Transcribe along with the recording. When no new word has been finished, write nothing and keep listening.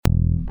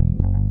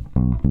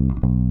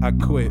I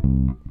quit.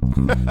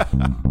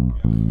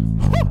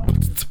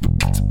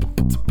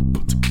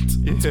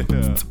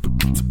 Yeah.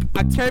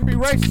 I can't be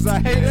racist. I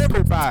hate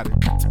everybody.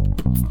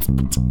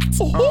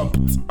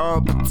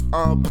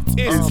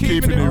 It's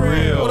keeping it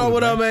real.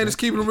 What up, man? It's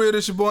keeping it real.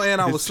 It's your boy,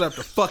 and I will slap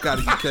the fuck out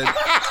of you, Caleb.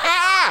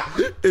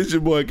 It's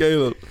your boy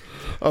Caleb.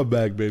 I'm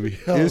back, baby.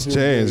 It's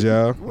changed,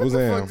 y'all. What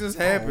the fuck just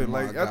happened?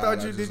 I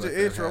thought you did your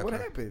intro. What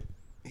happened?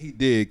 He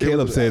did.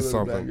 Caleb said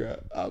something.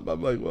 I'm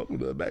like, welcome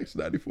to Max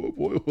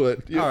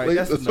 94.1. All right,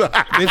 that's enough.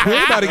 Bitch, we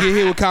ain't about to get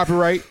hit with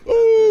copyright.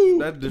 Ooh,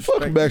 That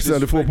fuck Max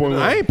 94.1.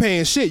 I ain't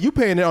paying shit. You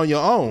paying it on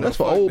your own. That's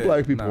for old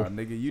black people. Nah,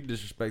 nigga, you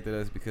disrespected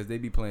us because they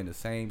be playing the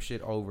same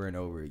shit over and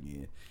over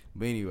again.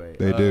 But anyway,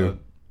 They do.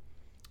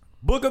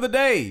 Book of the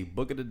day.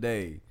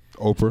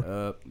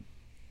 Oprah.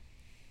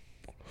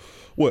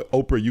 What,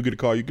 Oprah, you get a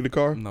car, you get a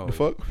car? No. The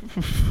fuck?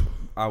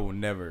 I will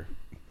never,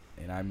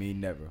 and I mean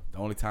never. The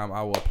only time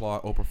I will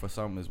applaud Oprah for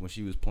something is when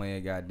she was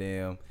playing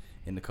goddamn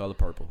In the Color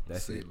Purple.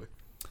 That's it.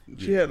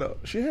 She had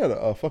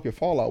a fucking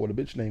fallout with a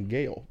bitch named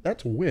Gail.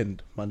 That's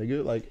wind, my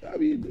nigga. Like, I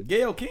mean,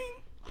 Gayle King?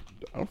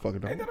 I don't fucking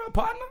know. Ain't that her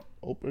partner?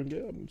 Oprah and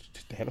Gail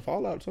they had a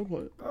fallout at some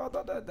point. Oh, I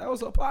thought that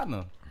was her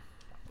partner.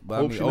 But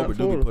Hope I she mean, not Oprah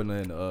do Florida. be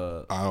putting in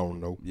I don't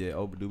know. yeah,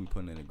 Oprah do be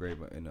putting in the grave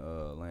in the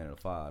Land of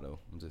the Fire though.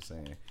 I'm just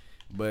saying.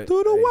 But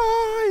To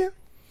the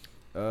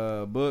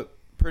wire. book,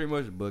 pretty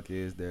much the book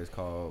is there's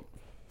called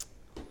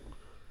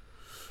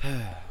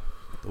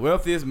The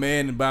Wealthiest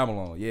Man in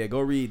Babylon. Yeah, go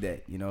read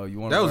that. You know, you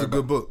want That was a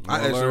good book. I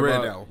actually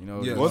read that one. You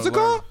know, Yeah. What's it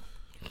called?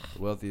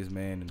 The Wealthiest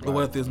Man in The Babylon.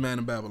 wealthiest man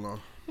in Babylon.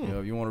 You know,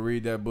 if you want to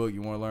read that book,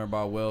 you want to learn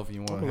about wealth, and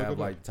you want to have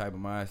like the type of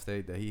mind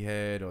state that he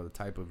had, or the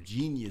type of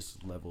genius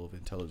level of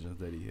intelligence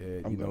that he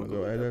had. I'm You know, gonna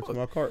go read add that to book.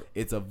 my cart.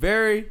 It's a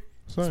very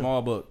Same.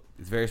 small book.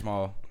 It's very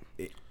small.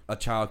 A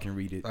child can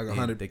read it. Like and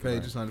 100 they can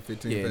pages, learn.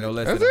 115 Yeah, pages. no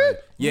less That's than it?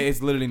 100. Yeah,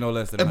 it's literally no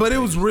less than. But 100 it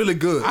was pages. really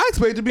good. I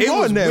expect to be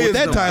more than that with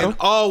that wisdom title. in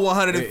all It's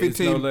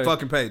 115 no less-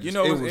 fucking pages. You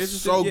know, it it's was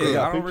just, so yeah, good.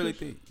 I don't really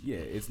think. Yeah,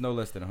 it's no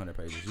less than 100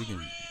 pages. You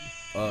can.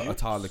 A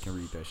toddler can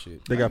read that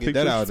shit. They got Get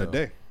pictures. that out in a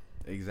day.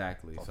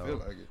 Exactly. So feel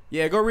like it.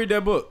 yeah, go read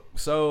that book.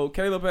 So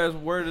Caleb has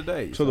word of the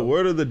day. So the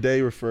word of the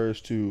day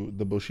refers to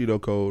the Bushido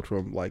code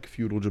from like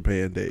feudal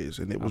Japan days,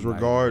 and it was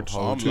regards to.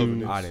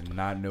 I did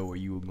not know where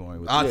you were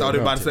going with I that. thought they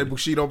were about to say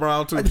Bushido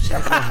Brown too. Pay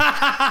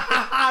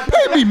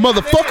me,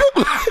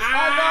 motherfucker.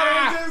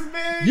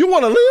 You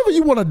want to live or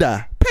you want to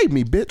die? Pay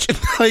me, bitch.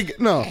 Like,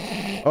 no.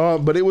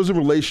 But it was in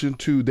relation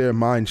to their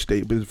mind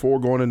state before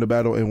going into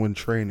battle and when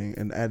training,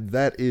 and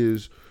that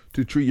is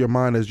to treat your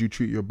mind as you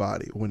treat your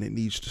body. When it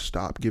needs to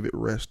stop, give it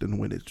rest, and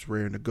when it's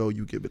raring to go,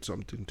 you give it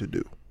something to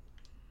do.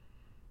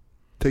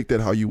 Take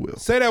that how you will.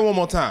 Say that one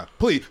more time,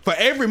 please. For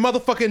every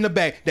motherfucker in the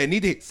back that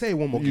need to say it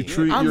one more You time.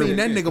 treat I your mean,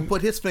 that nigga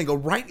put his finger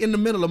right in the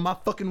middle of my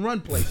fucking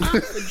run place.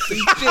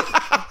 See shit.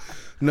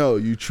 No,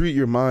 you treat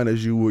your mind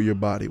as you will your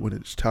body. When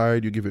it's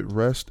tired, you give it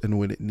rest, and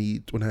when it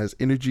has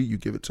energy, you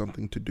give it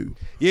something to do.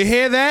 You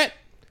hear that?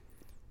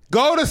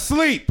 Go to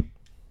sleep.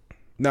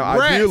 Now,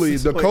 Rest. ideally,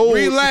 the code.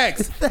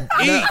 Relax.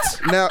 Eat.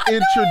 Now,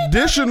 in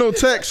traditional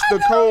text, the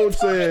code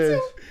says.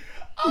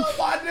 Oh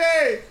my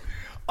day.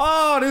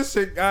 Oh, this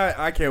shit!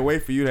 I can't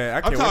wait for you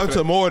to. I'm talking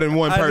to more than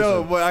one person. I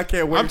know, but I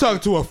can't wait. I'm talking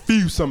to a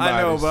few somebody.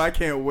 I know, but I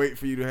can't wait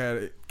for you to have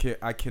it.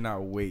 I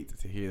cannot wait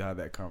to hear how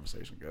that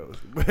conversation goes.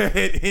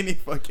 Any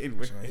fucking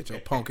way. Hit your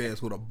punk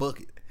ass with a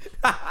bucket.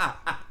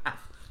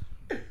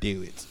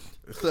 do it.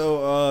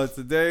 So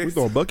today We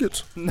throwing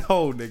buckets?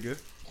 No, nigga.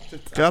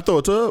 Can I throw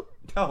a tub?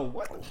 No,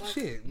 what?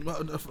 Shit.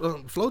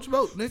 Float your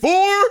boat, nigga.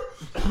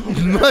 4.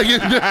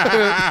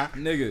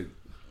 Nigga.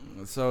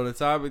 So the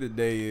topic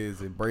today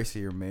is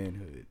embracing your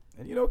manhood.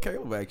 And you know,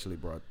 Caleb actually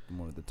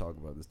wanted to talk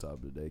about this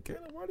topic today.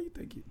 Caleb, why do you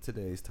think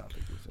today's topic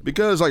is?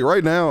 Because like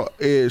right now,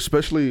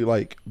 especially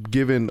like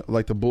given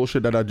like the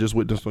bullshit that I just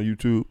witnessed on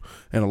YouTube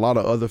and a lot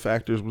of other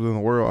factors within the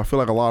world, I feel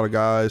like a lot of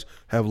guys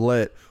have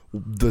let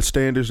the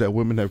standards that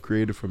women have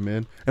created for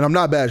men, and I'm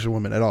not bashing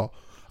women at all.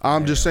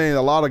 I'm just saying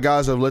a lot of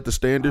guys have let the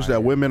standards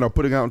that women are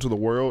putting out into the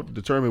world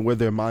determine where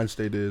their mind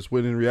state is.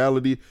 When in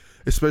reality,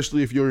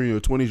 especially if you're in your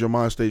 20s, your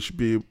mind state should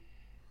be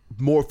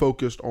more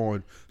focused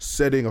on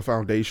setting a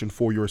foundation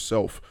for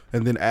yourself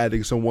and then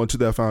adding someone to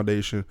that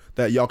foundation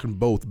that y'all can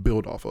both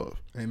build off of.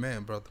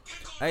 Amen, brother.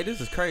 Hey, this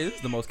is crazy. This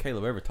is the most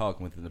Caleb ever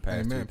talking within the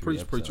past. Hey, man,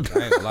 2-3 preach. episodes.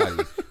 I ain't gonna lie to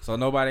you. So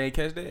nobody ain't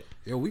catch that.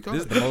 Yeah, we got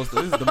This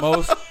is the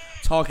most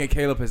talking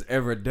Caleb has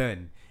ever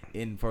done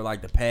for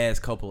like the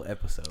past couple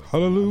episodes.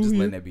 I'm just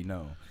letting that be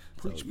known.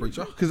 Preach.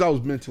 Because I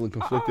was mentally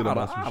conflicted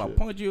about some I'll shit.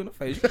 punch you in the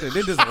face. You should have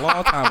did this a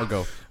long time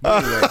ago.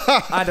 But anyway,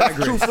 I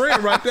digress. True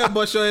friend right there,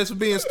 bust your ass for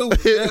being stupid.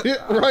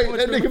 Right,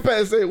 that nigga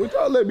Pat said, "Would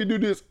y'all let me do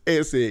this?"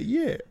 And said,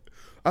 "Yeah."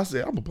 I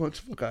said, "I'm gonna punch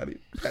the fuck out of you."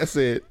 I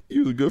said,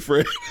 "You was a good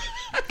friend."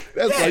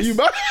 That's why you.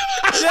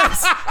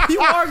 Yes, you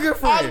are a good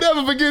friend. I'll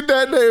never forget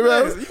that day,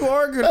 man. Yes, you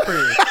are a good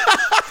friend.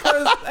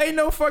 Because ain't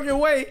no fucking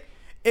way.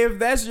 If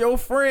that's your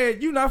friend,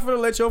 you're not gonna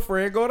let your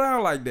friend go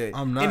down like that.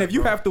 I'm not. And if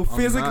you bro. have to I'm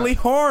physically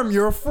not. harm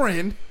your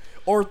friend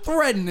or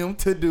threaten them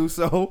to do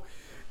so,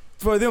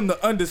 for them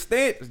to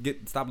understand,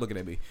 stop looking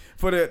at me.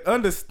 For them to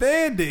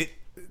understand it,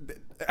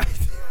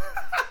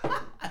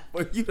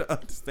 for you to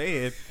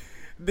understand,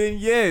 then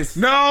yes,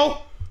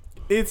 No,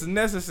 it's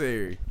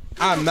necessary.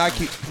 I'm not.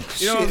 You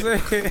know what I'm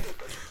saying?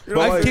 You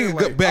know I what I'm kick saying? a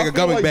good bag of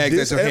gummy bags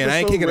this at your hand. I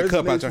ain't episode kicking a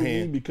cup out resonates your with me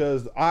hand.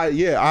 because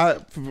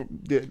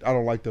I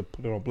don't like to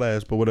put it on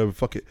blast, but whatever,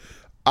 fuck it.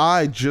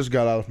 I just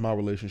got out of my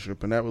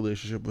relationship, and that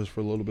relationship was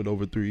for a little bit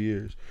over 3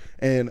 years.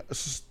 And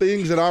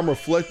things that I'm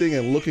reflecting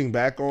and looking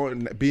back on,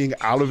 and being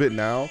out of it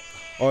now,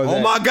 are Oh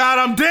that my God,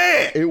 I'm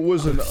dead. it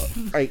was an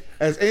like,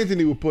 as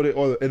Anthony would put it,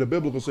 or in a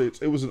biblical sense,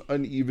 it was an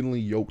unevenly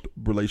yoked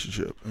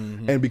relationship.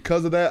 And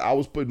because of that, I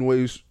was putting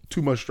ways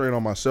too much strain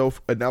on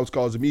myself, and that was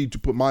causing me to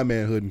put my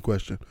manhood in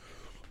question.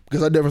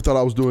 Because I never thought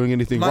I was doing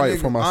anything My right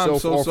nigga, for myself I'm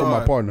so or for my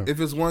sorry. partner. If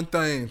it's one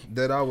thing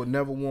that I would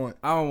never want,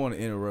 I don't want to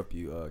interrupt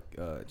you,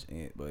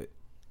 Ant, but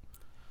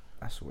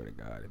I swear to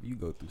God, if you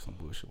go through some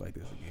bullshit like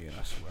this again,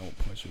 I swear I'm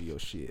gonna punch you in your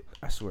shit.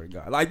 I swear to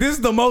God. Like, this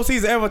is the most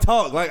he's ever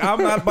talked. Like,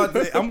 I'm not about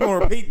to, I'm gonna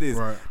repeat this.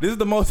 Right. This is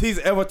the most he's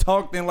ever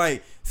talked in,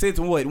 like, since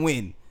what,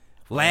 when?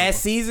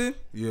 Last season?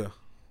 yeah.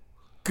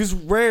 Because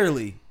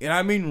rarely, and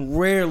I mean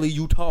rarely,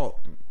 you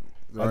talk.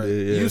 Right.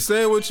 did, yeah. You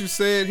said what you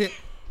said.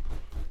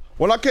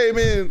 When I came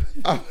in,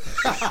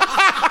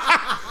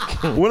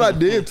 when I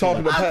did talk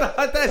in the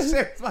past, That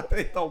shit was about to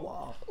hit the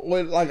wall.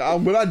 when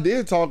I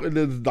did talk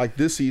in like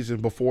this season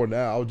before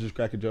now, I was just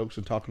cracking jokes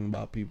and talking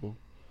about people.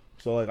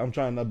 So like I'm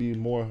trying to be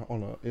more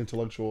on an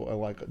intellectual and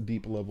like a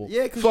deep level.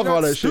 Yeah, 'cause fuck you're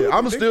all not that shit. stupid,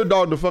 I'm nigga. still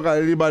dog the fuck out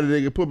of anybody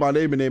that can put my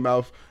name in their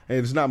mouth and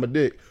it's not my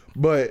dick.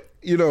 But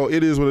you know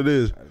it is what it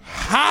is.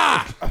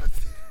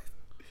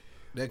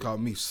 That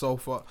called me so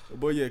far.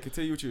 But yeah,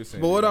 continue what you were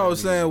saying. But what I was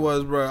saying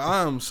was, bro,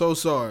 I am so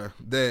sorry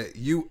that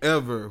you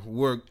ever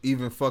were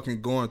even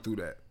fucking going through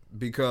that.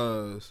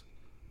 Because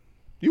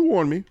You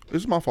warned me.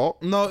 It's my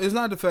fault. no, it's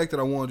not the fact that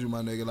I warned you,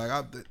 my nigga.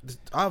 Like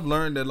I've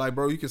learned that, like,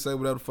 bro, you can say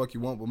whatever the fuck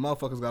you want, but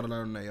motherfuckers gotta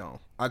learn on their own.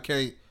 I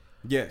can't.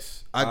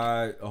 Yes, I-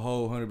 I a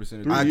whole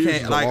 100% agree. I years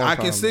can't. is a Like long I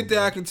can time, sit though, there.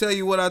 bro. I can tell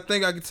you what I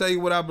think. I can tell you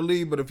what I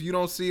believe. But if you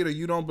don't see it or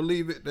you don't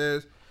believe it,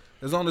 there's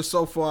only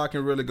so far I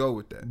can really go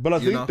with that. But I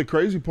you think know? the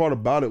crazy part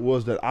about it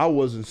was that I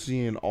wasn't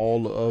seeing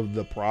all of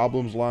the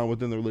problems lying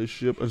within the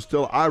relationship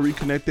until I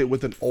reconnected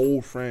with an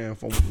old friend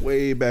from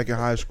way back in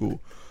high school.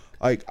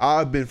 Like,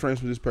 I've been friends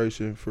with this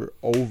person for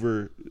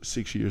over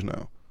 6 years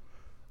now.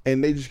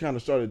 And they just kind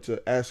of started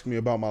to ask me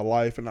about my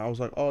life. And I was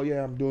like, oh,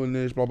 yeah, I'm doing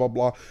this, blah, blah,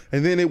 blah.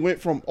 And then it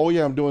went from, oh,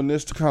 yeah, I'm doing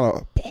this to kind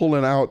of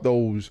pulling out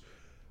those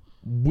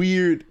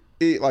weird,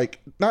 like,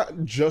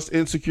 not just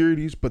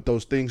insecurities, but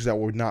those things that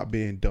were not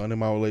being done in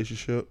my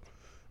relationship.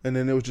 And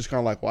then it was just kind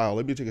of like, wow,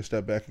 let me take a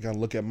step back and kind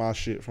of look at my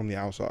shit from the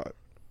outside.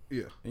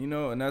 yeah. You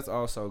know, and that's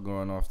also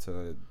going off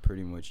to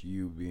pretty much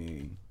you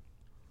being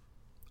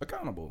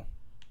accountable.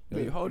 You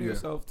know, you're holding Yeah.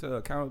 yourself to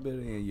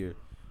accountability and you're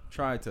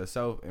trying to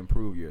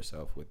self-improve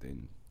yourself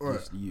within Right.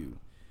 just you.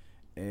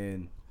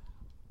 And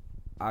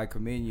I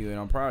commend you and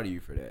I'm proud of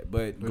you for that.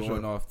 But For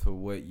going sure. off to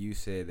what you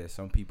said that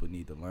some people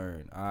need to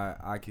learn,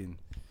 I can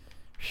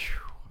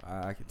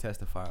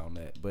testify on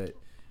that. But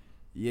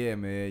yeah,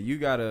 man, you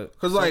gotta,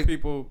 'Cause, some like,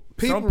 people,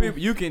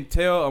 you can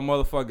tell a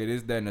motherfucker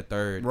this, that, and the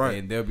third, Right.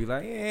 and they'll be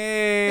like,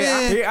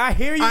 yeah, I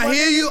hear you, I my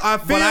hear nigga, you. I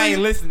feel but I ain't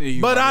you, listening to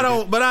you. But my I nigga.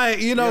 don't. But I,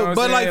 you know. know what I'm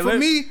but like saying? for Let-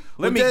 me,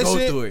 let with me that go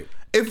shit, through it.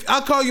 If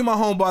I call you my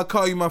homeboy, I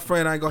call you my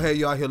friend, I ain't gonna have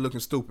you out here looking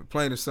stupid.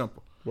 Plain and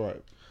simple.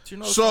 Right. You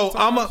know, So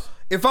sometimes-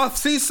 if I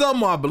see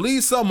something, or I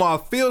believe something, or I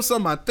feel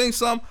something, I think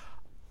something,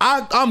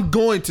 I'm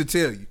going to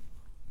tell you.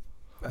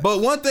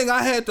 But one thing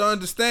I had to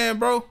understand,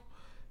 bro.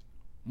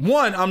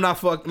 One, I'm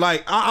not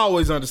like I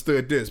always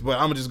understood this, but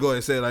I'm gonna just go ahead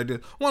and say it like this.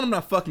 One, I'm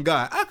not fucking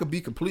God. I could be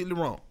completely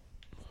wrong.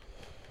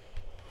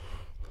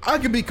 I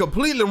could be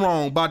completely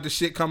wrong about the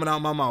shit coming out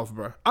my mouth,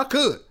 bro. I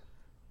could.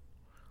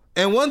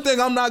 And one thing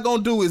I'm not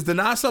gonna do is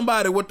deny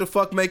somebody what the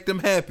fuck make them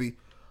happy,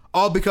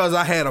 all because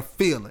I had a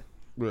feeling.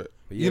 Right.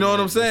 But You know what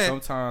man, I'm saying?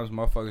 Sometimes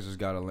motherfuckers just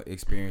gotta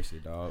experience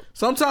it, dog.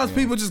 Sometimes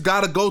people just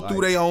gotta go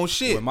through their own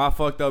shit. With my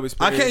fucked up I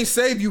experience, can't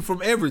save you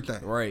from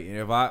everything. right?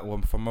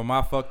 And from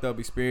my fucked up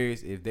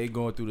experience, if they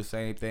going through the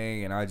same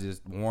thing, and I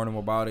just warn them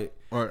about it,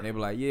 Right. and they be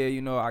like, yeah,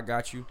 you know, I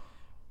got you.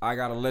 I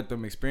gotta let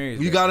them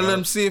experience. You that, gotta bro. let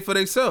them see it for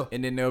themselves.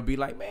 And then they'll be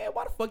like, man,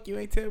 why the fuck you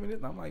ain't tell me this?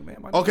 And I'm like, man,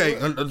 my Okay,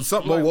 nigga,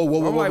 something. I'm like,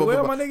 Whoa. I'm like,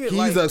 well, my nigga,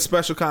 He's like- a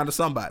special kind of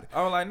somebody.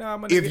 I'm like, nah,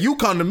 my nigga. If you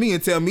come to me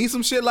and tell me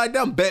some shit like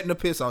that, I'm betting the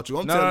piss out you.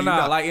 I'm no, telling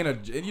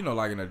you,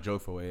 like in a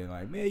jokeful way,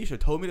 like, man, you should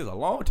have told me this a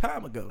long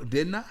time ago.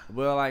 didn't I?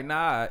 Well, like,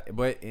 nah,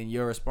 but in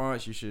your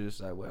response, you should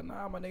say, well,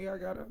 nah, my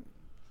nigga,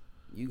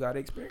 you gotta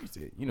experience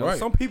it. You know, Right.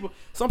 some people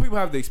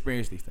have to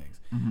experience these things.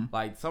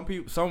 Like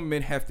some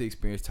men have to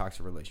experience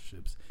toxic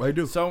relationships. They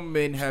do. Some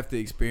men have to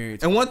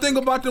experience. And one thing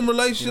about them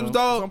relationships, You know,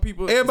 dog,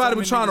 some everybody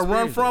men be trying to need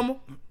run experience from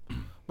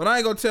them. But I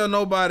ain't gonna tell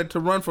nobody to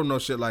run from no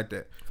shit like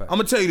that. Fact. I'm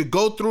gonna tell you to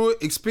go through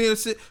it,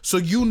 experience it, so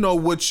you know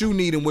what you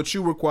need and what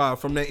you require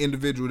from that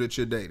individual that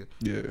you're dating.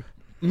 Yeah.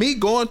 Me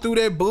going through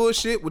that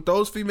bullshit with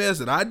those females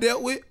that I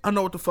dealt with, I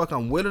know what the fuck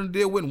I'm willing to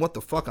deal with and what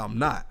the fuck I'm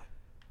not.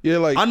 Yeah,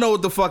 like I know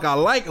what the fuck I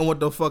like and what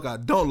the fuck I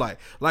don't like.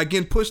 Like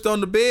getting pushed on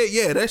the bed,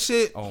 yeah, that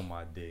shit, Oh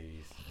my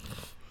days.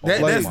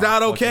 that's Like-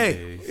 not My okay.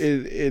 fucking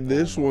days. in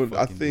this my one, I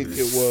fucking think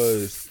days. it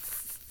was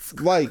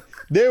like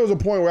there was a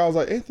point where I was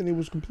like, Anthony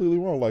was completely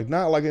wrong. Like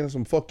not like in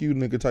some fuck you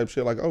nigga type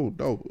shit. Like, oh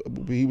no,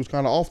 he was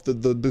kind of off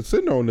the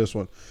center on this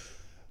one.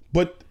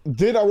 But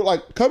then I was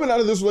like coming out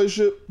of this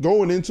relationship,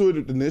 going into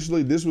it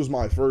initially, this was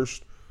my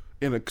first,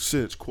 in a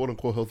sense, quote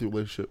unquote healthy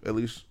relationship. At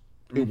least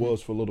it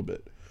was for a little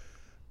bit.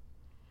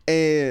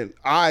 And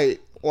I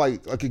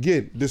like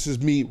again, this is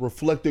me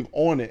reflecting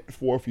on it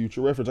for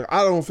future reference. Like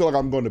I don't feel like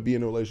I'm going to be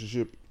in a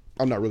relationship.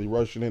 I'm not really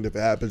rushing it. If it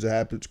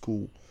happens,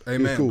 cool.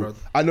 Amen, it's cool. brother.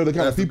 I know the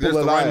kind of people that's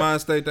that the right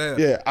mind state to have.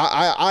 Yeah,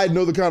 I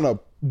know the kind of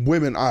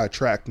women I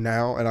attract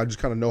now, and I just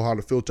kind of know how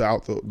to filter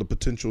out the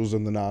potentials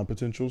and the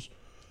non-potentials.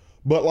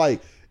 But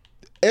like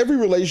every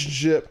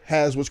relationship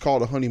has what's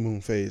called a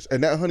honeymoon phase,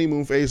 and that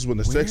honeymoon phase is when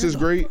the sex is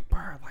great.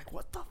 Like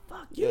what the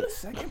fuck? You're the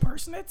second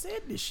person that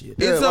said this shit.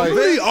 It's like- a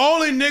You the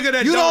only nigga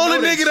that You the don't only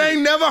know that nigga that shit.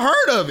 ain't never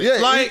heard of it. Yeah,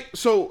 like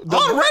so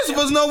all the rest of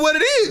us know what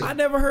it is. I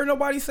never heard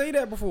nobody say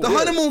that before. The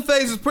honeymoon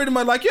phase is pretty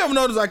much like you ever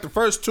notice like the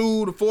first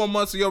 2 to 4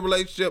 months of your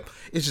relationship,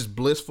 it's just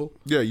blissful.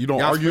 Yeah, you don't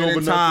Y'all argue over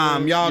spending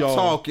nothing. time, y'all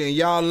talking,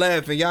 y'all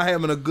laughing, y'all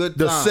having a good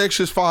time. The sex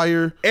is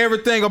fire.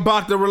 Everything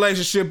about the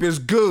relationship is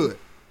good.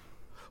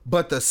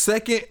 But the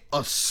second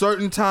a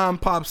certain time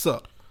pops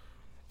up,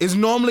 it's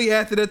normally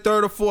after that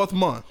 3rd or 4th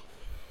month.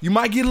 You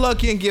might get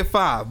lucky and get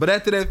 5, but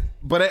after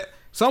that,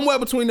 somewhere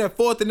between that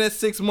 4th and that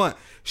 6th month,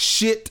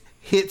 shit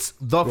hits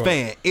the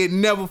fan. It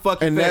never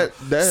fucking And fails.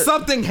 that-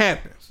 Something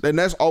happens. And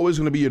that's always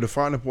going to be your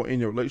defining point in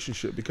your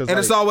relationship because And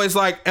like, it's always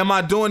like, am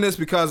I doing this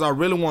because I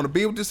really want to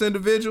be with this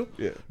individual?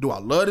 Yeah. Do I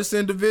love this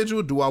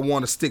individual? Do I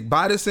want to stick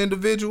by this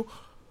individual?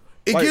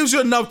 It Like- gives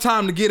you enough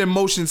time to get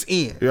emotions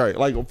in. right.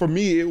 Like for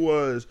me, it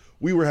was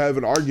we were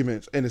having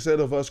arguments, and instead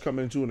of us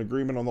coming to an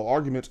agreement on the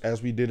arguments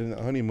as we did in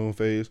the honeymoon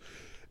phase,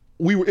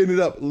 we ended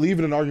up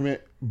leaving an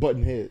argument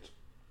butting heads.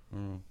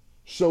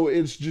 So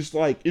it's just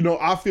like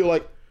I feel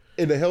like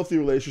in a healthy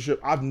relationship,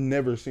 I've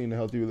never seen a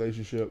healthy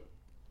relationship.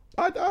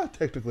 I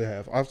technically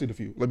have. I've seen a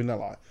few. Let me not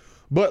lie.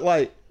 But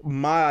like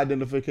my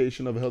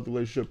identification of a healthy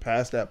relationship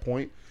past that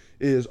point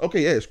is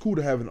okay. Yeah, it's cool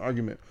to have an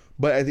argument,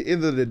 but at the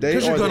end of the day or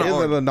 'Cause at you're the gonna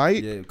end of the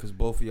night, Yeah, because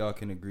both of y'all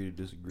can agree to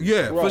disagree.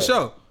 Yeah, for Right.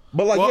 sure.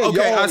 But like, well, yeah,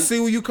 okay, y'all- I see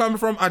where you coming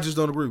from. I just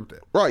don't agree with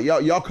that. right?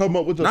 Y'all come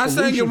up with a Not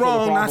saying you're solution for the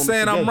wrong. Not problem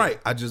saying I'm together. right.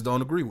 I just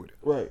don't agree with it.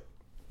 Right.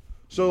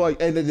 So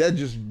like, and that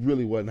just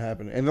really wasn't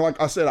happening. And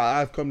like I said,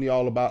 I've come to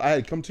y'all about. I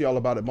had come to y'all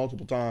about it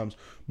multiple times,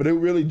 but it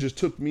really just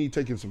took me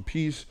taking some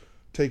peace,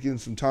 taking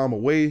some time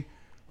away.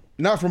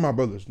 Not from my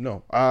brothers.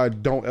 No, I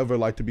don't ever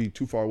like to be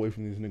too far away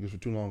from these niggas for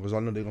too long because I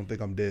know they're gonna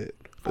think I'm dead.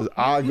 Cause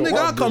I go, Nigga,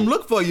 I'll come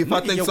look for you if I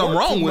Nigga, think you something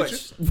work wrong too with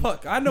you. much.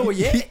 Fuck, I know it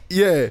yet.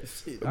 Yeah,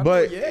 I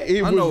but know, yeah. it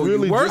I was know you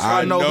really work. just.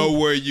 I I know- know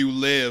where you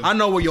live. I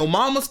know where your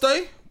mama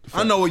stay.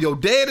 I know where your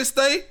daddy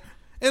stay.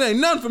 It ain't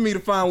nothing for me to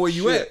find where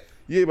you at.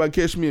 Yeah, if I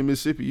catch me in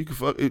Mississippi, you can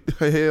fuck it.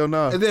 Hell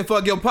nah. And then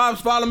fuck your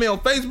pops follow me on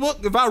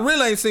Facebook. If I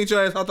really ain't seen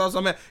your ass, I thought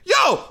something.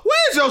 Yo,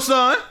 where's your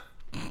son?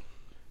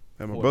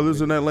 And my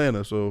brother's in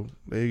Atlanta, so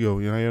there you go.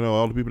 You know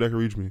all the people that can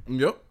reach me.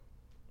 Yep.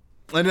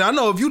 And then I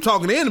know if you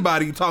talking to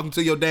anybody, you talking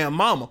to your damn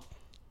mama.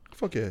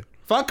 Fuck yeah.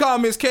 If I call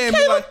Miss K and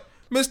be like,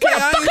 Miss K,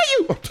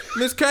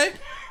 Miss K,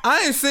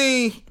 I ain't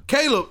seen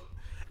Caleb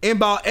in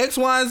about X,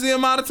 Y, and Z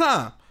amount of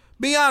time.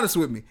 Be honest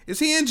with me. Is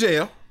he in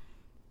jail?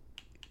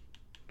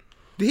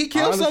 Did he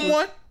kill Honestly,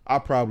 someone? I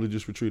probably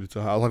just retreated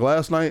to house. Like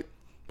last night,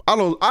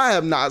 I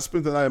have not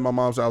spent the night at my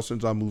mom's house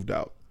since I moved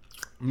out.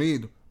 Me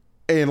either.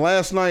 And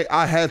last night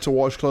I had to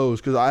wash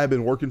clothes because I had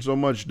been working so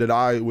much that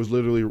I was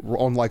literally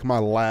on like my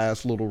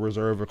last little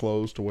reserve of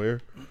clothes to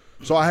wear.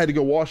 So I had to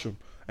go wash them.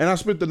 And I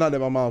spent the night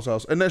at my mom's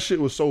house. And that shit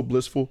was so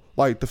blissful.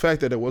 Like the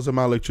fact that it wasn't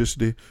my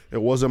electricity,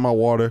 it wasn't my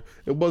water,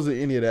 it wasn't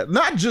any of that.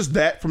 Not just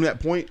that from that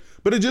point,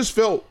 but it just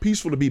felt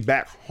peaceful to be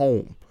back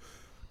home.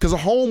 Because a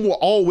home will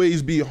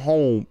always be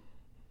home,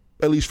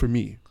 at least for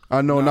me.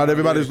 I know not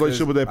everybody's yeah,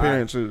 relationship with their 'cause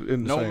parents is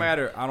in the No same.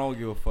 matter, I don't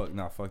give a fuck.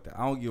 Nah, fuck that.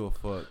 I don't give a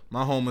fuck.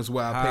 My home is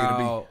where I pay to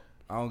be. How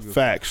I don't give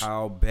Facts. a fuck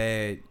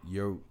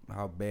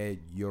how bad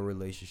your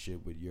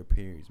relationship with your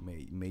parents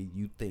made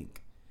you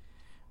think.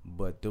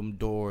 But them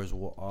doors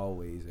will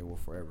always and will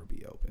forever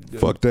be open.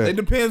 Fuck It that.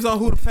 depends on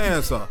who the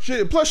fans are.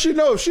 Shit. Plus, she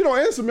knows if she don't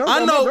answer me, I'm I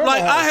going know, to my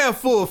like, grandma's I house. have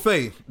full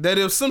faith that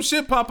if some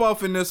shit pop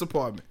off in this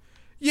apartment,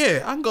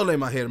 yeah, I can go lay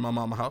my head in my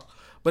mama's house.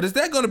 But is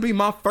that going to be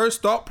my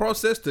first thought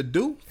process to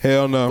do?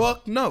 Hell no.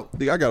 Fuck no.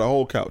 I got a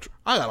whole couch.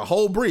 I got a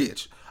whole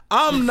bridge.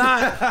 I'm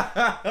not.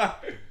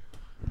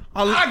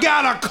 I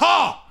got a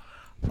car.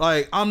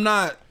 Like, I'm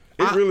not.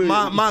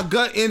 My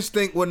gut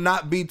instinct would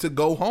not be to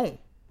go home.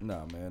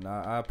 Nah, man.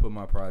 I put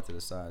my pride to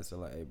the side and say,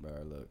 like, hey, bro,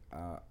 look,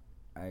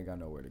 I ain't got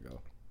nowhere to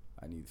go.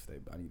 I need to stay.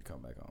 I need to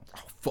come back home.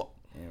 Oh, fuck.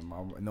 And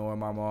knowing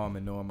my mom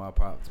and knowing my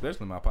pops,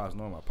 especially my pops,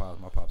 knowing my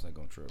pops ain't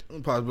gonna trip.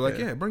 I'm probably be like,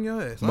 yeah, bring your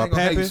ass. My I ain't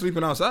gonna have you pappy?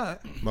 sleeping outside.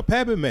 My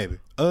pappy, maybe.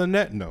 Other than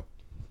that, no.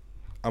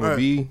 I'm gonna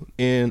be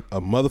in a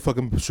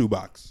motherfucking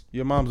shoebox.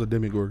 Your mom's a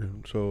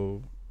demigorgon,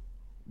 so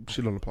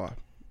she don't apply. I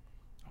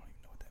don't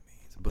even know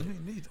what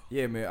that means. But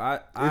yeah, man,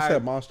 It's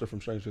that monster from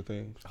Stranger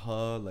Things.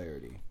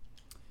 hilarity.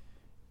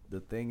 The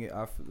thing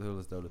I feel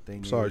as though the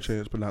thing Sorry, is,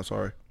 Chance, but not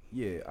sorry.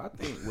 Yeah, I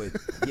think with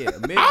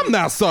I'm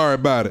not sorry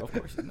about it. Of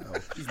course, no,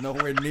 he's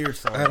nowhere near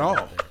sorry At all.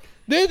 about that.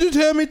 Didn't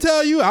you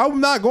tell you I'm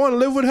not going to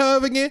live with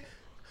her again?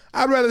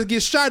 I'd rather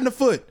get shot in the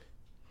foot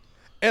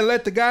and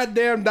let the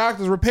goddamn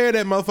doctors repair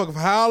that motherfucker for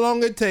how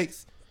long it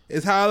takes.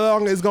 It's how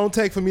long it's going to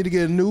take for me to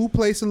get a new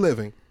place of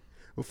living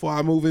before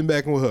I move in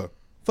back with her.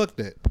 Fuck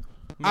that.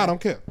 I don't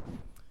care.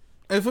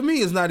 And for me,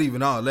 it's not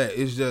even all that.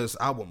 It's just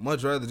I would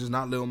much rather just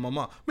not live with my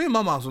mom. Me and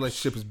my mom's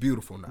relationship is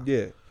beautiful now.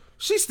 Yeah.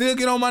 She still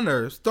get on my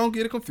nerves. Don't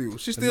get it confused.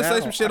 She still Now, say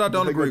some shit I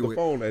don't can pick agree up the with.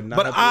 phone and not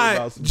But have to worry I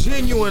about some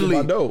genuinely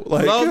shit I know.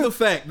 Like- love the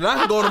fact that I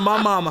can go to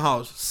my mama's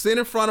house, sit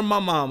in front of my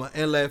mama,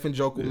 and laugh and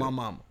joke with my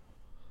mama.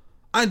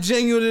 I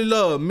genuinely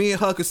love me and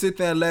her could sit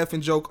there and laugh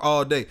and joke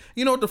all day.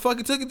 You know what the fuck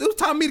it took? It was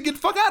time for me to get the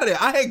fuck out of there.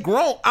 I had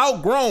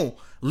outgrown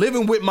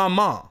living with my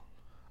mom.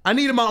 I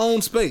needed my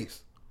own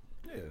space.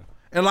 Yeah.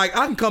 And like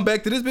I can come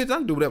back to this bitch, I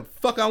can do whatever the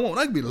fuck I want.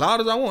 I can be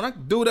loud as I want. I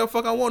can do whatever the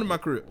fuck I want in my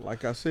crib.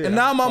 Like I said. And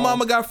now my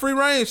mama got free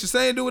reign. She's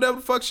saying do whatever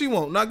the fuck she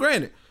want. Now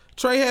granted,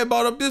 Trey had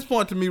brought up this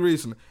point to me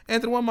recently.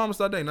 Anthony, when mama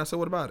start dating? I said,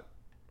 what about it?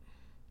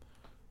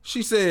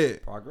 She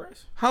said,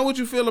 Progress. how would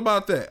you feel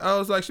about that? I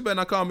was like, she better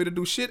not call me to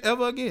do shit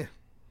ever again.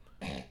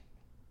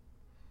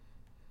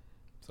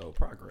 So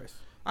progress.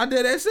 I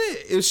did that's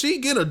it. If she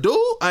get a dude,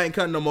 I ain't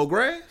cutting no more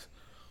grass.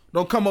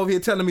 Don't come over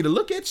here telling me to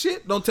look at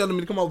shit. Don't tell me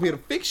to come over here to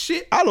fix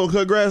shit. I don't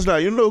cut grass now.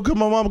 You know who cut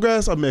my mama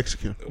grass? I'm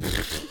Mexican.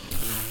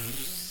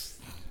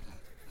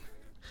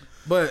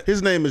 But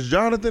His name is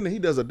Jonathan, and he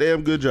does a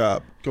damn good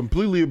job.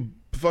 Completely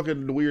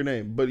fucking weird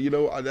name, but you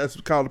know that's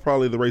kind of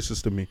probably the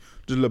racist to me,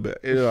 just a little bit.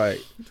 It's like,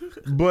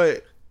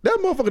 but that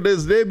motherfucker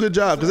does a damn good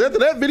job. Because after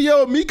that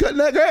video of me cutting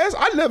that grass,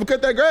 I never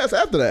cut that grass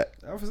after that.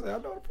 I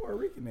know a Puerto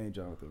Rican named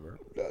Jonathan, bro.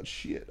 Oh,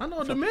 shit. I know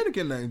a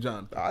Dominican named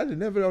Jonathan. I didn't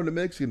never know the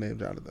Mexican name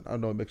Jonathan. I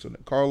know a Mexican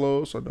name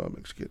Carlos. I know a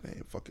Mexican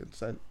name fucking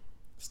San.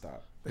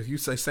 Stop. If you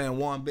say San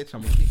Juan, bitch,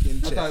 I'm gonna kick you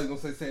in the chest. he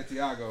was going to say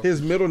Santiago.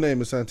 His middle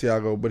name is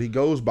Santiago, but he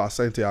goes by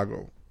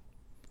Santiago.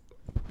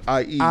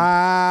 I.e.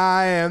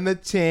 I am the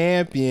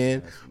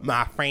champion,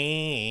 my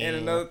friend. And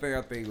another thing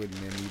I think what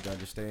men need to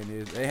understand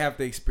is they have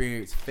to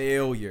experience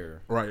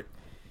failure. Right.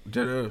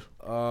 That is.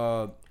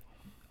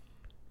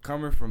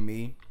 Coming from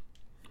me,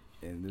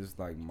 and this is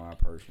like my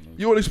personal.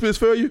 You want to experience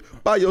failure?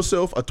 Buy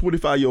yourself a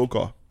 25-year-old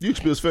car. You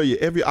experience failure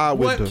every hour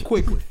winter. What?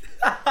 Quickly.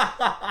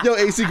 Your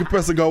AC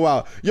compressor go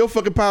out. Your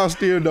fucking power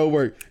steering don't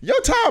work. Your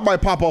tire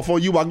might pop off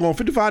on you while going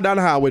 55 down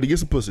the highway to get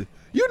some pussy.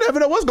 You never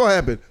know what's gonna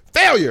happen.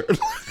 Failure.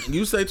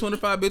 You say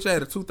 25, bitch. I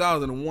had a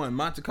 2001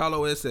 Monte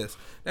Carlo SS.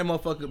 That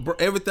motherfucker,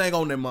 everything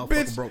on that motherfucker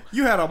Bitch, broke.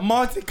 you had a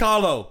Monte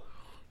Carlo.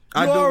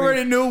 I You do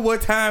already knew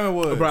what time it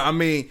was. Bro, I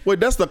mean, Wait,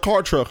 that's the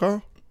car truck, huh?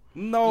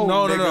 No,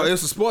 no. nigga.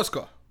 It's a sports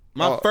car.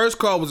 My first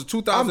car was a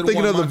 2001 I'm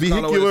thinking of the Monte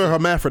Carlo vehicular SS.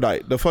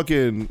 hermaphrodite, the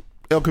fucking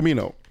El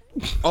Camino.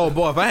 Oh,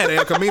 boy, if I had an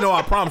El Camino,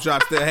 I promise you I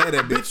still had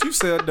that bitch. Bitch, you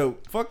sell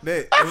dope. Fuck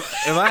that.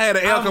 If I had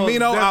an El I most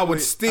Camino, I would definitely-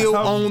 still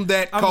I own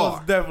that I car.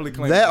 most definitely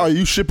claim That or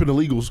you shipping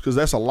illegals because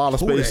that's a lot of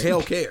Who the space.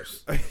 hell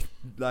cares?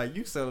 Like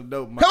you sell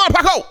dope. Come on,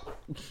 Paco.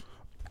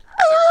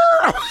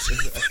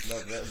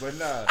 But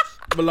nah.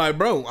 But like,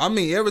 bro, I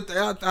mean everything.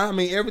 I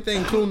mean everything,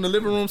 including the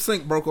living room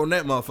sink, broke on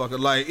that motherfucker.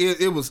 Like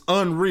it was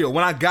unreal.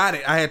 When I got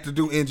it, I had to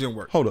do engine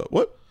work. Hold up,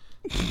 what?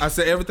 I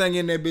said everything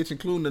in that bitch,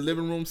 including the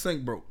living room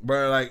sink, broke.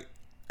 Bro, like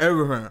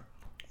everything.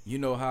 You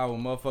know how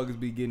when motherfuckers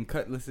be getting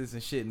cutlasses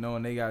and shit,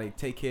 knowing they gotta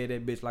take care of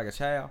that bitch like a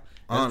child?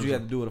 That's what you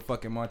have to do with a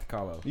fucking Monte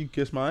Carlo. You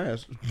kiss my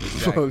ass.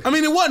 Exactly. I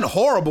mean, it wasn't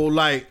horrible.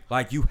 Like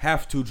Like you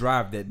have to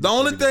drive that. the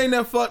only thing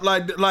that fucked,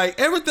 like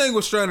everything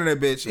was straight on that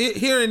bitch.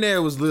 Here and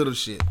there was little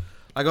shit.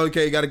 Like,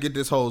 okay, you got to get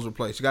this hose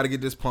replaced. You got to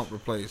get this pump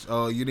replaced.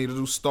 You need to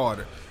do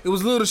starter. It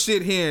was little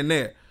shit here and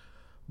there.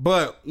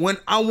 But when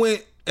I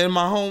went in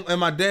my home and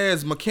my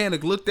dad's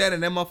mechanic looked at it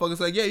and that motherfucker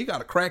said, yeah, you got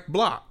a cracked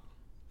block.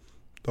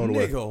 Throw it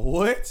away. Nigga,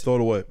 what? Throw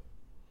it away.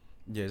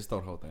 Yeah, just throw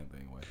the whole thing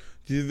away.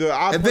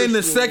 And then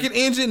the second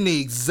engine,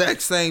 the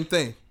exact same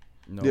thing.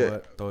 You know Yeah.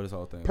 what? Throw this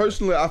whole thing.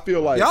 Personally, I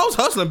feel like Y'all was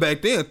hustling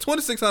back then.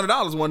 $2,600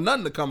 wasn't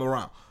nothing to come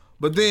around.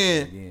 But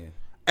then Again.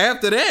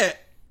 after that,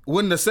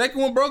 when the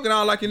second one broke, and I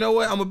was like, you know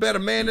what? I'm a better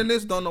man than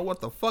this. Don't know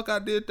what the fuck I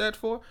did that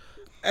for.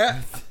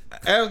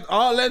 After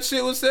all that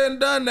shit was said and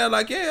done, they're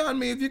like, yeah, I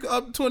mean, if you can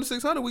up to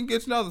 2,600, we can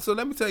get you another. So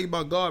let me tell you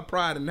about God,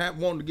 pride, and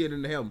wanting to get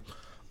into heaven.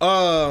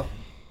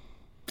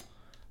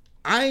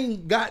 I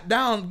ain't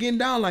getting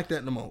down like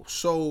that no more.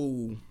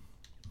 So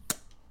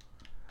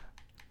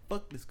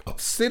Fuck this car.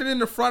 sit it in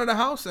the front of the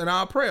house, and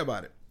I'll pray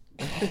about it.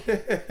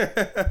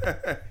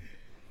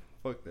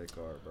 Fuck that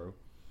car, bro.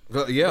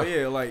 Yeah. But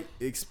yeah, like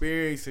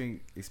experience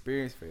failure.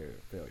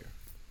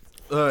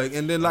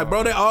 And then, like,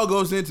 bro, that all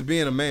goes into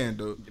being a man,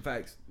 dude. In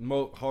fact,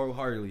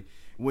 wholeheartedly,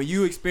 when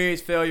you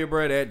experience failure,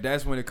 bro,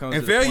 that's when it comes.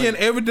 And to the failure in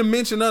point- every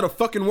dimension of the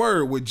fucking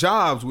word, with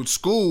jobs, with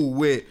school,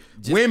 with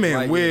women,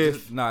 like,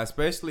 with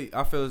especially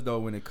I feel as though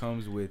when it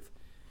comes with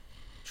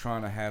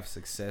trying to have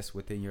success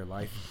within your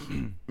life,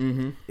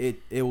 it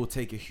will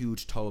take a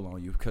huge toll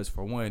on you because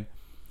for one,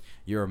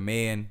 you're a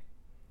man,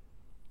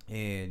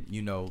 and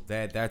you know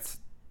that's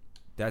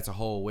a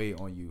whole weight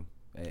on you.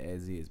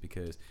 as is,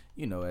 because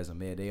you know, as a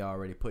man, they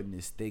already putting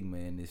this stigma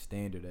and this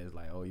standard as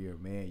like, oh, you're a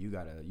man, you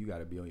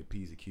gotta be on your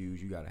P's and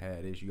Q's, you gotta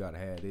have this,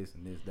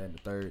 and this, that, and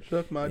the third.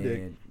 Suck my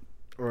dick.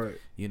 Right.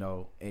 You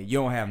know, and you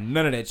don't have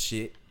none of that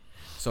shit.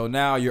 So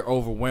now you're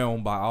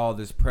overwhelmed by all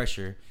this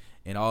pressure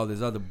and all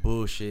this other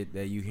bullshit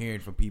that you hearing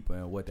from people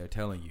and what they're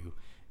telling you,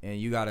 and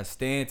you gotta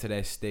stand to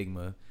that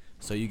stigma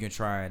so you can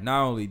try and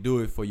not only do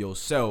it for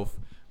yourself,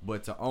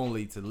 but to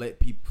let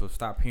people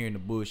stop hearing the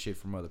bullshit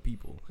from other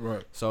people.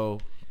 Right. So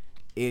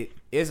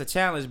it's a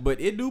challenge, but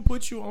it do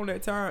put you on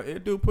that time.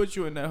 It do put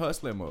you in that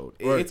hustling mode.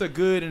 Right. It's a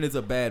good and it's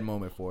a bad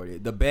moment for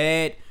it. The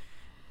bad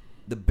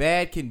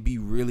can be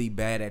really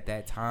bad at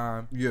that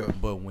time. Yeah.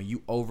 But when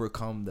you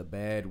overcome the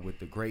bad with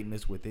the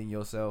greatness within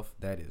yourself,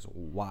 that is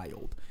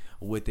wild.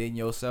 Within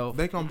yourself,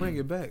 They gonna bring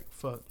it back.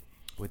 Fuck.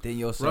 within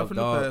yourself, Roughing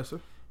the dog, passer.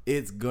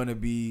 it's gonna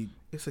be.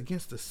 It's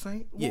against the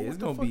Saint. Yeah, it's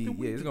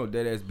gonna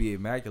dead ass be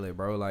immaculate,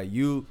 bro. Like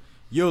you'll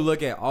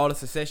look at all the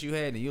success you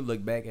had, and you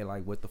look back at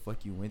like what the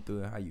fuck you went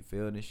through and how you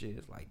felt and shit.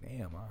 It's like,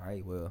 damn, all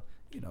right, well,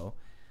 you know,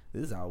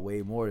 this is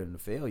way more than the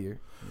failure,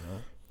 you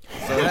know.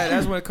 So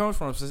that's where it comes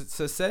from.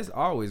 Success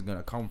always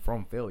gonna come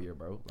from failure,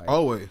 bro. Like,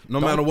 Always.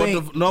 No don't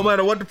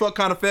matter what the fuck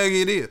kind of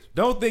failure it is.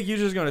 Don't think you're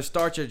just gonna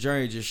start your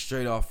journey just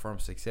straight off from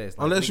success.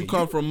 Like, Unless nigga, you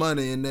come from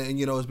money and then,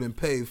 you know, it's been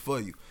paid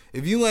for you.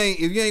 If you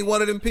ain't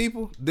one of them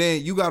people,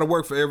 then you got to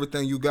work for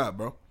everything you got,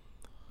 bro.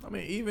 I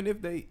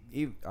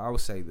mean, I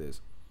would say this,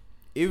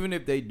 even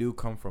if they do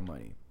come from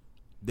money,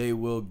 they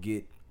will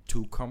get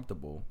too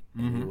comfortable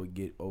and they will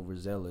get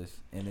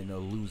overzealous and then they'll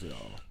lose it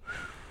all.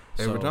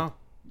 Every time.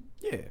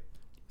 Yeah.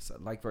 So,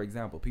 like, for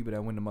example, people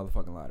that win the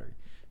motherfucking lottery.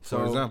 So,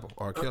 For example,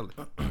 R. Kelly.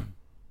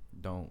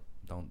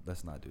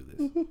 let's not do this.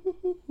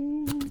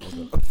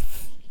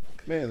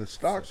 Man, the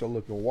stocks are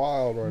looking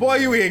wild right Boy,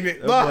 now. you ignorant.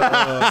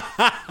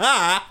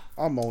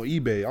 I'm on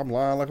eBay. I'm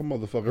lying like a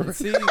motherfucker.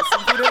 See that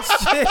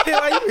shit?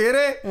 Like, you hear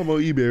that? I'm on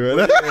eBay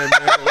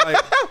right now.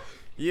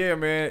 Yeah,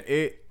 man.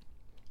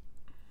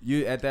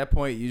 You at that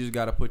point, you just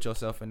gotta put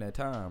yourself in that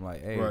time.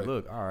 Like, hey, Right.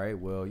 look, all right,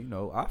 well, you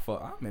know,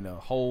 I'm in a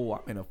hole.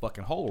 I'm in a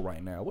fucking hole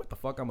right now. What the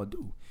fuck I'm gonna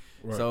do?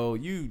 Right. So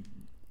you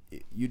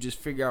just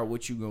figure out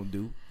what you gonna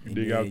do. And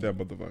Dig then out that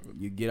motherfucker.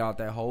 You get out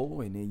that hole,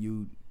 and then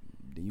you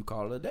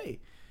call it a day.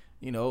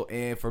 You know,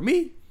 and for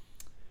me,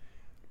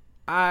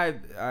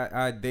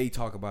 they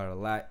talk about it a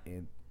lot,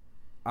 and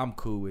I'm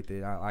cool with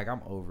it.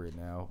 I'm over it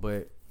now.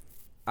 But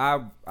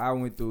I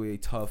went through a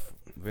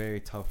very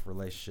tough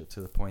relationship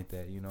to the point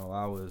that, you know,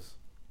 I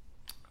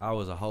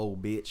was a whole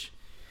bitch,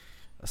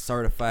 a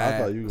certified. I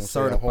thought you were gonna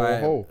say a whole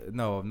hoe.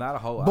 No, I'm not a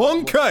hoe.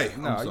 Bunkay.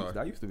 No, I'm sorry.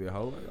 I used to be a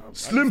hoe.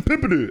 Slim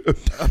Pimpity.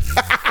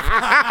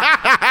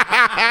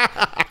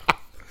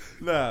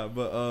 Nah,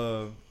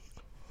 but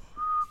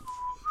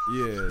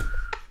yeah,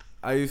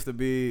 I used to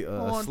be a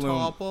slim,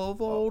 of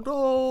old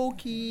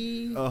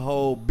Okie. a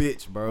whole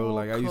bitch, bro.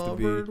 Like I used to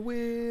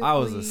be. I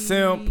was a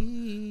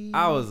simp.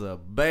 I was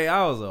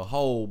a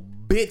whole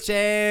bitch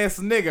ass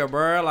nigga,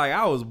 bro. Like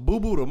I was boo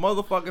boo the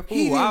motherfucking fool.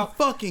 He didn't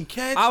fucking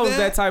catch I was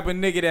that type of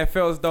nigga that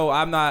felt as though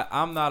I'm not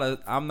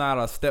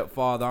a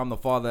stepfather. I'm the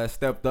father that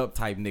stepped up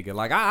type nigga.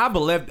 Like I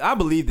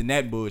believed in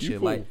that bullshit.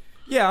 fool. Like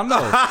yeah, I know.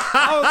 I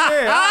believed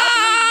in that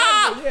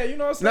bullshit. Yeah, you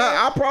know what I'm saying.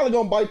 Nah, I'm probably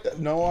gonna bite that.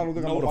 No, I don't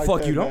think I'm No, gonna the bite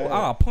fuck that you don't. bad.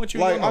 I'll punch you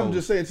in Like your I'm nose.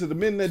 just saying, to the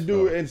men that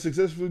do it and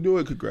successfully do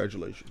it,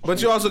 congratulations.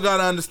 But you also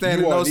gotta understand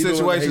You in are those needle in a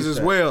situations as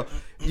haystack. well.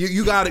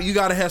 You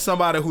gotta have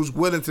somebody who's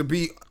willing to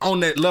be on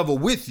that level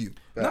with you.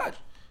 Not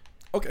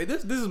okay.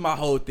 This is my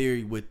whole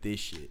theory with this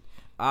shit.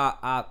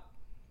 I'll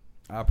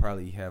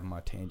probably have my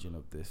tangent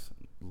of this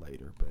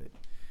later, but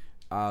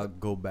I'll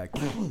go back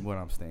to what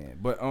I'm saying.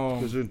 But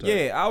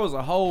Gesundheit. I was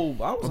a whole.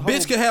 A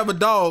bitch can have a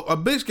dog. A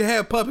bitch can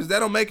have puppies. That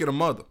don't make it a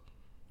mother.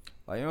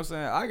 Like, you know what I'm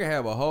saying? I can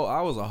have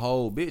I was a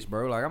whole bitch,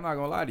 bro. Like, I'm not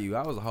gonna lie to you.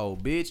 I was a whole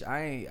bitch.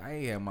 I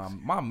ain't had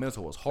my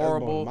mental was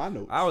horrible. my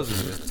notes. I was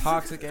just a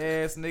toxic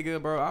ass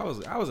nigga, bro. I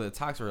was in a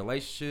toxic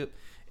relationship.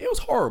 It was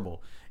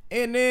horrible.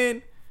 And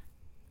then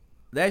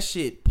that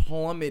shit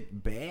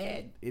plummeted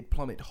bad. It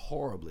plummeted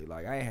horribly.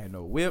 Like, I ain't had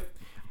no whip.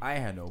 I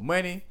ain't had no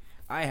money.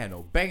 I ain't had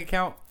no bank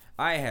account.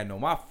 I ain't had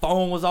my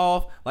phone was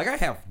off. Like, I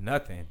have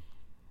nothing.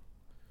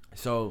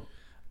 So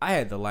I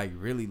had to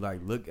really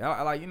look.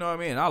 I you know what I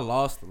mean. I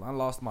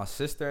lost my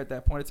sister at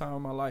that point in time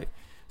in my life.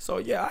 So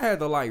yeah, I had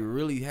to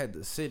really had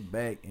to sit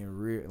back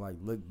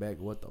and look back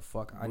what the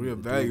fuck I need to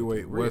do.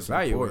 Reevaluate what's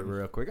important.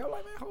 real quick. I'm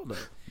like, man, hold up.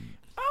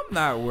 I'm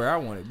not where I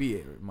want to be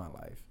at in my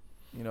life.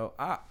 You know,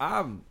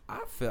 I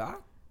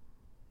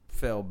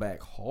fell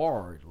back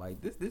hard.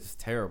 Like this is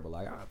terrible.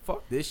 Like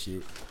fuck this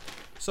shit.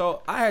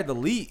 So I had to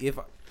leave. If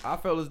I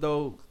felt as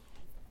though,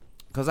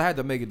 because I had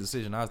to make a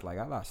decision. I was like,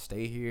 I gotta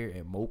stay here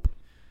and mope.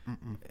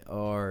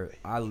 Or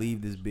I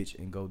leave this bitch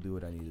and go do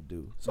what I need to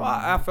do. So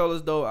I felt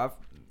as though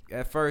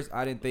at first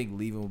I didn't think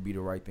leaving would be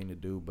the right thing to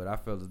do, but I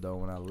felt as though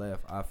when I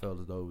left, I felt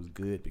as though it was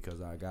good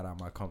because I got out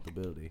my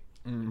comfortability,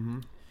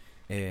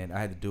 and I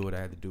had to do what I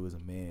had to do as a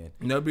man.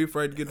 Never be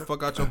afraid to get the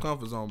fuck out your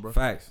comfort zone, bro.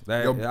 Facts.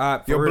 Your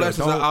For real,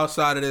 blessings are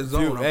outside of that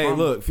zone. I Hey, promise.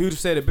 look, Future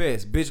said it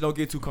best. Bitch, don't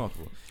get too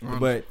comfortable.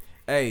 But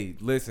Hey,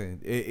 listen,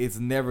 it's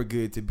never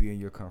good to be in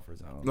your comfort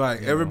zone.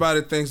 Like you know?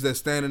 everybody thinks that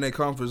staying in their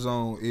comfort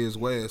zone is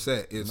where it's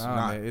at. It's Nah,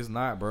 not. man, it's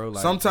not, bro.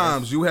 Like,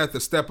 Sometimes you have to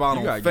step out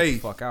you gotta on get the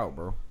faith. fuck out,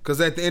 bro. Because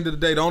at the end of the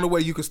day, the only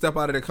way you can step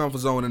out of that comfort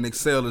zone and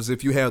excel is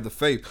if you have the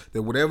faith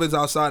that whatever's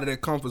outside of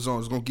that comfort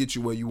zone is going to get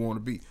you where you want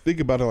to be.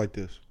 Think about it like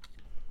this.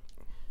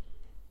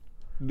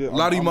 A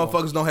lot of you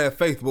motherfuckers don't have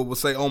faith, but will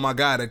say, oh my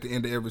God, at the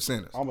end of every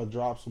sentence. I'm gonna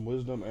drop some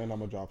wisdom and I'm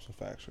gonna drop some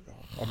facts for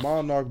y'all. A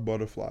monarch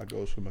butterfly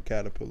goes from a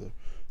caterpillar,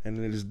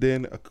 and it is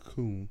then a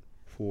cocoon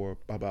for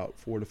about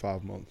 4 to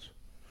 5 months.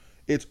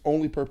 Its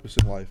only purpose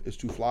in life is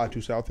to fly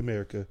to South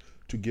America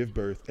to give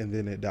birth, and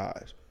then it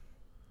dies.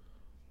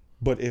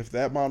 But if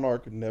that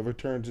monarch never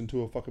turns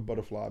into a fucking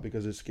butterfly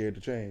because it's scared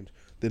to change,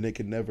 then it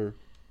can never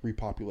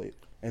repopulate,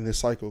 and this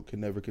cycle can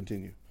never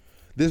continue.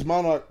 This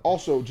monarch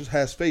also just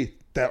has faith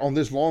that on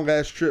this long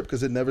ass trip,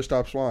 because it never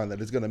stops flying,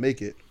 that it's gonna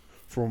make it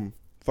from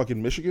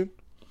fucking Michigan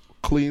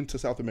clean to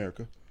South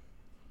America,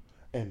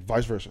 and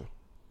vice versa.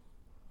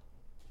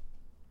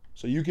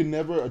 So you can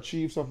never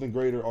achieve something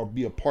greater or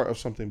be a part of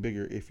something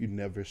bigger if you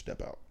never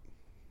step out.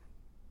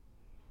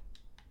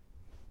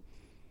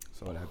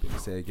 So that being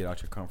said, get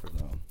out your comfort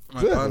zone.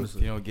 Like, Yeah. If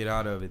honestly. you don't get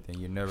out of it, then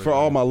you're never. For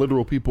all my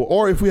literal people,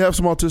 or if we have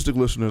some autistic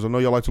listeners, I know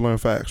y'all like to learn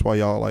facts while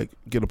y'all like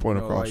get a point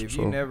across. Like if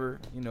so you never,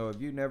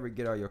 if you never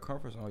get out your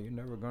comfort zone, you're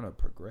never gonna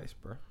progress,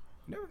 bro.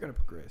 You're never gonna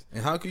progress.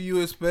 And how can you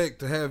expect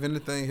to have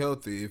anything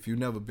healthy if you've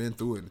never been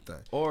through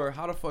anything? Or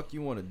how the fuck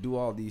you want to do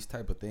all these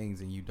type of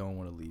things and you don't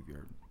want to leave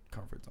your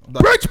comfort zone?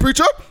 preach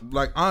up.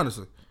 Like,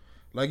 honestly.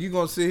 Like, you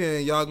going to sit here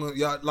and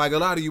y'all, like, a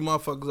lot of you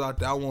motherfuckers out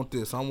there, I want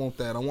this, I want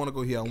that, I want to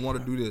go here, I want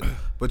to do this.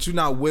 But you're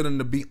not willing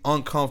to be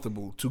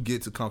uncomfortable to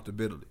get to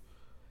comfortability.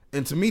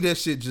 And to me, that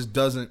shit just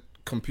doesn't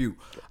compute.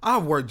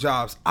 I've worked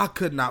jobs I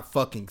could not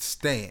fucking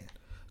stand.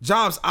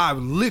 Jobs I've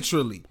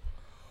literally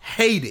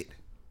hated.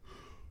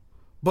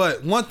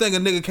 But one thing a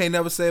nigga can't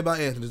never say about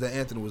Anthony is that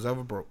Anthony was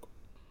ever broke.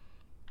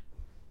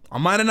 I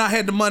might have not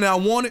had the money I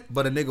wanted,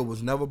 but a nigga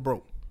was never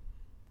broke.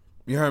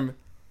 You heard me?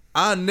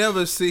 I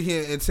never sit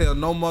here and tell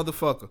no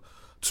motherfucker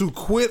to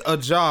quit a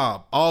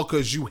job all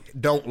because you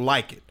don't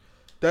like it.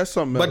 That's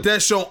something But else.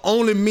 that's your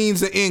only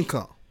means of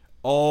income.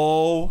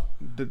 Oh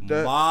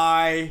That-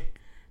 my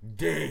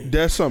day!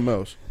 that's something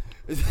else.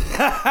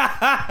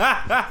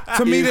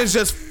 To me, that's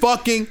just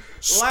fucking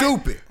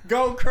stupid.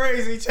 Go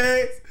crazy,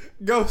 Chance.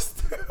 Go.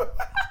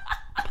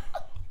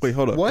 Wait,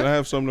 hold up. What? Can I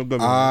have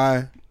something?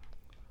 I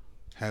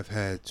have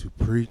had to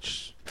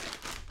preach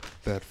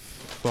that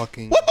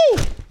fucking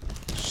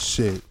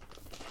shit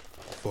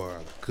for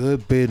a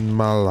good bit in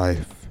my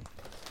life.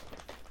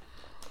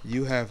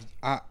 You have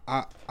I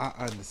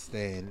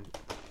understand.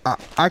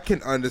 I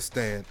can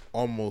understand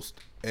almost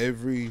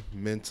every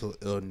mental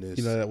illness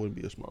You know that wouldn't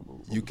be a smart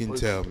move. you can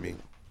tell me.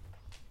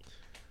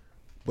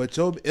 But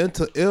your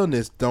mental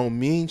illness don't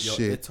mean Yo,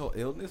 shit. mental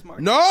illness, Mark.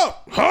 No,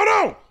 hold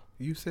on.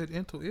 You said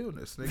mental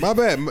illness, nigga. My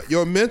bad.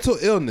 Your mental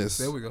illness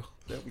There we go.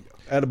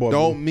 Attaboy,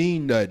 don't move.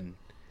 mean nothing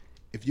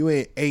if you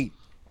ain't ate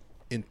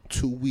in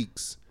 2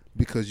 weeks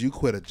because you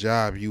quit a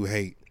job you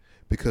hate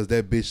because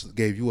that bitch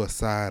gave you a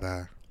side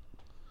eye.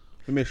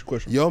 Let me ask you a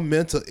question. Your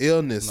mental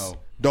illness No.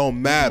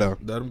 don't matter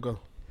Let him go.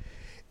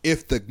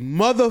 if the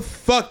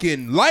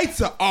motherfucking lights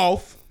are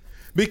off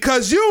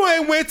because you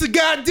ain't went to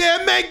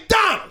goddamn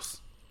McDonald's.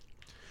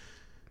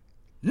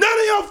 None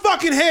of your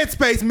fucking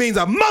headspace means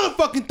a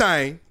motherfucking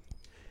thing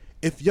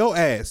if your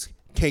ass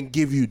can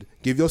give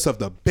yourself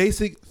the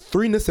basic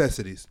 3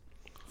 necessities: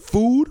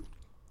 food,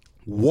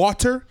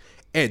 water,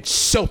 and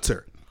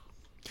shelter.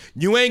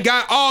 You ain't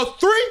got all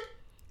 3?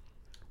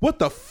 What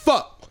the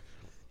fuck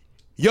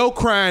your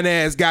crying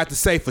ass got to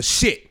say for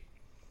shit?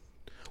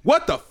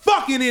 What the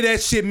fuck any of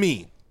that shit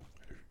mean?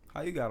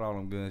 How you got all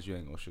them guns? You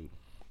ain't gonna shoot.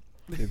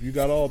 If you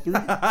got all 3,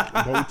 don't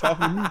be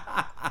talking to me.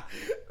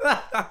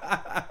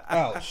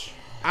 Ouch.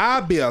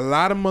 I'll be a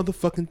lot of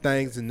motherfucking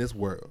things in this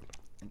world.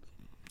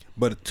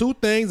 But the 2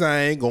 things I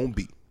ain't gonna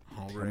be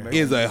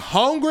is a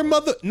hungry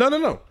mother.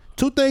 No.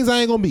 2 things I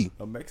ain't gonna be.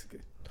 A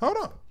Mexican? Hold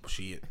on.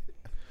 Shit.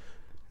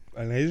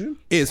 An Asian?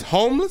 Is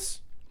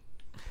homeless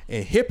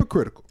and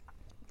hypocritical.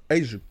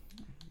 Asian.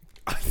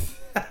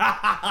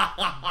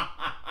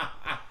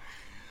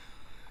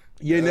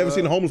 You ain't never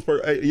seen a homeless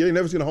person. You ain't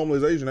never seen a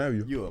homeless Asian, have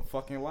you? You a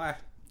fucking lie.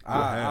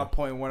 I'll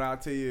point one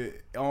out to you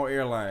on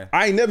airline.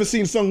 I ain't never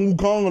seen Sun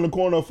Wukong on the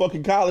corner of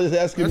fucking college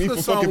asking That's me the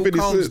for song fucking who 50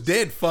 comes cents.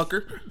 dead,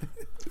 fucker.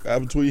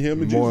 That's between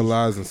him and More Jesus.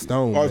 lies than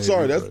stone. Oh, baby,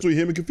 sorry, that's but- between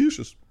him and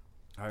Confucius.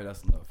 All right,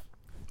 that's enough.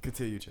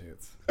 Continue,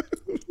 Chance.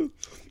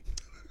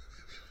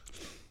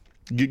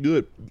 Get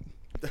good.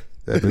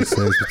 That bitch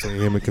says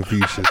between him and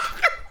Confucius.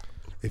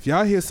 If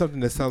y'all hear something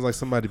that sounds like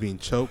somebody being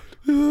choked,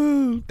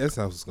 that's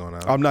not what's going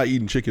on. I'm not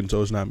eating chicken,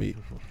 so it's not me.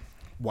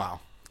 Wow.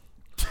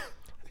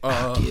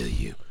 I'll kill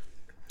you.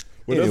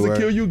 What Anyway.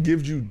 doesn't kill you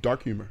gives you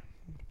dark humor.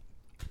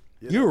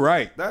 You're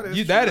right. That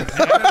is that is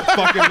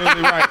fucking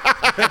literally right.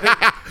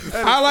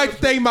 I like to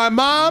thank my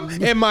mom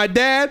and my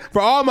dad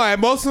for all my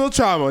emotional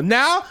trauma.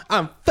 Now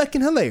I'm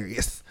fucking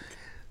hilarious.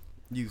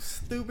 You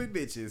stupid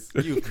bitches.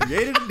 You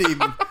created a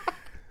demon.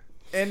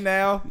 And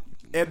now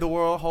and the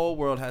whole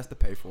world has to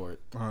pay for it.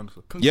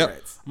 Honestly.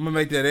 Congrats. I'm gonna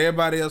make that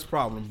everybody else's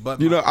problem. But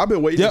You know, I've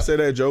been waiting Yep. to say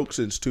that joke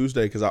since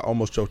Tuesday because I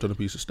almost choked on a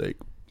piece of steak.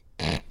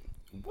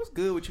 What's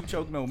good with you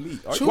choking on meat?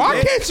 Are you Why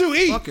dead? can't you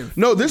eat? fucking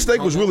No, this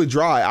steak was really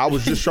dry. I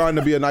was just trying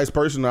to be a nice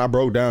person, and I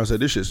broke down and said,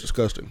 "This shit's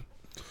disgusting."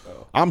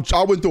 I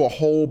went through a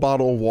whole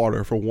bottle of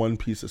water for one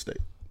piece of steak,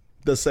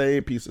 the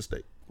same piece of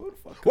steak.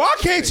 Why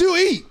can't you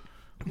eat?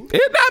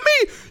 It's not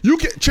me. You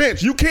can't,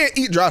 Chance. You can't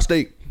eat dry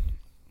steak.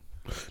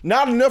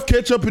 Not enough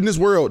ketchup in this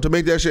world to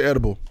make that shit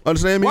edible.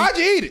 Understand me? Why'd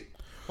you eat it?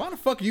 Why the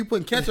fuck are you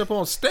putting ketchup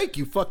on steak,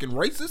 you fucking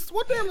racist?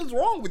 What the hell is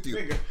wrong with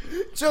you?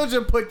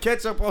 Children put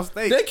ketchup on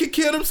steak. They can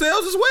kill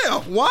themselves as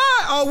well.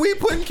 Why are we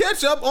putting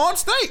ketchup on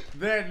steak?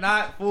 They're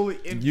not fully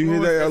influenced You hear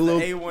that, as a the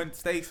little- A1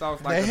 steak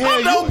sauce. Like The a- hell I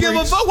you don't give a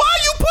preach. fuck. Why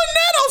are you putting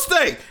that on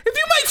steak? If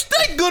you make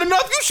steak good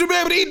enough, you should be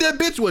able to eat that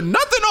bitch with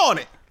nothing on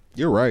it.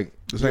 You're right.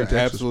 This You're ain't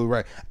Texas. absolutely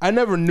right. I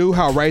never knew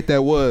how right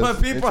that was.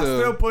 But people are until-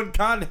 still putting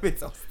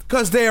condiments on steak.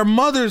 Because their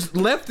mothers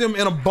left them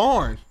in a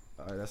barn.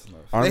 All right, that's enough.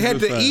 I'm They had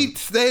just to saying.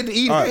 eat. They had to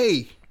eat All right.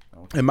 hay.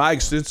 In my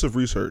extensive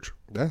research,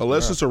 That's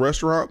unless rough. it's a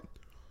restaurant,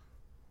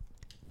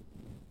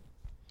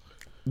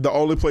 the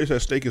only place that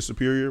steak is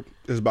superior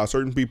is by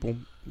certain people.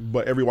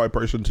 But every white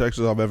person in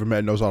Texas I've ever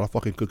met knows how to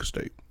fucking cook a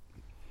steak.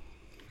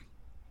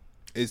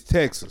 It's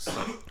Texas.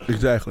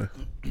 Exactly.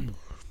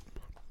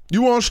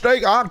 You want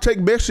steak? I'll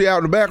take Bessie out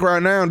in the back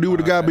right now and do what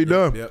the gotta be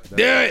done. Yep, Do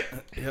it.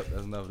 Yep,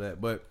 that's enough of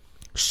that. But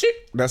Shit.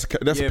 That's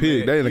Yeah, a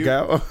pig. man, That ain't a you-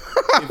 cow.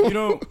 if you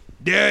don't,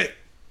 Do it.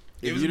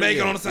 if It was you bacon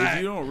don't- on the side.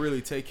 If you don't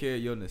really take care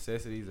of your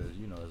necessities, as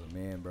you know, as a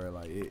man, bro,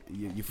 like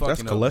you fucking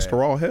That's up.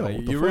 cholesterol bad. hell. Like,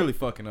 What the you're fuck? really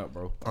fucking up,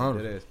 bro.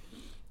 Honestly. It is.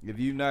 If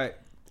you not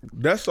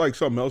That's like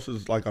something else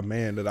is like a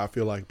man that I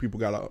feel like people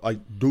gotta, like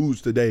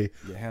dudes today,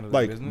 handle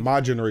their like business,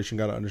 my generation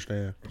gotta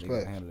understand they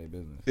gotta handle their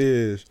business.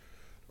 is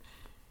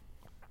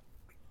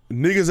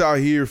niggas out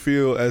here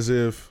feel as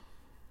if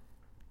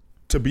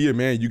to be a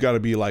man you gotta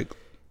be like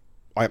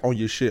on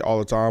your shit all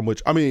the time,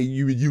 which I mean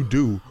you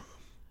do,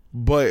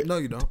 but No,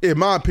 you don't. in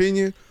my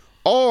opinion,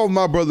 all of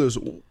my brothers,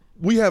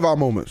 we have our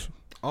moments,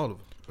 All of them.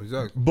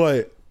 Exactly.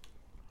 but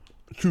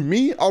to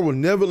me, I will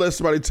never let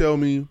somebody tell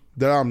me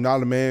that I'm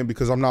not a man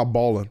because I'm not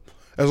balling.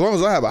 As long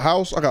as I have a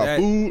house, I got That-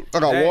 food, I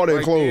got that water and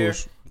right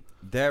clothes.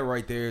 That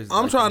right there is.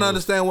 I'm like trying to the most-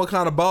 understand what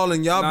kind of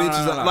balling y'all No, no,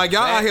 bitches no, are. no. Like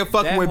y'all That- out here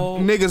fucking that with whole-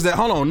 niggas that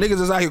hold on,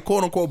 niggas is out here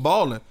quote unquote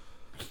balling.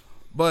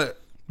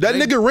 But That they-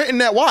 nigga renting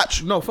that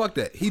watch. No, fuck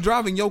that. He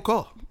driving your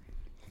car.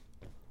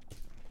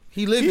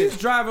 He living He's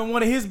driving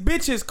one of his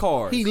bitches'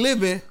 cars. he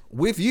living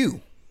with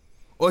you.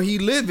 Or he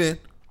living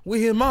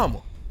with his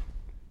mama.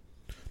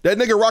 That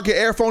nigga rocking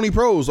Air Phony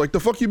Pros. Like the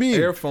fuck you mean?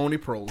 Air Phony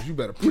Pros. You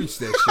better preach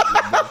that shit,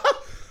 little boy.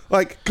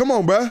 Like, come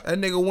on, bruh. That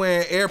nigga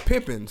wearing Air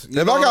Pippins. You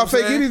If know I what got I'm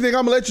fake saying? anything,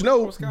 I'm gonna let you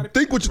know.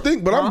 Think what you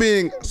think, but I'm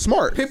being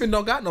smart. Pippin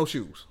don't got no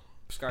shoes.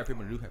 Scottie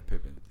Pippen do have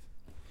Pippen.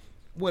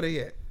 Where they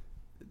at?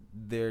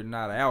 They're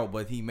not out,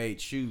 but he made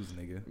shoes,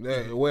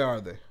 nigga. Where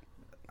are they?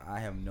 I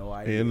have no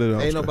idea. And the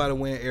Ain't nobody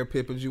wearing Air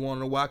Pippins. You want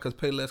to know why? Because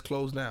Payless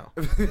closed down.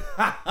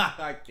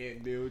 I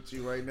can't deal with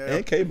you right now.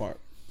 and Kmart.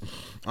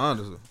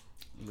 Honestly.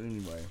 But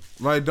anyway,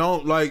 Like,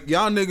 don't, like,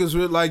 y'all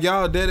niggas, like,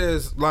 y'all dead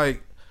as,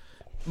 like,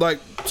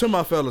 to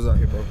my fellas out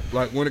here, bro.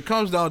 Like, when it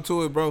comes down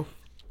to it, bro,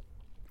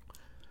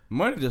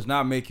 money does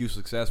not make you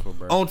successful,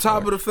 bro. on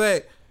top of the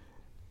fact,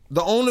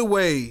 the only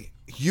way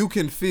you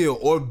can feel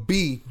or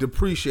be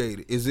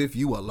depreciated is if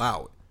you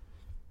allow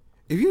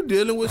it. If you're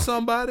dealing with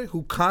somebody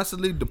who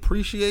constantly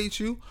depreciates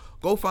you,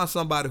 go find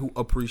somebody who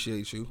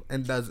appreciates you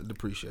and doesn't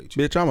depreciate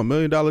you. Bitch, I'm $1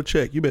 million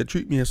check. You better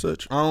treat me as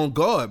such. On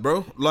God,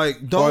 bro. Like, Or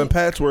in don't.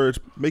 Pat's words,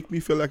 make me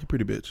feel like a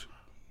pretty bitch.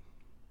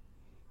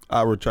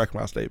 I retract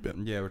my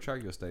statement. Yeah,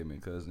 retract your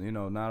statement, because you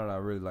know now that I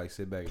really like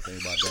sit back and think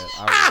about that,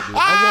 I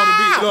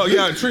I want to be.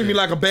 Yeah, treat me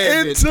like a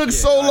bad It bitch. took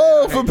so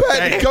long for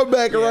Pat to come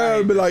back around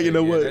and be like, you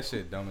know That what?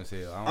 shit dumb as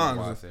hell. I don't know why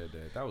I Honestly. said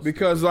that. That was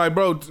Because, like,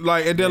 bro,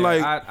 like, and then,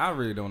 stupid. like, I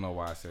really don't know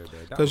why I said that.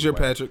 That 'Cause was you're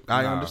whack. Patrick.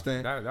 I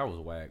understand. That was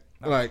whack.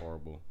 That Like- was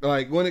horrible.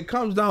 like when it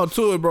comes down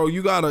to it, bro,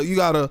 you gotta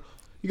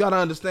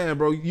understand,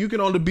 bro. You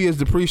can only be as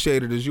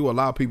depreciated as you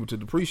allow people to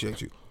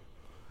depreciate you.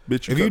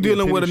 Bitch, If cut you me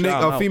dealing with penny,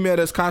 shout a out. female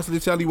that's constantly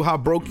telling you how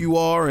broke you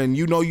are, and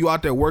you know you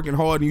out there working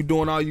hard and you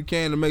doing all you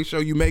can to make sure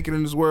you make it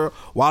in this world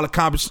while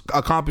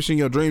accomplishing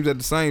your dreams at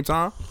the same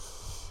time,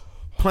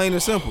 plain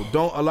and simple,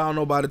 don't allow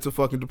nobody to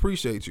fucking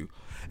depreciate you.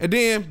 And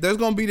then there's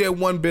gonna be that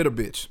one bitter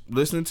bitch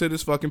listening to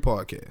this fucking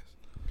podcast.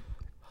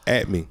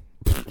 At me.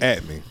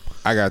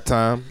 I got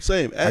time.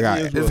 Same. I got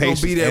At me as It's well. gonna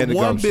Patience be that and the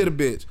one gumption. bitter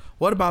bitch.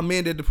 What about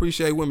men that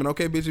depreciate women?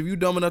 Okay, bitch, if you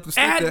dumb enough to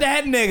stick At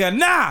that nigga,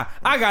 nah.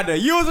 I got the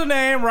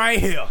username right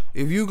here.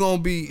 if you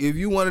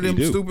one of them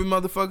do. stupid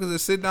motherfuckers that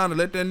sit down and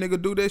let that nigga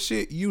do that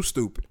shit, you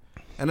stupid.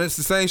 And it's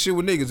the same shit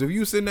with niggas. If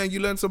you sitting there and you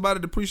letting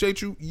somebody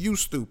depreciate you, you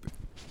stupid.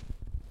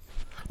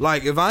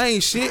 Like, if I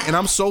ain't shit and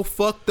I'm so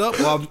fucked up,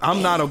 or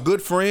I'm not a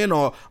good friend,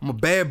 or I'm a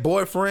bad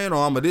boyfriend,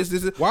 or I'm a this.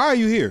 Why are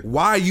you here?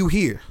 Why are you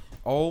here?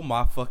 Oh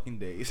my fucking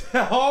days.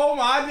 Oh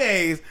my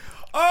days.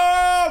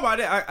 Oh my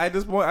days. At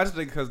this point, I just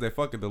think because they're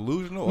fucking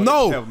delusional. Or they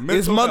No, have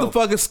it's mental health.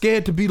 motherfuckers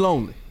scared to be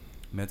lonely.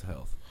 Mental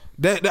health.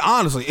 That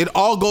honestly, it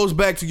all goes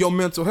back to your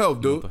mental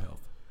health, dude. Mental health.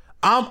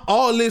 I'm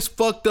all this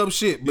fucked up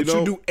shit, but You you,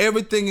 know- do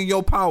everything in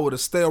your power to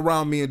stay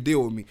around me and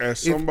deal with me.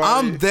 As If somebody-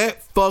 I'm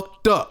that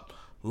fucked up,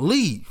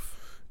 leave.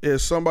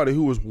 As somebody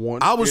who was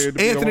once I was scared to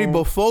be Anthony alone,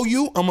 before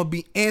you. I'm gonna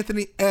be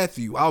Anthony after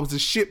you. I was the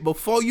shit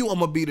before you. I'm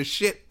gonna be the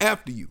shit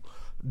after you.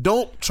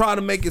 Don't try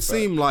to make it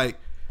seem like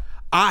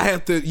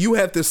you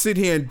have to sit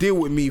here and deal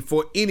with me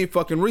for any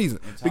fucking reason.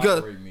 Because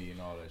Tolerate me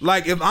and all that shit.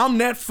 like if I'm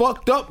that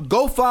fucked up,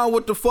 go find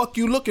what the fuck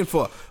you looking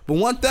for. But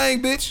one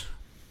thing, bitch.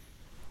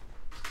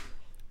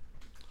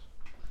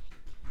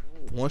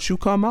 Once you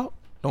come out,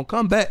 don't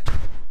come back.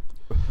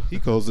 He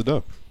closed it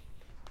up.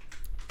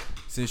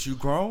 Since you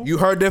grown, You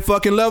heard that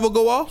fucking level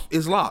go off?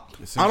 It's locked.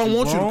 since I don't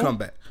want you to grown, come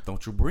back.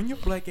 Don't you bring your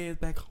black ass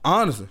back home.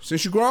 Honestly,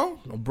 since you grown,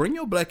 don't bring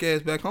your black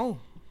ass back home.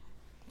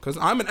 Cause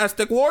I'm an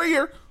Aztec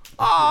warrior.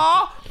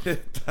 Ah,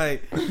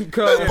 Like,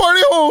 cause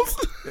party homes.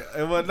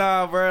 but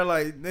nah, bro.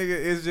 Like, nigga,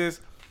 it's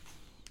just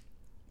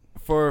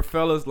for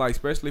fellas, like,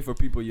 especially for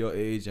people your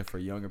age and for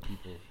younger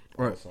people.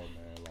 Right. Also, man,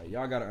 like,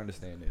 y'all gotta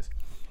understand this.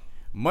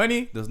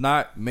 Money does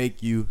not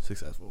make you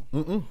successful.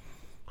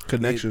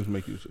 Connections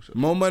make you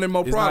successful. more money,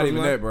 more It's not problems.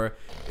 even man. that, bro.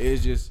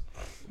 It's just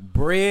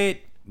bread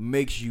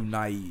makes you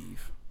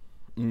naive.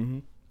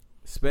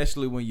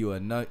 Especially when you're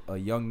a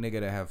young nigga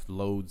that have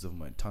loads of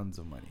money, tons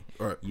of money.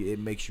 Right. It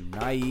makes you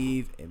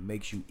naive. It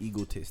makes you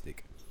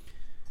egotistic.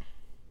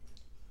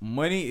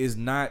 Money is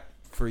not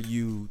for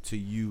you to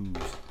use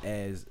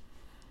as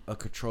a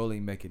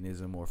controlling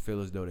mechanism or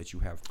feel as though that you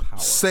have power.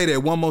 Say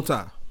that one more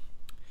time.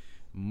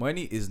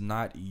 Money is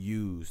not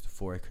used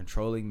for a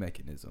controlling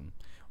mechanism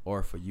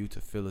or for you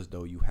to feel as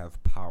though you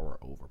have power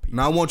over people.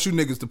 Now I want you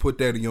niggas to put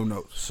that in your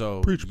notes.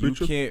 So Preach, you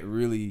preacher. can't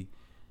really,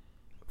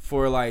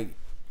 for like,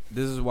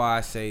 this is why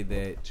I say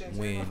that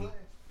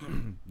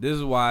this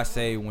is why I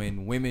say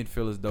when women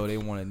feel as though they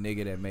want a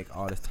nigga that make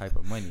all this type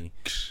of money,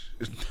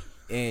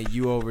 and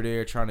you over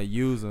there trying to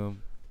use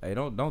them, hey,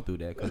 don't do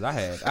that, because I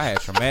had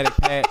traumatic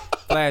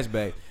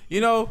flashback. You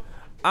know,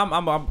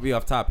 I'm be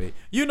off topic.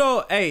 You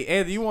know, hey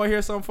Anthony, you want to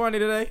hear something funny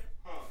today?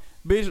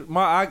 Bitch,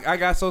 I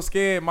got so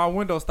scared my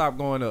window stopped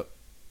going up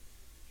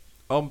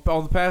on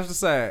the passenger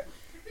side.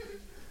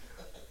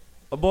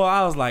 Boy,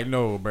 I was like,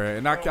 no, bruh.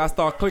 And I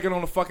started clicking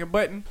on the fucking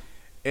button.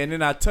 And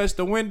then I touched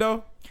the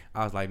window.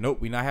 I was like,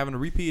 nope, we not having a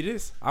repeat of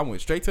this. I went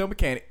straight to a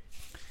mechanic.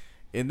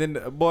 And then,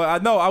 boy,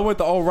 I went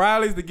to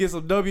O'Reilly's to get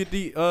some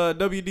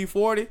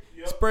WD-40.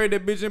 Sprayed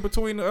that bitch in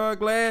between the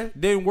glass.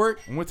 Didn't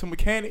work. Went to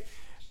mechanic.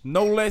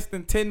 No less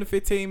than 10 to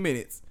 15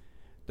 minutes.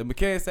 The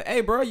mechanic said,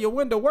 hey, bro, your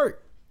window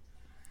worked.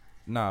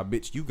 Nah,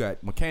 bitch, you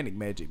got mechanic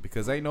magic,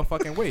 because ain't no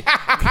fucking way.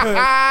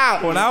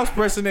 When I was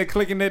pressing that,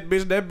 clicking that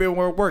bitch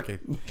weren't working.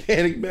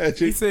 Mechanic magic.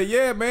 He said,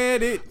 yeah,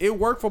 man, it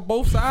worked for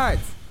both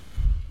sides.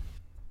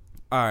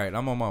 All right,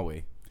 I'm on my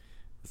way.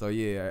 So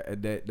yeah,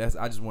 that's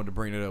I just wanted to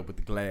bring it up with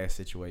the glass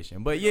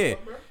situation. But yeah.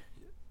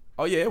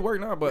 Oh yeah, it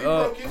worked now,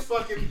 but his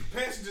fucking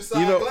passenger side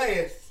You know,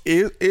 glass.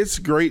 It's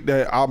great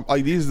that I'm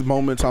like these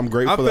moments. I'm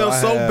grateful. I feel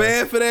that so have.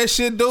 bad for that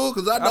shit, dude,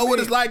 because I know what mean,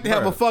 it's like to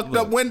have a bruh, fucked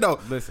up look, window.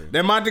 listen.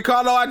 That Monte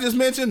Carlo I just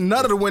mentioned,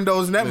 none of the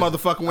windows in that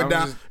motherfucker went I'm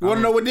down. just- You want to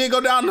I'm- know what did go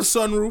down? The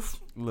sunroof.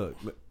 look,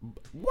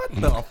 what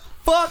the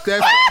fuck?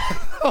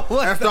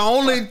 That's the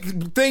only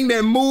thing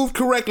that moved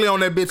correctly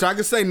on that bitch. I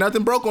can say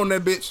nothing broke on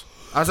that bitch.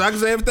 I can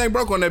say everything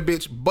broke on that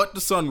bitch, but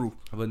the sunroof.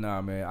 But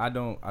nah, man, I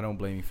don't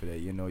blame you for that.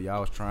 You know, y'all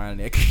was trying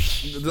that.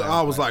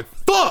 I was like,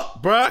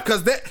 fuck, bruh,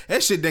 because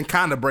that shit didn't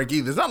kind of break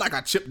either. It's not like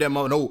I chipped that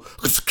mother. No.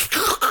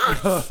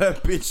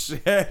 that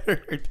bitch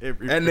shattered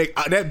everywhere. And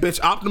that bitch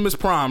Optimus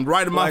Prime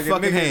right in my like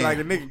fucking a nigga, hand. like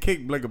a nigga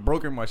kicked, like a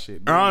broken my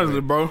shit.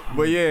 Honestly, bro.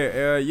 But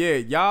yeah,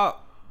 y'all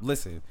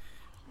listen.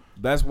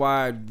 That's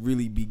why I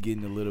really be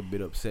getting a little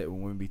bit upset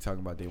when women be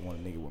talking about they want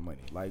a nigga with money.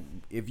 Like,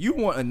 if you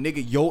want a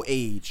nigga your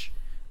age,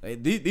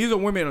 like, these are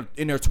women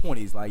in their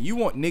 20s. Like, you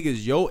want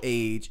niggas your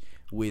age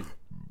with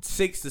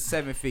 6 to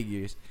 7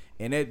 figures,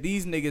 and that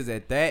these niggas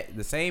at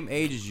the same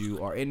age as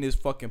you are in this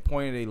fucking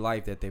point of their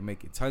life that they're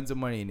making tons of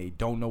money and they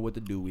don't know what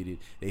to do with it.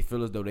 They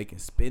feel as though they can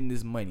spend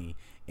this money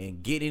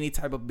and get any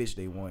type of bitch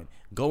they want,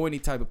 go any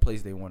type of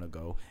place they want to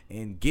go,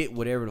 and get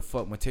whatever the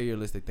fuck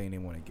materialistic thing they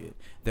want to get.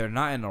 They're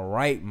not in the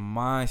right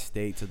mind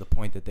state to the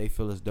point that they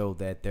feel as though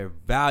that their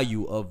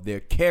value of their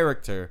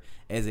character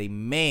as a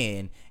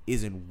man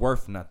isn't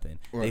worth nothing.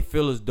 Right. They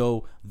feel as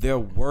though their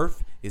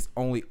worth is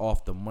only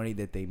off the money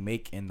that they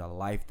make and the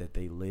life that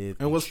they live.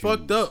 And what's choose.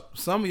 fucked up,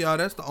 some of y'all,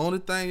 that's the only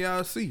thing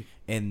y'all see.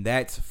 And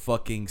that's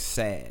fucking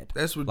sad.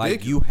 That's ridiculous.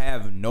 Like, you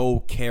have no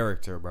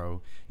character,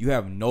 bro. You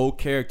have no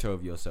character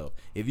of yourself.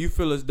 If you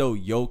feel as though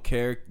your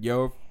character,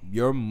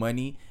 your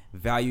money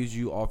values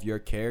you off your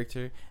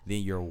character,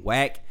 then you're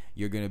whack.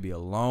 You're gonna be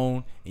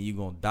alone, and you're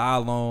gonna die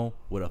alone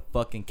with a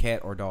fucking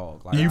cat or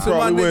dog. Like, You So my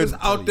probably niggas would-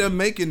 out there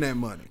making that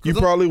money. You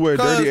probably wear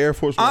dirty Air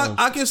Force Ones.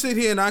 I can sit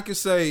here and I can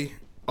say,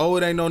 oh,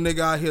 it ain't no nigga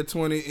out here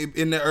 20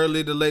 in their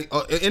early to late,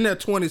 in their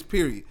 20s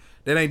period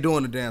that ain't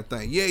doing the damn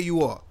thing. Yeah,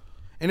 you are.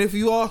 And if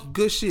you are,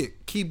 good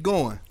shit. Keep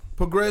going.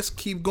 Progress.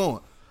 Keep going.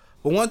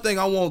 But one thing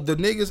I want the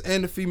niggas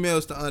and the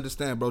females to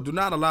understand, bro, do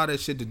not allow that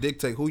shit to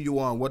dictate who you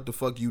are and what the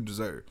fuck you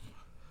deserve.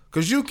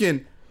 Cause you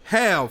can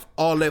have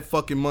all that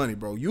fucking money,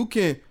 bro. You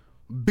can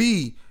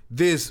be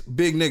this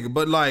big nigga.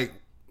 But like,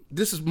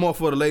 this is more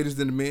for the ladies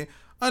than the men.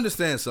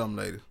 Understand something,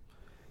 ladies.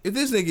 If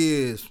this nigga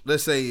is,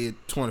 let's say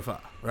 25,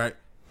 right?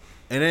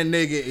 And that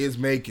nigga is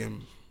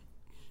making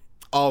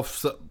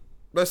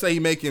let's say he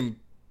making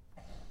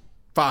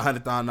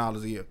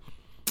 $500,000 a year.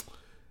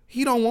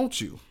 He don't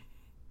want you.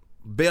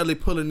 Barely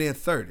pulling in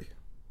 30.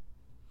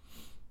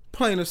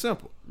 Plain and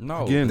simple.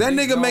 No. Again, That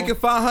nigga No. making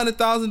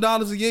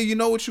 $500,000 a year, you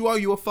know what you are?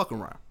 You a fucking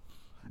around.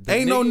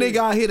 Ain't no nigga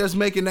out here that's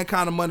making that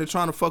kind of money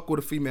trying to fuck with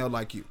a female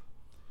like you.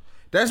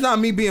 That's not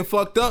me being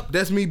fucked up.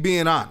 That's me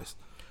being honest.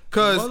 The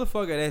Cause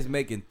motherfucker that's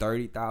making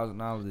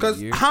 $30,000 a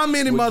Cause year. how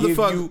many would give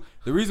motherfuckers- you-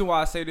 the reason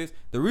why I say this,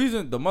 the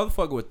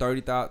motherfucker with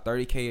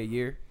 $30K a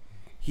year,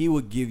 he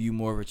would give you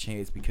more of a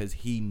chance because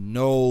he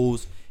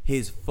knows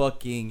his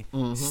fucking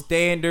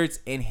standards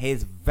and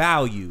his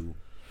value.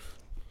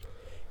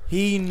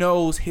 He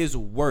knows his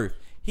worth.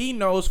 He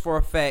knows for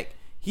a fact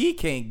he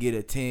can't get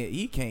a 10.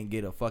 He can't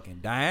get a fucking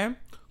dime.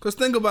 Cause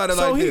think about it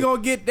So like he this.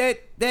 gonna get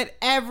that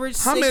average.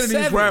 How many of these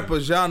 6-7.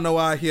 rappers y'all know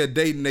out here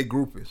dating their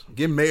groupies?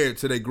 Get married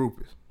to their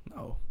groupies.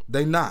 No.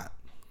 They not.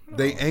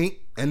 They ain't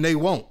and they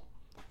won't.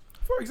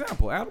 For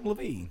example, Adam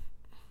Levine.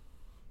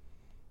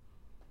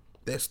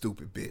 That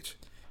stupid bitch.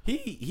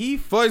 He.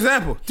 For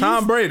example,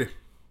 Tom Brady.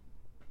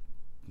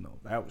 No,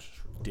 that was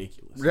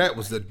ridiculous. That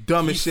was the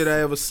dumbest shit I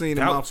ever seen in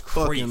that my was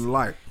fucking crazy.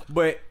 life.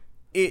 But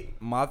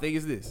my thing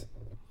is this: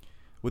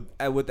 with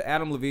the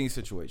Adam Levine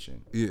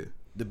situation, Yeah.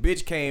 the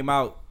bitch came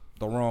out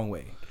the wrong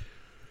way.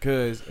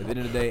 Because at the end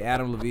of the day,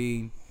 Adam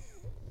Levine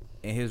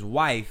and his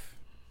wife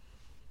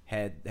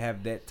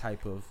have that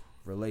type of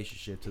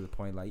relationship to the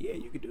point like, yeah,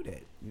 you can do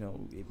that. You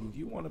know, if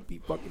you want to be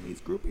fucking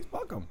these groupies,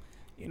 fuck them.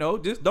 You know,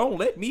 just don't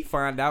let me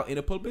find out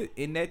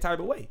in that type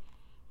of way.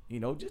 You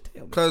know, just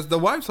tell me. Cause the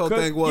wife's whole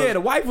thing was, yeah, the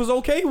wife was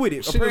okay with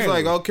it. she was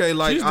like, apparently. okay,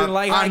 like She just didn't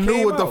like how I it knew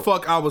came what the out.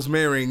 fuck I was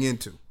marrying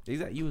into.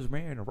 Exactly. You was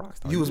marrying a rock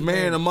star. You was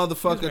marrying a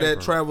motherfucker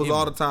that travels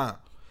all the time.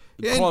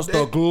 Yeah, across and-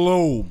 the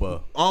globe.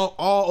 all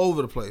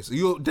over the place.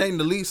 You dating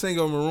the lead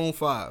singer of Maroon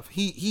 5.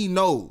 He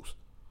knows.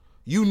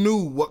 You knew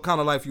what kind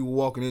of life you were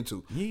walking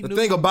into. He The knew.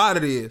 thing about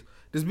it is,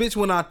 this bitch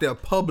went out there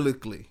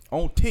publicly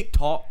On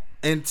TikTok.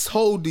 and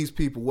told these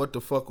people what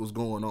the fuck was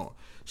going on.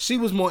 She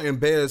was more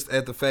embarrassed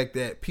at the fact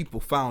that people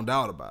found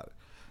out about it.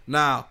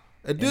 Now,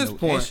 at this and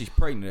point, she's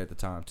pregnant at the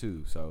time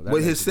too. So that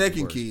with makes his it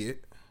second worse. kid,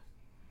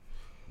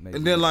 Makes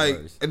and it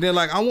then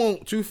worse. I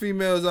want you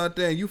females out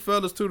there and you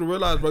fellas too to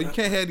realize, bro, you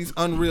can't have these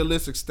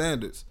unrealistic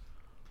standards.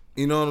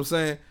 You know what I'm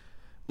saying?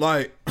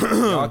 Like,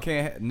 y'all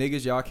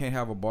can't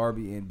have a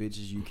Barbie, and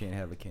bitches, you can't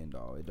have a Ken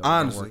doll. It don't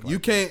honestly, work like you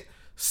that. can't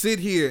sit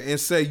here and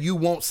say you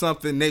want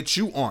something that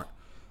you aren't.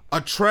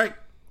 Attract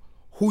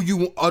who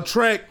you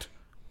attract.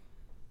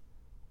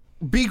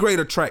 Be great,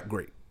 attract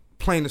great.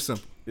 Plain and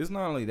simple. It's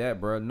not only that,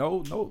 bro.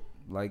 No,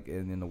 like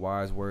in the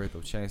wise words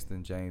of Chancellor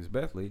James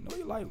Bethley, know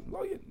your life,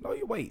 know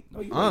your weight, know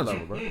your weight Honestly.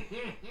 level, bro.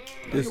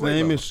 His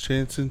name is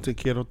Chanson Te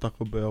Quiero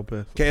Taco Bell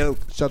Beth. Caleb,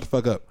 shut the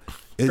fuck up.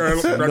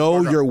 Caleb, shut the Know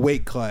fuck up. your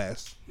weight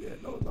class. Yeah,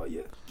 know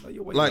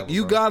your weight Like level,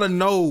 you bro. gotta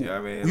know, You know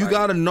what I mean? you Like-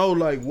 gotta know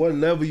like what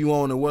level you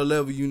on and what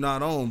level you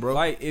not on, bro.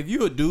 Like if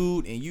you a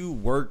dude and you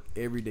work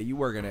every day, you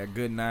working at a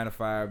good 9 to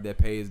 5 that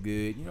pays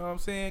good. You know what I'm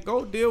saying?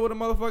 Go deal with a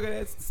motherfucker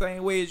that's the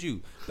same way as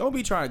you. Don't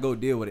be trying to go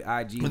deal with an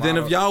IG. But then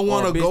model if y'all or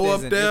want a to bitch go that's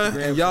up in there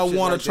Instagram and y'all shit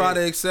want to like try that.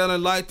 to excel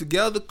in life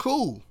together,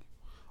 cool.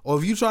 Or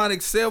if you trying to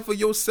excel for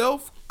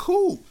yourself,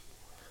 cool.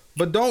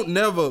 But don't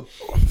never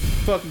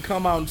fucking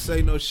come out and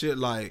say no shit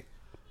like,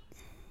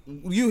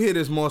 you hear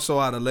this more so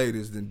out of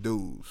ladies than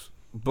dudes.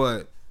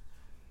 But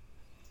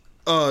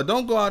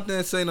don't go out there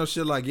and say no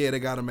shit like, yeah, they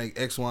gotta make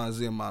X, Y, and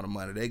Z amount of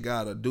money. They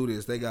gotta do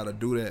this, they gotta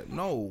do that.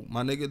 No,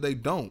 my nigga, they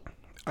don't.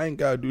 I ain't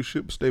gotta do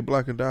shit but stay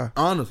black and die.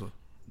 Honestly.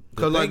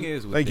 The Cause thing like,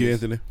 is with Thank you,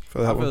 this, Anthony,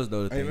 for I that feel one. as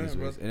though the thing Amen, is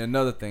brother. and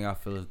another thing I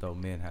feel as though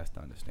men has to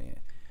understand.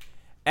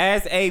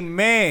 As a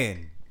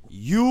man,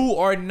 you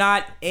are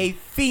not a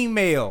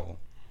female.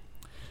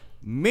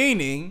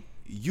 Meaning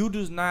you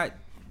do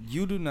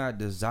not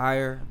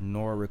desire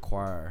nor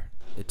require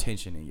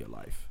attention in your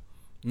life.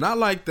 not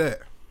like that.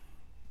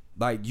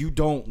 Like you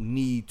don't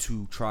need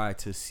to try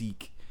to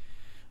seek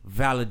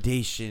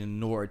validation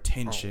nor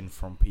attention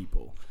from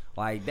people.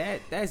 Like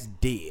that's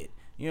dead.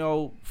 You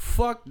know,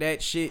 fuck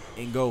that shit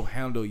and go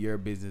handle your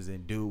business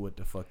and do what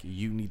the fuck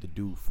you need to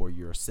do for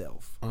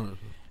yourself.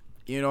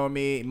 You know what I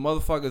mean?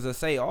 Motherfuckers that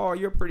say, "Oh,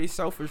 you're pretty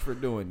selfish for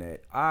doing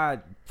that." I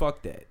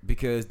fuck that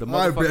because the I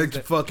motherfuckers beg to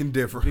that, fucking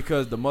differ.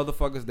 because the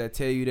motherfuckers that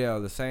tell you that are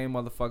the same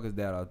motherfuckers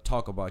that'll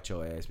talk about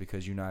your ass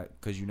because you're not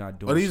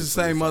doing. Or these the shit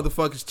for same yourself.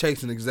 motherfuckers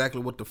chasing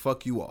exactly what the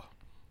fuck you are.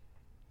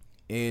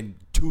 And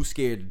too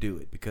scared to do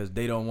it because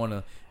they don't want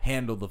to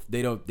handle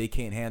they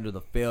can't handle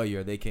the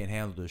failure, they can't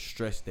handle the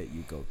stress that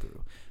you go through.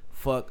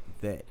 Fuck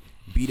that.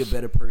 Be the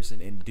better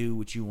person and do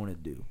what you want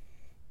to do.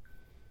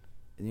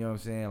 You know what I'm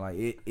saying? Like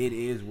it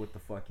is what the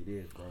fuck it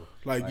is, bro.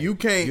 Like, you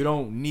can't. You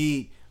don't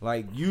need,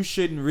 like, you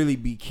shouldn't really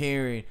be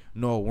caring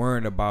nor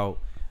worrying about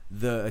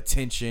the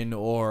attention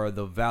or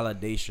the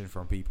validation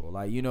from people.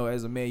 Like, you know,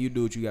 as a man, you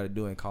do what you got to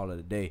do and call it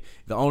a day.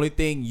 The only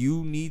thing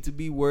you need to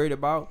be worried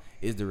about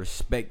is the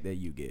respect that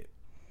you get.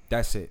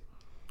 That's it.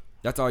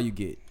 That's all you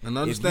get. And If you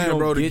understand, don't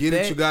bro, to get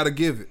that, it, you gotta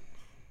give it.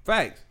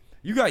 facts.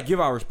 You gotta give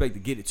our respect to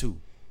get it too.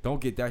 Don't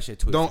get that shit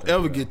twisted. Don't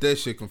ever bro. get that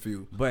shit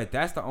confused. But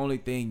that's the only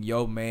thing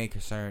your man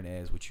concerned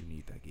as what you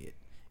need to get.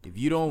 If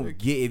you don't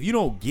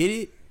get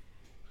it,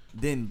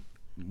 then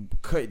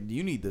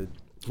you need to.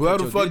 Whoever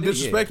cut the fuck your-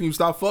 disrespecting you,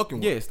 stop fucking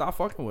with. Yeah, stop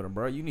fucking with them,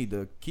 bro. You need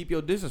to keep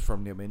your distance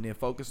from them and then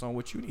focus on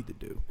what you need to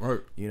do. Right.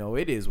 You know,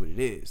 it is what it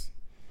is.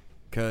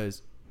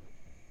 Cause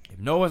if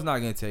no one's not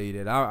gonna tell you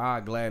that,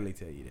 I'll gladly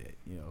tell you that.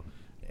 You know.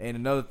 And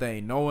another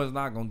thing, no one's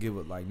not gonna give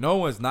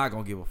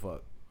a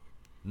fuck.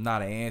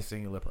 Not an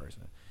singular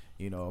person.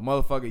 You know, a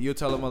motherfucker, you'll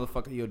tell a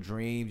motherfucker your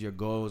dreams, your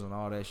goals, and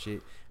all that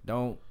shit.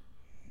 Don't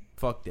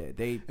fuck that.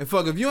 And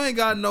fuck, if you ain't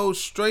got no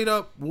straight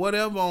up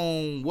whatever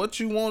on what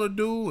you want to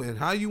do and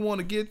how you want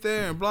to get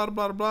there and blah,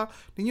 blah, blah, blah,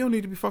 then you don't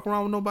need to be fucking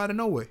around with nobody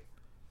no way.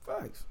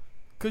 Facts.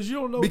 Cause you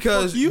don't know.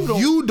 Because you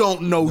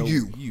don't know know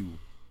you. you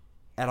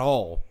at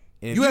all.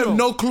 And if You have don't-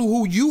 no clue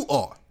who you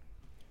are.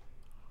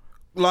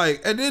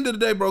 Like, at the end of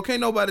the day, bro,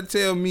 can't nobody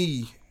tell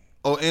me,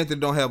 oh, Anthony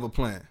don't have a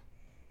plan.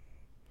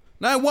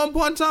 Now, at one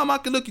point in time, I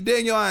can look you dead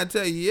in your eye and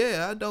tell you,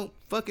 yeah, I don't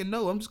fucking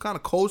know. I'm just kind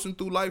of coasting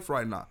through life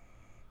right now.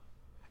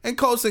 And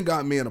Colson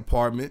got me an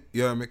apartment.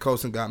 You know what I mean?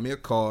 Colson got me a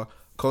car.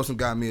 Colson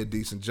got me a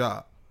decent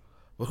job.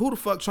 But who the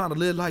fuck trying to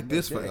live like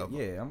this forever?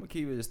 Yeah, I'm gonna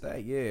keep it a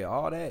stack. Yeah,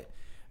 all that.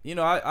 You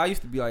know, I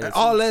used to be like that And too.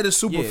 all that is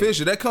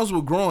superficial. Yeah. That comes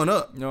with growing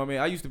up. You know what I mean?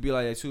 I used to be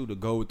like that too, to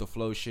go with the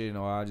flow shit,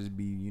 or I just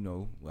be, you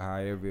know,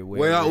 however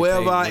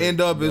Wherever I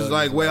end up is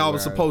like where I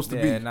was supposed to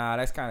be. Yeah, nah,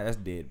 that's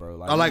dead, bro.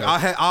 Like,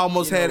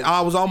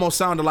 I was almost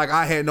sounding like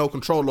I had no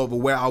control over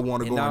where I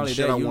want to and go not and only the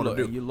shit that, I want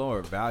to do. you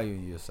lower value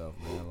in yourself,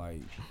 man.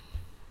 Like,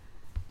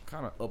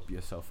 kind of up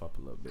yourself up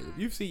a little bit.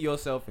 If you see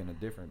yourself in a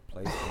different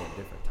place, in a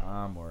different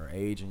time or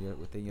age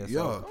within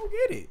yourself, Yeah. go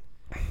get it.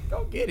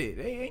 Go get it.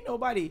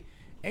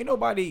 Ain't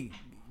nobody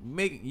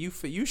making you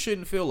feel. You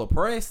shouldn't feel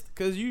oppressed,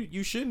 because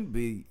you shouldn't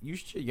be.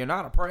 You're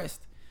not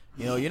oppressed.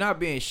 You know, you're not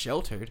being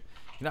sheltered.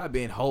 You're not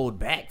being held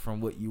back from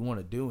what you want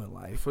to do in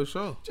life. For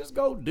sure. Just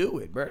go do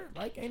it, bro.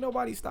 Like, ain't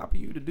nobody stopping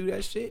you to do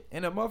that shit.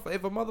 And if a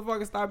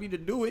motherfucker stop you to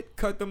do it,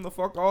 cut them the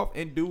fuck off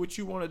and do what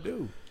you want to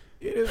do.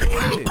 It is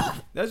what it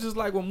is. That's just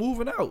like when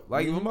moving out.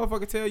 Like, if a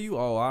motherfucker tell you,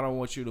 oh, I don't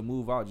want you to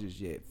move out just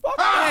yet. Fuck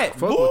that.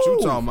 Fuck Move. what you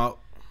talking about.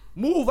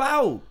 Move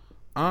out.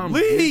 I'm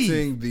Leave.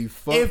 getting the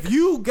fuck If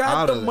you got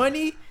out the of there.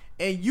 money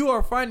and you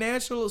are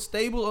financially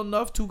stable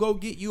enough to go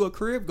get you a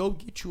crib, go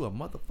get you a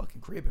motherfucking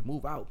crib and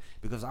move out.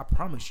 Because I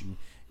promise you,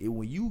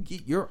 when you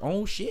get your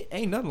own shit,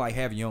 ain't nothing like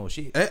having your own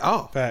shit.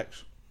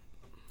 Facts.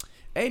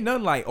 Ain't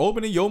nothing like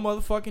opening your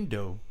motherfucking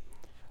door.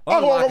 I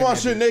walk on unlocking my that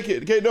shit bitch.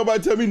 naked. Can't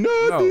nobody tell me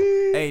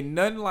nothing.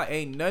 No,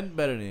 ain't nothing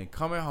better than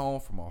coming home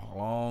from a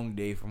long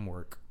day from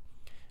work.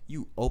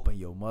 You open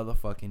your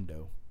motherfucking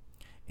door,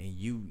 and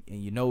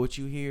you know what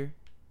you hear?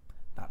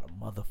 Not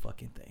a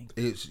motherfucking thing.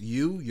 It's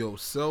you,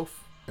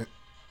 yourself.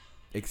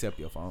 Except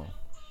your phone.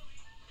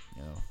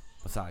 You know,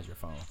 besides your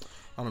phone.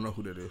 I don't know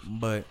who that is.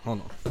 But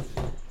Hold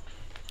on.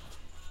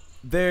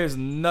 there's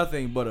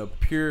nothing but a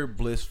pure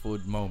blissful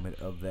moment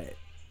of that,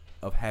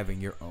 of having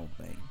your own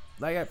thing.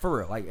 Like, for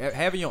real, like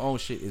having your own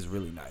shit is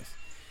really nice.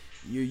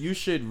 You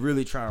should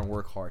really try and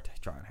work hard to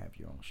try and have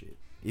your own shit.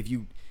 If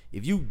you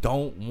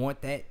don't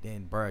want that,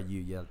 then bro,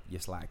 you're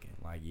slacking.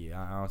 Like, yeah,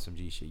 on some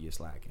G shit, you're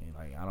slacking.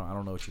 Like, I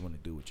don't know what you want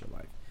to do with your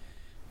life,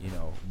 you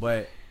know.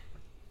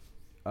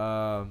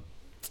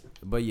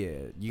 But yeah,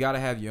 you gotta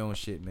have your own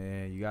shit,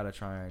 man. You gotta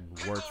try and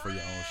work for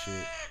your own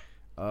shit.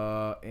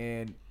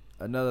 And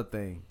another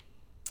thing,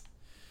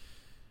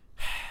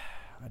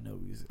 I know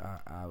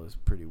I was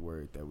pretty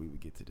worried that we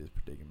would get to this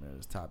particular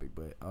topic,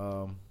 but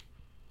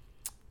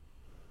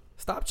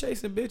stop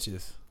chasing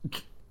bitches.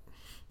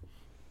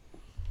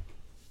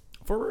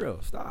 For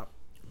real, stop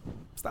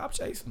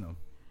chasing them.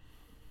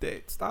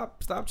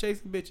 Stop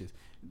chasing bitches.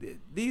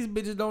 These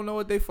bitches don't know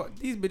what they fuck.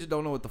 These bitches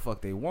don't know what the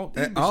fuck they want.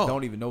 These bitches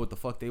don't even know what the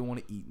fuck they want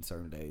to eat in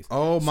certain days.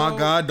 Oh my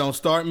God! Don't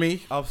start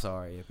me. I'm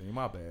sorry, Anthony.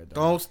 My bad. Dog.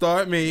 Don't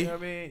start me.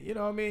 You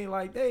know what I mean?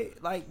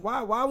 Like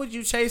why would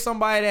you chase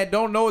somebody that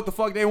don't know what the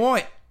fuck they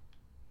want?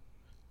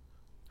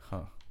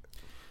 Huh.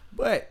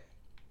 But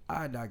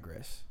I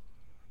digress.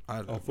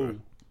 A fool.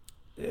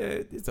 Yeah,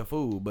 it's a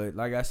fool, but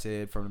like I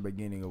said from the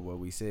beginning of what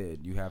we said,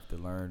 you have to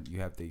learn, you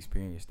have to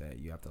experience that,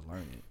 you have to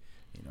learn it.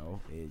 You know,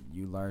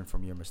 you learn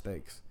from your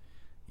mistakes.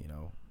 You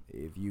know,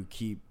 if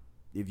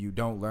you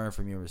don't learn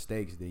from your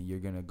mistakes, then you're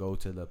gonna go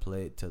to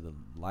the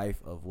life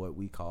of what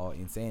we call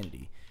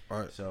insanity. All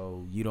right.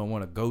 So you don't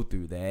want to go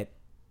through that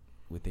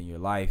within your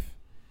life.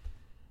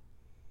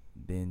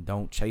 Then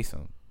don't chase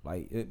them.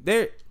 Like,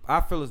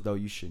 I feel as though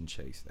you shouldn't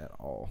chase at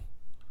all,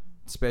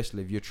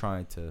 especially if you're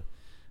trying to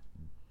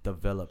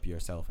develop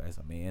yourself as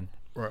a man.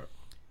 Right.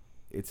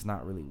 It's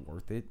not really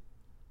worth it,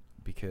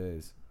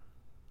 because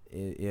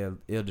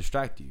it'll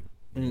distract you.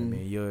 You know what I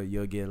mean?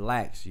 You'll get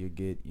lax. You'll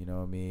get, you know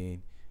what I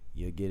mean?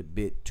 You'll get a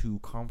bit too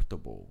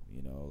comfortable.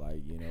 You know,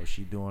 like, you know,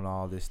 she doing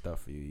all this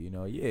stuff for you. You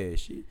know, yeah,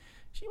 she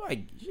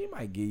might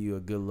give you a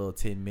good little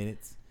 10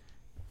 minutes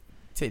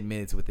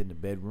within the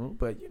bedroom,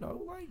 but you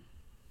know, like,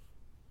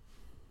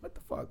 what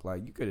the fuck?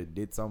 Like, you could have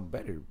did something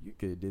better. You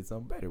could have did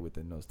something better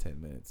within those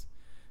 10 minutes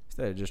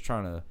instead of just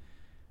trying to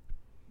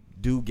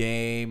do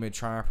game and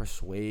try and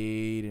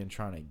persuade and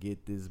trying to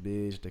get this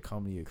bitch to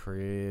come to your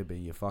crib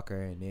and you fuck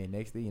her, and then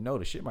next thing you know,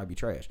 the shit might be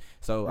trash.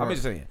 So I'm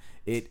just saying,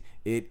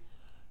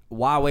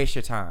 why waste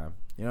your time?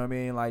 You know what I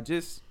mean? Like,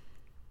 just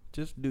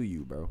do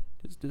you, bro.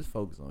 Just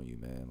focus on you,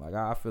 man. Like,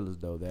 I feel as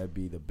though that'd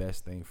be the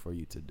best thing for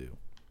you to do.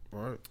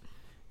 Right.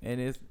 And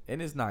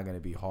it's not gonna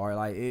be hard.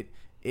 Like,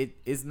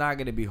 it's not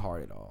gonna be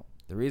hard at all.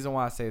 The reason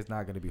why I say it's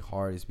not gonna be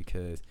hard is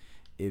because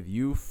if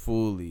you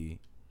fully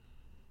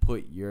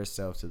put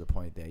yourself to the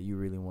point that you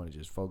really want to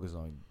just focus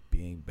on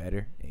being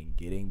better and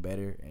getting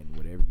better and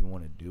whatever you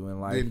want to do in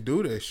life, Then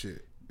do that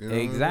shit. You know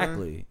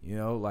exactly. You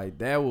know, like,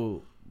 that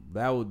will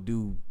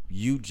do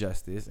you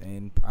justice,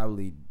 and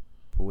probably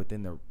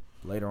within the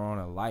later on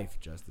in life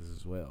justice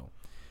as well.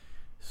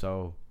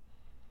 So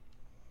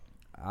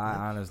I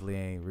honestly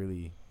ain't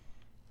really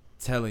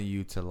telling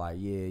you to, like,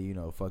 yeah, you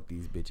know, fuck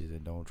these bitches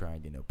and don't try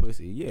and get no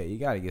pussy. Yeah, you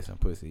gotta get some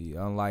pussy.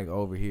 Unlike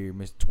over here,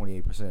 Mr.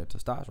 28%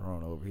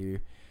 testosterone over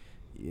here.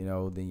 You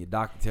know, then your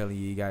doctor telling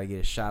you gotta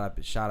get a shot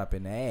up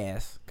in the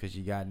ass because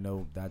you got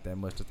not that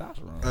much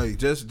testosterone. Hey,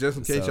 just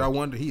in case y'all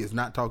wonder, he is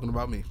not talking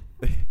about me.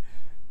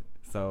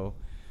 So,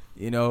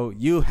 you know,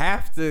 you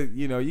have to,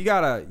 you know, you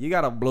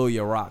gotta blow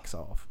your rocks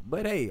off.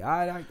 But hey,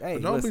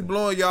 But don't be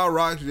blowing y'all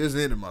rocks just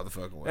in the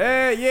motherfucking way.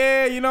 Hey,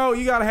 yeah, you know,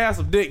 you gotta have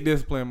some dick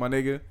discipline, my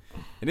nigga.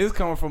 And this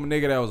coming from a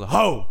nigga that was a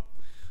hoe.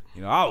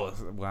 You know,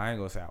 I ain't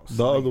gonna say I was.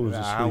 The other was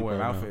I asleep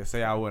wouldn't. right I now. would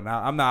say I wouldn't.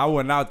 I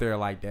wasn't out there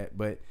like that,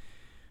 but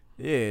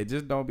yeah,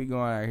 just don't be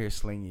going out here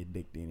slinging your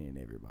dick in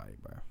everybody,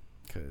 bro.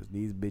 Because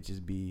these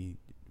bitches be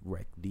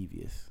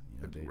devious.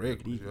 You know, They're they're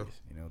reckless, devious.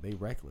 You know, they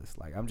reckless.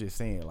 Like, I'm just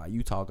saying, like,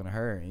 you talking to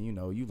her and you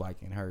know you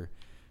liking her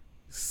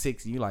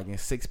you like in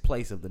sixth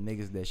place of the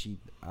niggas that she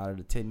out of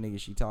the 10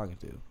 niggas she talking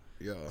to.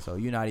 Yeah. So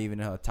you're not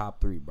even in her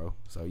top 3, bro.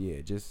 So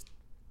yeah, just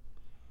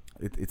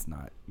it's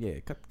not. Yeah,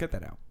 cut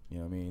that out. You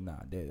know what I mean? Nah,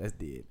 that's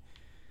dead.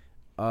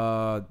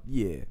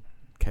 Yeah.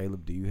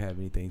 Caleb, do you have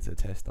anything to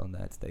test on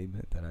that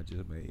statement that I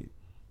just made?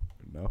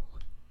 No.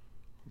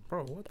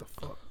 Bro, what the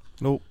fuck?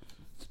 Nope.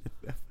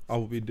 I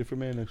will be a different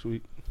man next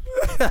week.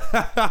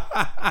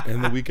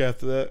 And the week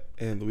after that.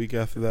 And the week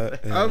after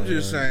that. And I'm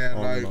just saying,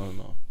 on like, and on and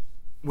on.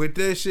 With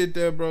that shit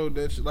there, bro,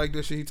 that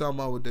shit he talking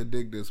about with that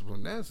dick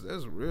discipline, that's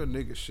real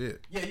nigga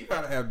shit. Yeah, you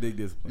gotta have dick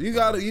discipline. You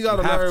gotta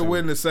have learn to.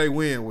 when to say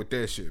when with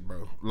that shit,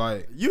 bro.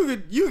 Like, You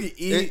could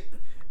eat.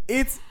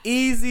 It's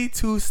easy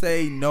to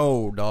say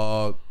no,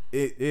 dog.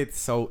 It's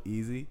so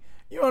easy.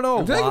 You don't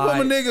know take it why.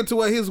 from a nigga to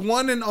where his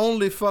one and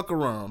only fuck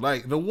around.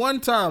 Like, the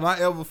one time I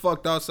ever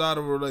fucked outside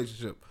of a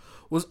relationship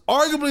was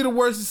arguably the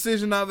worst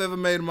decision I've ever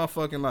made in my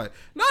fucking life.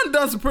 Now I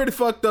done some pretty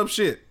fucked up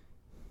shit.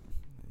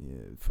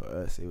 Yeah, for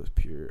us, it was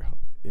pure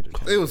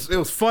entertainment. It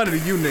was funny to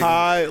you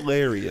niggas.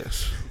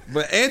 Hilarious.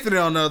 But Anthony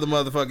on the other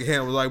motherfucking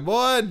hand was like,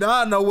 boy,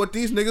 now I know what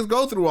these niggas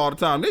go through all the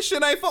time. This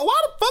shit ain't fun.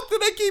 Why the fuck do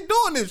they keep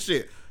doing this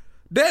shit?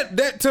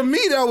 That to me,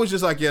 that was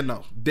just like, yeah,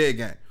 no, dead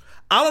game.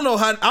 I don't know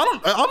how. I'm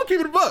gonna keep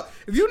it a buck.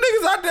 If you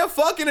niggas out there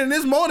fucking and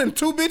there's more than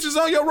 2 bitches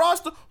on your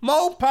roster,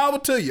 more power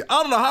to you.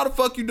 I don't know how the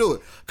fuck you do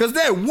it. Cause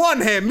that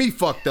one had me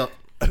fucked up.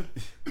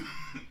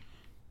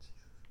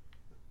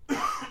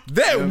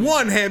 That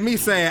one had me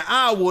saying,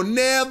 I will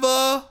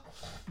never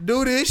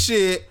do this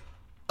shit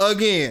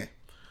again.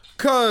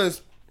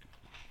 Cause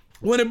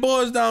when it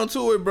boils down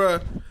to it,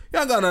 bruh,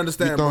 y'all gotta You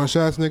understand, throwing bro.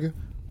 shots, nigga?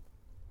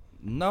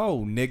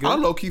 No, nigga. I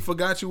low key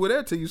forgot you were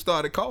there till you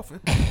started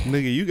coughing.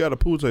 Nigga, you got a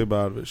pool table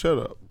out of it. Shut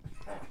up.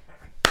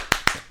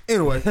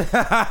 Anyway,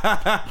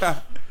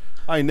 I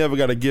ain't never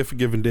got a gift for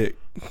giving dick.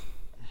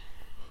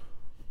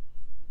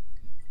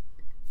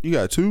 You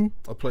got 2?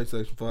 a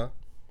PlayStation 5.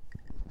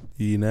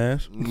 You eating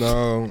ass?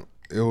 No,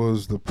 it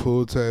was the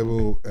pool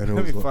table, and it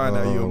Let was me find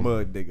out you a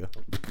mud nigga.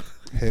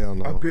 Hell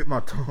no. I bit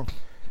my tongue.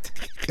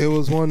 It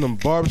was one of them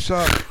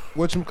barbershop,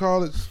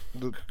 whatchamacallits,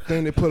 the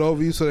thing they put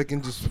over you so they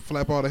can just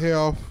flap all the hair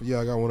off. Yeah,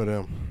 I got one of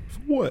them. For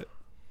what?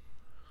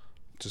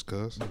 Just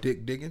cuz.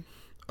 Dick digging.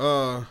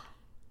 That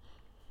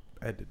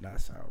did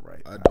not sound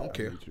right. I don't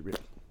care.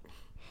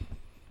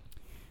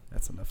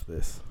 That's enough of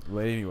this.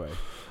 But anyway,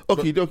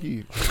 Okie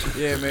dokie.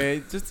 yeah,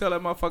 man, just tell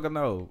that motherfucker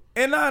no.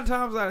 And 9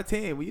 times out of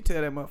 10, when you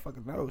tell that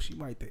motherfucker no, she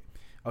might think.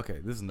 Okay,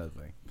 this is another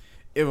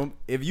thing.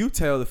 If you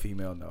tell the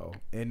female no,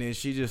 and then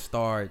she just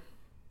start.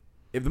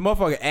 If the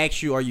motherfucker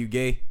asks you, "Are you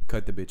gay?"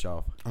 Cut the bitch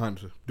off.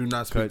 100. Do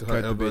not speak to her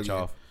Cut the ever bitch again.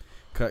 off.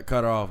 Cut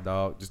her off,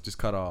 dog. Just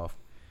cut her off.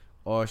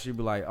 Or she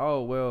be like,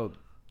 "Oh well."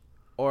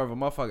 Or if a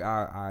motherfucker,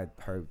 I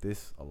heard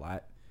this a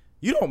lot.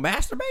 You don't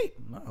masturbate?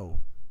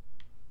 No.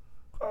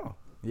 Oh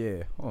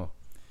yeah. Huh.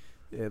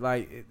 Yeah,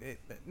 like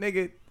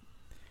nigga.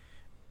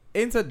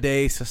 In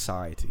today's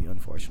society,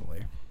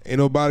 unfortunately, Ain't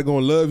nobody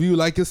gonna love you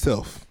like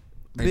yourself.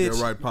 Ain't Bitch.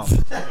 that right, Pump?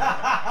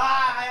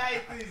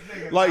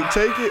 Like,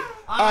 take it.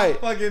 I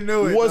fucking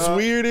knew it. What's dog.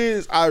 weird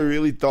is I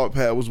really thought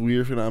Pat was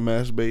weird for not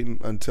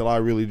masturbating until I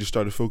really just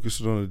started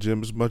focusing on the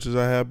gym as much as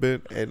I have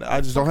been, and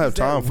I just don't have Is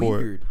that time for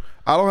weird? it.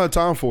 I don't have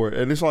time for it,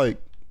 and it's like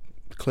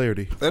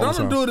clarity. And I all the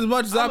don't time. do it as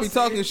much as I be saying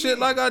talking it shit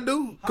like I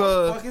do. How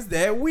the fuck is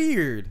that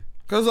weird?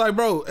 Cause like,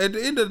 bro, at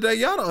the end of the day,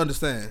 y'all don't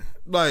understand.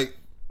 Like,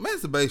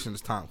 masturbation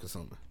is time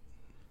consuming.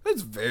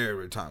 It's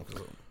very time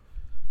consuming.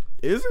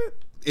 Is it?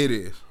 It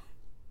is.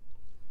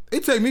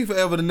 It take me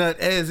forever to nut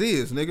as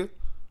is, nigga.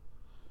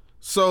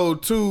 So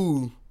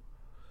to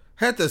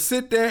have to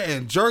sit there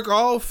and jerk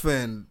off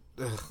and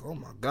oh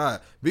my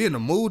god, be in the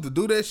mood to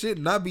do that shit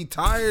and not be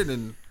tired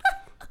and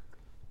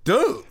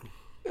dude.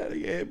 That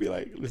nigga had be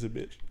like, listen,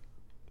 bitch.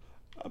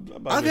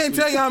 I can't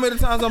tell you how many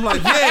times I'm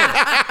like, yeah.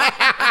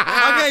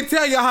 I can't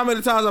tell you how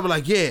many times I'm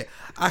like, yeah,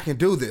 I can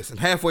do this. And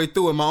halfway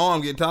through it, my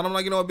arm getting tired. I'm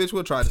like, you know what, bitch,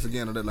 we'll try this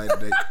again on that later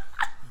date.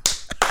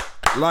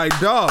 Like,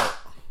 dog.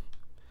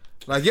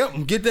 Like, yep,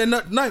 get that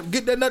nut tonight.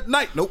 Get that nut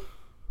tonight. Nope.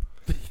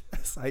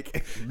 It's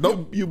like,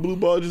 Nope. You blue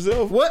balled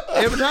yourself. What?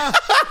 Every time.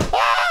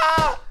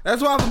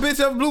 That's why if a bitch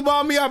ever blue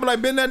ball me, I be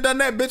like, been there, done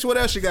that, bitch, what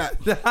else you got?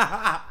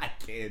 I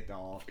can't,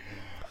 dog.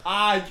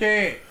 I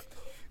can't.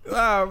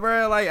 Nah,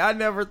 bro, like I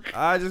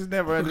just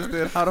never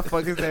understood how the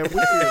fuck is that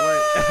weird.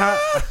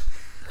 Like,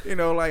 you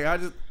know, like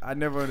I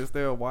never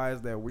understood why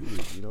is that weird.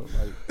 You know,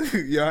 like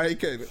Yeah, I ain't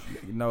kidding.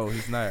 no,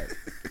 he's not.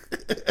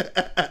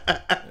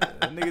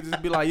 Nigga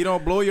just be like, you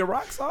don't blow your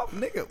rocks off,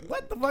 nigga.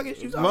 What the fuck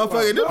is you talking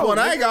Motherfucker, at this about? point,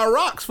 No, I ain't got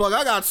rocks. Fuck,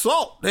 I got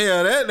salt.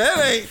 Yeah,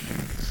 that ain't.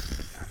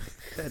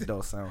 that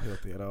don't sound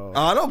healthy at all.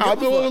 I don't I'm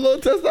give a doing a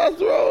fuck. little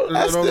testosterone.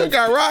 I still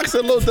got rocks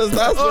and little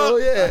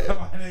testosterone.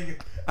 Yeah.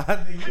 I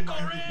think you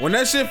might be. When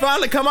that shit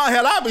finally come out,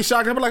 hell, I'll be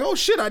shocked. I'll be like, oh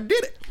shit, I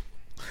did it.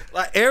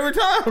 Like every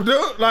time,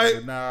 dude.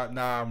 Like, Nah,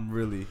 I'm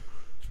really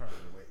trying to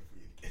wait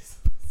for you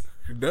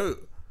to get dude.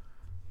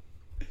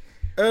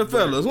 Hey,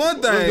 fellas,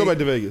 one Let's go thing back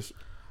to Vegas.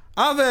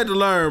 I've had to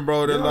learn,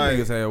 bro, that Y'all like,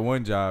 niggas had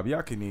one job.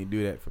 Y'all couldn't even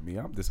do that for me.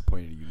 I'm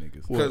disappointed in you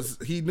niggas. because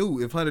he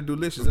knew if Honey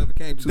Delicious ever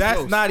came too That's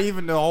close. not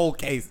even the whole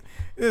case.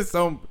 There's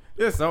some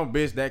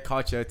bitch that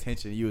caught your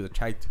attention. You was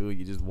attracted to it.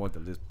 You just want to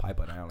just pipe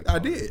her down. and I call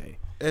it a did day.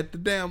 at the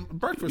damn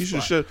breakfast You should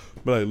spot. shut.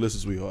 But like, listen,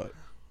 sweetheart.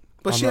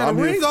 But she I'm- had a I'm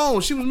here ring for-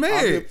 on. She was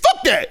married.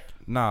 Fuck that.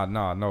 Nah,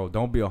 no.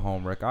 Don't be a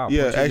home wrecker. I'll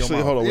Yeah, punch you in your actually,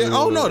 mouth. hold on. Yeah, wait,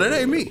 oh, wait, no, wait, that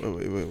wait, ain't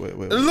me.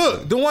 Wait.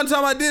 Look, the one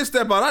time I did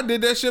step out, I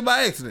did that shit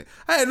by accident.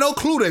 I had no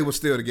clue they were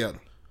still together.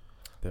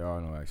 There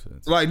are no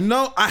accidents. Like,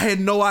 no, I had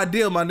no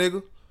idea, my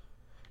nigga.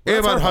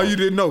 Everybody, how you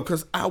didn't know?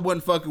 Because I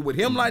wasn't fucking with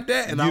him like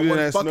that, and You I didn't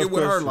wasn't ask fucking enough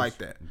with her questions. like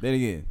that. Then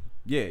again,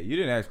 yeah, you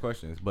didn't ask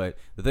questions, but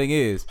the thing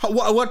is,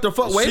 What the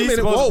fuck? Wait a she's minute.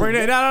 supposed Whoa. to bring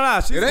that. No.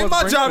 She's It ain't supposed my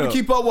to bring job that to up.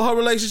 keep up with her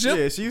relationship.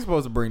 Yeah, she's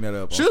supposed to bring that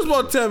up. She was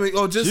supposed to tell me,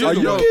 oh, just so Are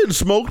you you know. getting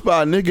smoked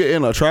by a nigga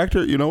in a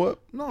tractor? You know what?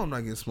 No, I'm not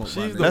getting smoked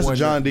by She's nigga. the That's one a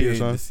John that's Deere, being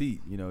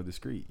son.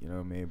 discreet. You know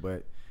what I mean?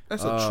 But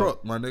That's a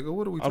truck, my nigga.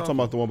 What are we I'm talking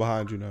about the one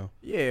behind you now.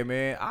 yeah,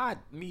 man. I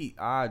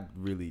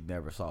really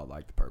never saw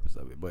like the purpose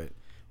of it, but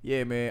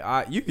yeah, man.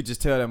 You could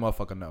just tell that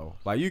motherfucker no.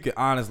 Like you could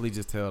honestly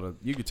just tell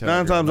you could tell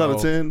 9 the girl times out of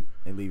no 10,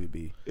 and leave it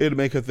be. it'll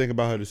make her think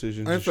about her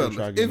decisions. Hey, and she'll fellas,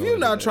 try to get if no you're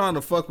into not that. trying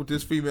to fuck with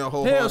this female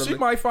Hell, wholeheartedly, she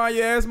might find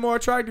your ass more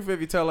attractive if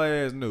you tell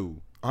her ass no.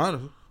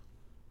 honestly,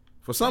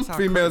 for some That's how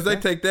females, they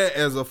crazy- take that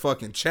as a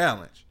fucking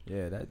challenge.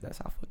 Yeah, that's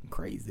how fucking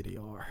crazy they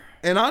are.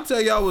 And I'll tell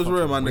y'all what's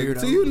real, my nigga.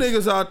 To you weirdos.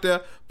 niggas out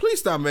there, please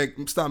stop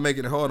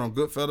making it hard on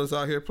good fellas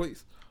out here,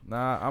 please.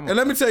 Nah, And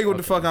let me tell you what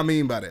the fuck I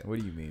mean by that. What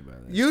do you mean by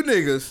that? You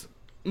niggas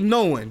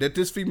knowing that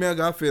this female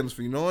got feelings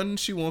for you, knowing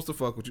she wants to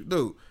fuck with you,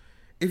 dude.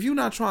 If you're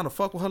not trying to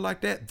fuck with her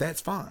like that, that's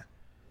fine.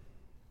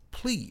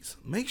 Please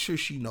make sure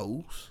she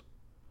knows,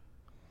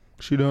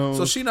 She don't.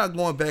 so she not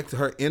going back to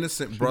her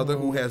innocent brother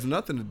who has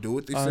nothing to do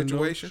with this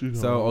situation.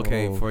 So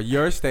okay, for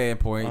your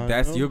standpoint, I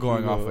that's know you're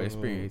going you off of know.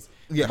 experience.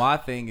 Yeah. My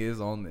thing is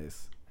on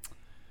this.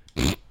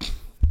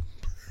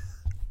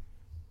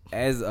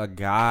 As a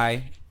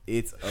guy,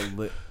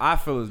 I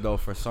feel as though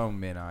for some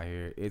men out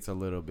here, it's a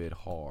little bit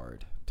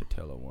hard to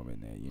tell a woman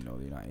that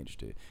they're not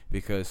interested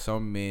because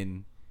some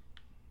men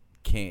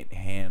can't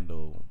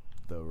handle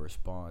the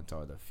response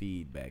or the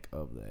feedback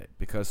of that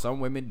because some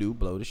women do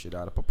blow the shit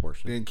out of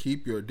proportion. Then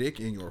keep your dick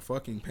in your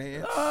fucking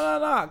pants.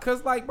 No.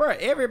 Cause like,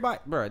 everybody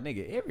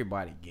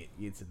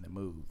gets in the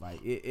mood. Like,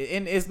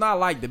 and it's not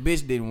like the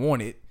bitch didn't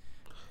want it.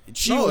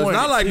 She No, it's wanted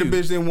not it like too. the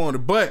bitch didn't want it,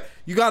 but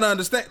you gotta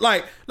understand.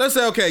 Like, let's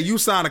say, okay, you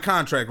sign a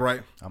contract,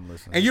 right? I'm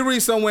listening. And you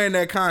read somewhere in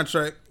that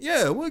contract,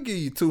 yeah, we'll give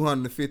you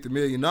 $250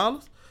 million,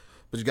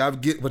 but you gotta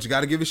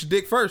give us your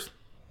dick first.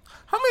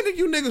 How many of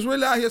you niggas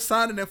really out here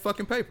signing that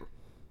fucking paper?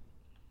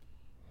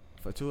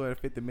 For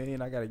 $250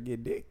 million, I gotta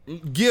get dick.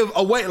 Give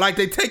away like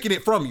they taking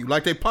it from you,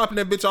 like they popping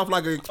that bitch off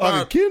like an like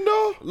a expired,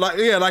 Kindle?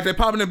 like they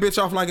popping that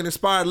bitch off like an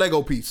inspired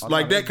Lego piece,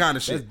 like that kind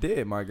of That's shit.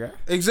 dead, my guy.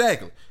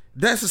 Exactly.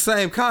 That's the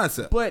same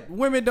concept. But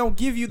women don't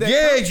give you that.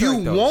 Yeah, contract,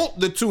 you though. want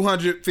the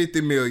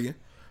 $250 million,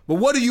 but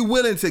what are you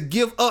willing to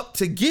give up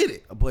to get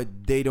it?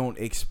 But they don't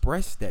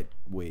express that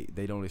way.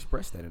 They don't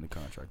express that in the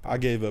contract. I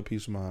gave up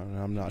peace of mind, and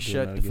I'm not doing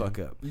Shut that the again. fuck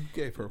up. You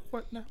gave her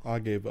what now? I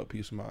gave up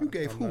peace of mind. You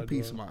gave I'm who not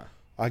peace of doing mind?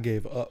 I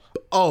gave up.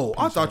 Oh,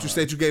 I thought you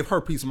said you gave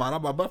her peace of mind.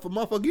 I'm about, but for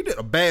motherfucker, you did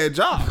a bad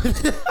job.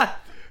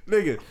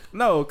 Nigga,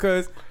 no,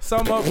 cause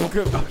some of them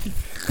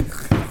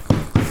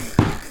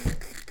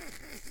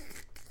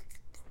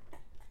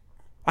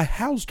I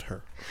housed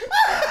her.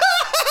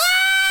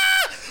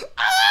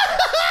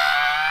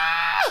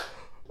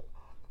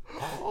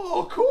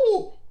 Oh,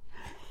 cool.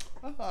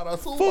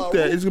 Fuck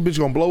that. This bitch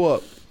gonna blow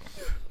up.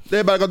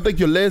 Everybody gonna think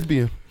you're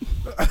lesbian.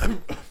 I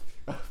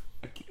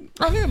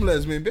am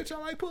lesbian, bitch. I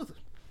like pussy.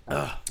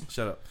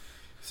 shut up.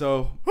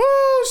 So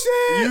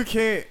Oh shit. you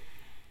can't,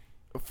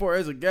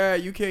 as a guy,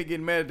 you can't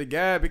get mad at the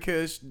guy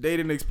because they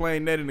didn't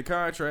explain that in the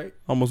contract.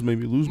 Almost made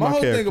me lose My my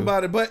whole character. thing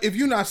about it, but if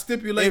you're not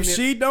stipulating If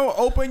she don't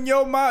open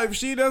your mouth, if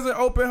she doesn't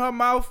open her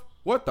mouth,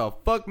 what the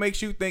fuck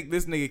makes you think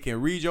this nigga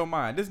can read your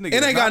mind? This nigga it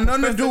is ain't got not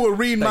nothing to do Professor- with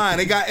reading Thank mind.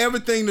 you. It got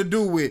everything to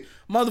do with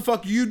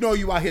motherfucker. You know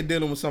you out here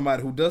dealing with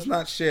somebody who does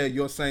not share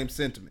your same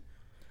sentiment.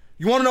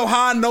 You want to know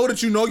how I know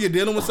that you know you're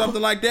dealing with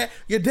something like that?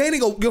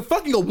 You're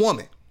fucking a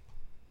woman.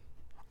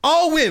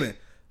 All women,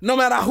 no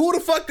matter who the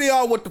fuck they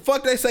are, what the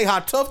fuck they say, how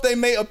tough they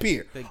may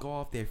appear, They go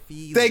off their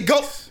feelings. they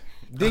go.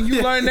 Didn't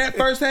you learn that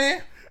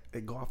firsthand?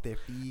 They go off their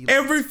feelings.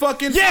 Every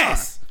fucking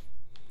Yes.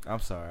 time. I'm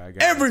sorry. I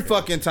got Every it.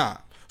 fucking time.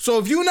 So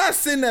if you're not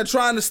sitting there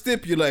trying to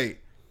stipulate,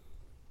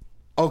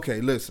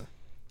 okay, listen,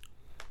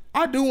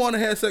 I do want to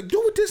have sex. Do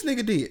what this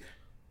nigga did.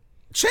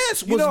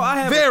 Chance was I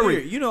have a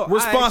very theory. I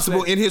responsible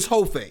actually- in his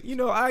whole phase. You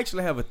know, I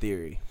actually have a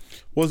theory.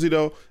 Was he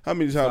though? How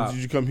many times Stop.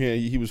 did you come here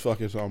and he was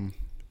fucking something?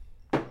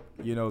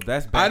 You know,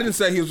 that's I bad. didn't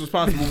say he was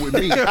responsible with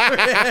me.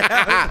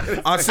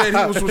 I said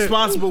he was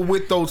responsible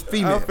with those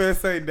females. I'm finna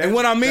say that- And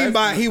what I mean that's-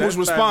 by he was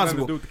that's not nothing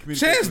to responsible, do with the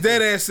communication. Chance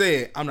dead ass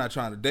said, I'm not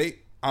trying to date.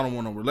 I don't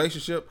want no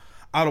relationship.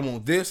 I don't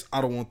want this.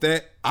 I don't want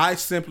that. I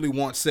simply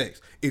want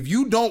sex. If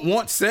you don't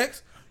want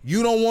sex,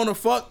 you don't want to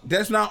fuck,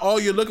 that's not all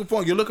you're looking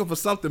for. You're looking for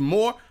something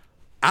more.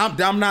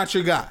 I'm not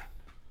your guy.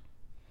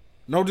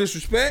 No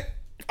disrespect.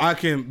 I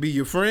can be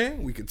your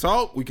friend. We can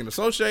talk. We can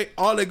associate.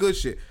 All that good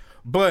shit.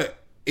 But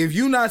if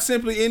you not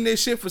simply in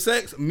this shit for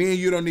sex, me and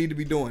you don't need to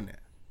be doing that.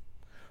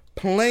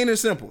 Plain and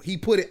simple. He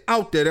put it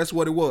out there. That's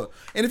what it was.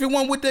 And if it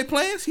wasn't with their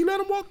plans, he let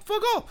them walk the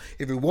fuck off.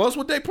 If it was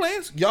with their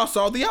plans, y'all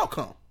saw the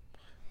outcome.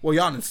 Well,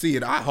 y'all didn't see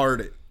it. I heard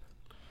it.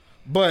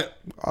 But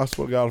I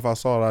swear to God, if I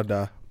saw it, I'd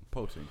die.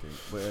 Poaching thing.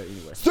 But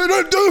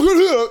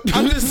anyway.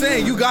 I'm just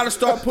saying, you gotta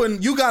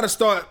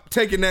start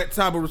taking that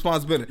type of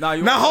responsibility. Nah,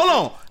 you now want-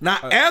 hold on.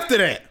 Now after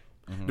that,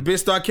 the bitch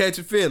start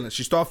catching feelings.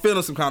 She start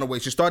feeling some kind of way.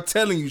 She start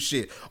telling you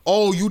shit.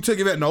 Oh, you took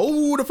it back.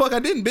 No, the fuck I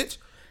didn't, bitch.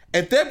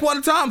 At that point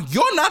in time,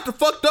 you're not the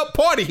fucked up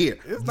party here.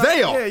 It's not-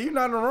 They are. Yeah, you're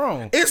not in the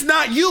wrong. It's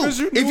not you. 'Cause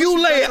you knew If what you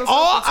you lay got it yourself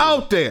all into.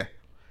 out there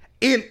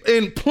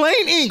in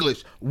plain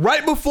English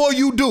right before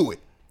you do it,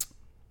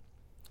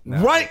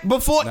 right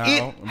before Now,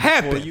 it before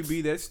happens, you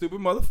be that stupid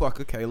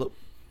motherfucker, Caleb,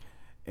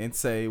 and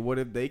say, what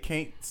if they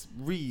can't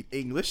read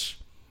English?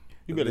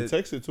 You better That-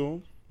 text it to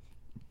him.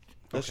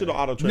 That shit'll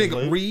auto translate.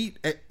 nigga, read.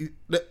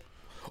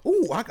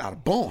 Ooh, I got a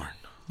barn.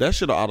 That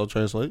shit'll auto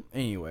translate.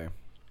 Anyway,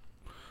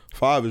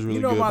 5 is really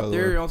you know good. my by the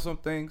theory way. on some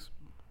things?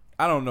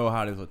 I don't know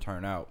how this will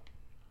turn out.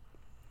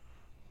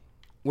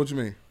 What you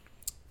mean?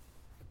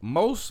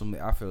 Most men,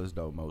 I feel as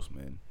though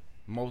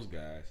most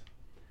guys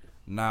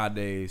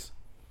nowadays,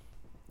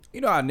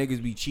 you know how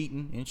niggas be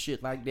cheating and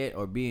shit like that,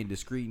 or being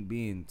discreet and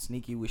being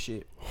sneaky with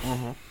shit.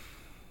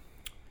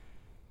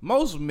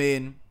 Most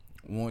men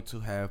want to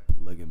have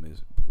polygamy.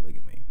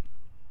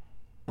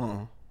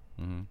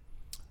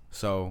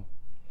 So,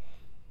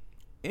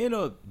 in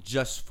a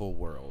justful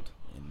world,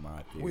 in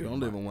my theory, We don't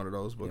live in one of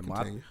those, but in my,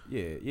 continue.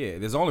 yeah.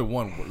 There's only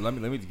one. Let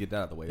me just get that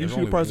out of the way. You There's see the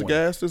only price of one.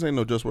 gas? This ain't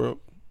no just world.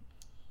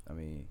 I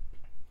mean,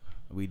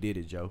 we did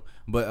it, Joe.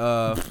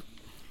 But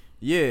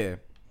yeah.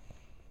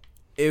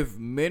 If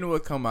men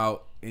would come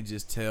out and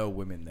just tell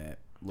women that,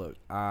 look,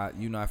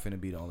 you not finna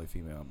be the only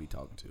female I'll be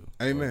talking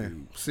to.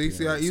 Amen. Or See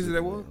be how in a easy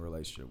that was?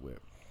 relationship with.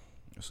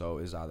 So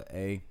it's either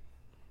A.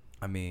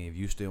 I mean, if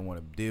you still want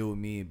to deal with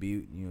me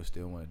and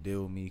still want to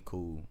deal with me,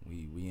 cool.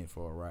 We in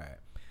for a ride.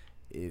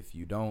 If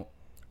you don't,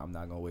 I'm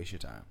not gonna waste your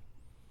time.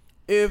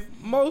 If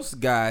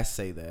most guys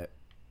say that,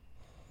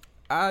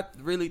 I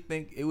really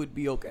think it would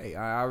be okay.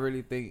 I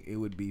really think it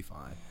would be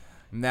fine.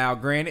 Now,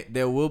 granted,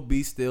 there will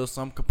be still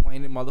some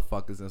complaining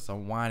motherfuckers and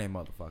some whining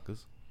motherfuckers.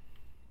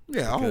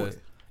 Yeah, always.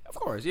 Of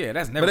course, yeah,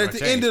 that's never. But at gonna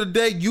the change. end of the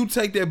day, you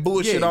take that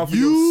bullshit off of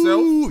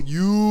yourself.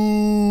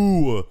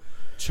 You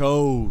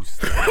chose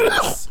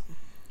this.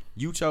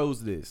 You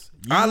chose this.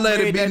 You I let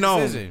made it be that known.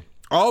 decision.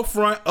 Off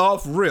front,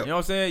 off rip. You know what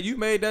I'm saying? You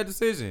made that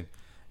decision.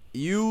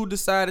 You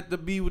decided to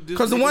be with this.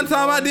 Because the nigga one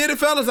time I on- did it,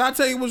 fellas, I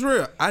tell you it was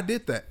real. I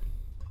did that.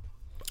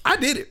 I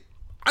did it.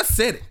 I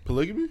said it.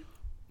 Polygamy?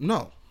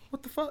 No.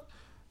 What the fuck?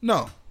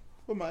 No.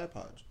 What my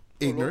AirPods?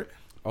 Ignorant.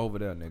 over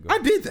there, nigga. I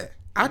did that.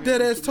 I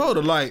dead ass told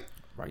her, like,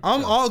 Right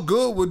I'm there. all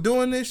good with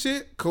doing this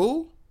shit.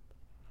 Cool.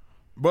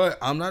 But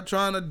I'm not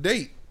trying to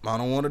date. I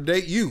don't want to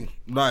date you.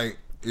 Like,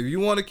 if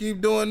you want to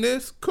keep doing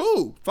this,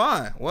 cool.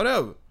 Fine.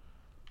 Whatever.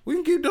 We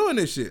can keep doing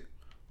this shit.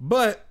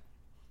 But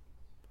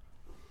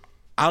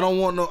I don't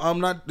want no. I'm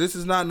not. This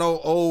is not no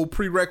old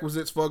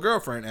prerequisites for a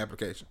girlfriend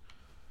application.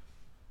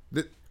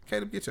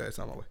 Caleb, get your ass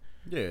on my way.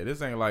 Yeah,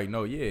 this ain't like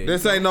no. Yeah,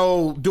 This ain't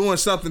no doing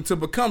something to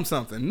become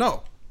something.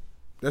 No,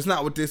 that's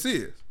not what this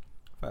is.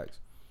 facts.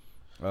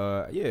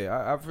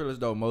 Yeah, I feel as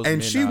though most And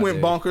men she went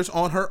nowadays- bonkers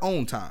on her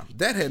own time.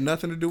 That had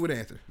nothing to do with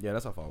Anthony. Yeah,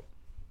 that's her fault.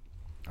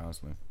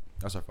 Honestly,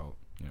 that's her fault.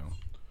 You know,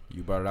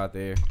 you brought it out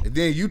there. And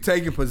then you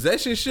taking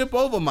possessionship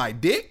over my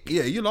dick?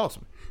 Yeah, you lost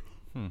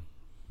me.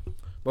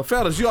 But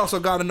fellas, you also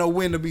got to know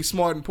when to be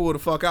smart and pull the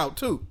fuck out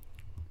too.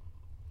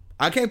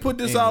 I can't put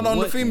this In out on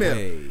the what female.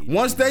 way?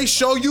 Once they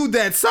show you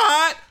that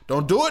side,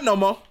 don't do it no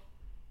more.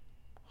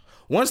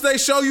 Once they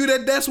show you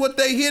that that's what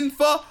they hitting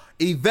for,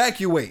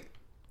 evacuate.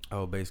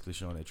 Oh, basically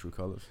showing their true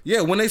colors.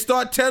 Yeah, when they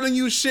start telling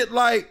you shit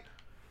like,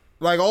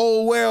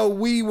 oh well,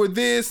 we were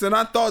this and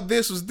I thought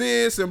this was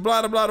this and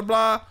blah blah blah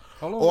blah,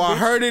 Hold on, or I bitch.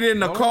 heard it in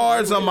the Hold on,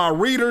 cards wait, on my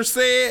reader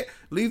said,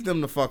 leave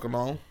them the fuck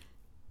alone.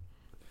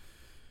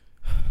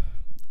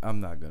 I'm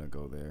not gonna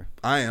go there.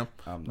 I am.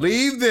 I'm not.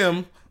 Leave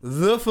them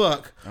the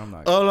fuck I'm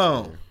not gonna go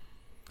alone. there.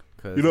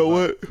 'Cause You know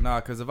if what? Nah,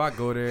 because if I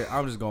go there,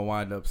 I'm just gonna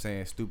wind up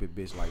saying stupid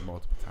bitch like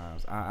multiple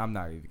times. I'm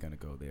not even gonna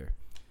go there.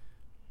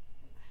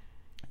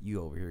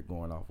 You over here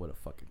going off what a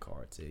fucking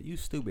card said. You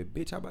stupid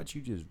bitch. How about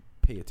you just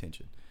pay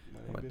attention? How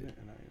about that?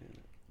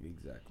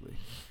 Exactly.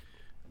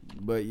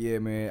 But yeah,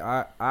 man,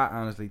 I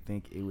honestly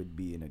think it would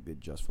be in a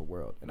good just for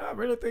world, and I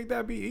really think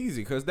that'd be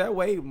easy because that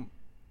way,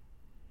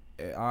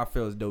 I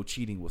feel as though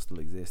cheating will still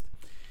exist.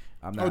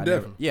 I'm not. Oh,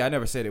 definitely. I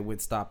never said it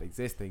would stop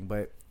existing,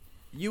 but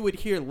you would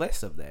hear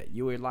less of that.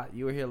 You would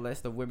hear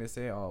less of women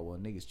saying, "Oh, well,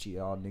 niggas cheat.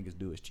 All niggas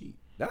do is cheat."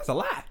 That's a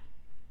lie.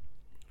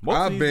 Most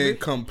of I've these been bitches-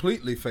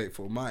 completely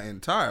faithful my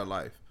entire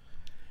life.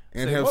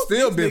 And Say, have most of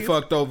still these been niggas-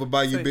 fucked over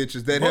by you say,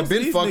 bitches that most have of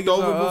been these fucked niggas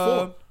over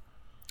are, before.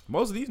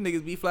 Most of these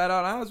niggas be flat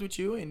out honest with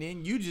you, and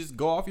then you just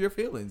go off your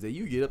feelings and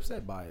you get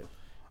upset by it.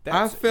 I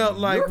That's felt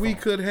like your we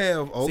fault. could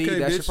have. Okay, See,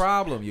 that's your bitch.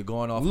 problem. You're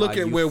going off. Look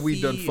how at you where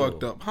we done feel.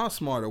 fucked up. How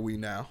smart are we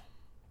now?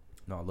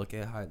 No, look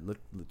at how look.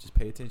 Just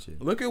pay attention.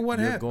 Look at what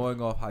You're happened.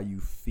 going off how you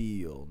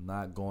feel,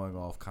 not going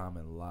off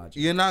common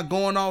logic. You're not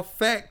going off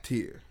fact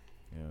here.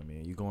 You know what I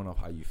mean? You're going off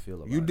how you feel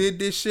about You it. did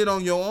this shit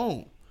on your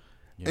own.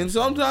 You know And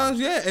what I'm saying? sometimes,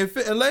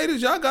 yeah, and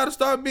ladies, y'all got to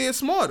start being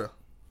smarter.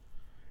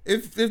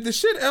 If the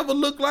shit ever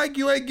look like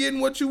you ain't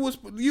getting what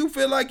you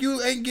feel like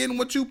you ain't getting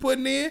what you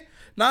putting in,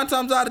 9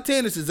 times out of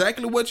 10, it's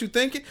exactly what you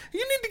thinking. You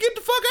need to get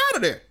the fuck out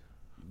of there.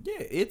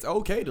 Yeah, it's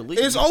okay to leave.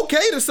 It's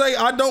okay to say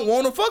I don't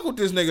want to fuck with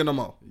this nigga no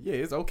more. Yeah,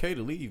 it's okay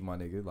to leave, my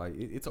nigga. Like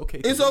it's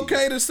okay. To It's leave.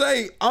 okay to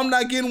say I'm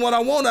not getting what I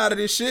want out of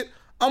this shit.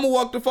 I'm gonna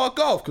walk the fuck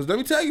off. Cause let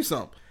me tell you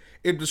something.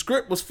 If the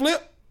script was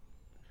flipped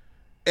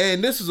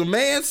and this was a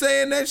man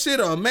saying that shit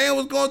or a man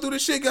was going through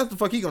this shit, guess what the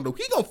fuck he gonna do?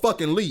 He gonna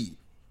fucking leave.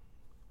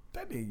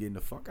 That nigga getting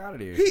the fuck out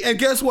of there. And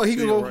guess what? He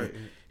can You're go. right.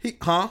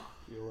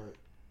 You're right.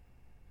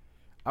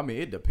 I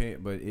mean, it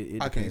depends, but it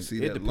I can't depends. see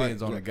It that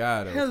depends light. on the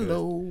guy though. 'cause-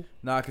 Hello.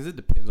 Nah, because it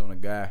depends on the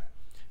guy.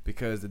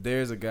 Because if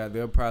there's a guy,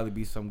 there'll probably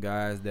be some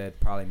guys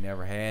that probably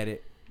never had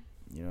it.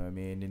 You know what I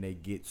mean? And then they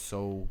get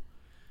so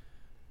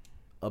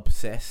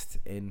obsessed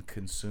and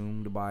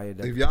consumed by it.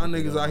 that If y'all they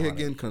don't niggas know out here how to-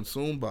 getting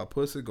consumed by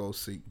pussy, go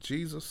seek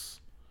Jesus.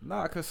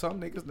 Nah, because some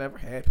niggas never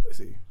had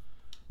pussy.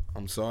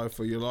 I'm sorry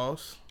for your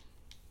loss.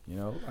 You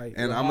know? Like,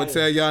 And I'm gonna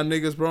tell y'all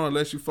niggas, bro,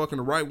 unless you fucking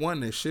the right one,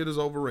 this shit is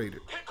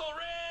overrated.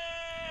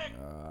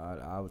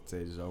 I would say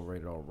it's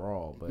overrated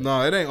overall. But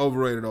No, it ain't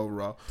overrated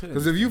overall.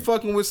 Because if you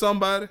fucking with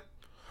somebody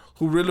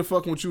who really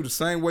fucking with you the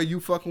same way you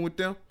fucking with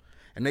them,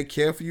 and they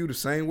care for you the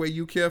same way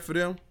you care for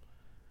them,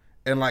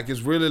 and like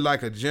it's really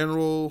like a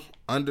general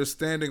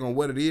understanding on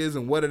what it is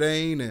and what it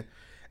ain't, and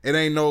it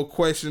ain't no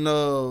question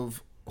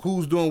of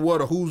who's doing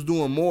what or who's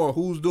doing more or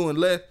who's doing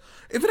less.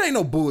 If it ain't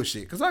no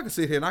bullshit, because I can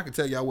sit here and I can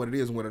tell y'all what it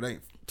is and what it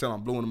ain't till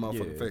I'm blue in the yeah,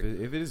 motherfucking if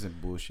face. it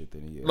isn't bullshit,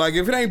 then yeah. Like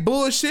if it ain't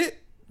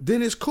bullshit,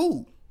 then it's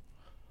cool.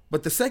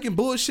 But the second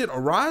bullshit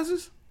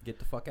arises, get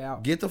the fuck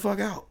out. get the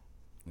fuck out.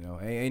 You know,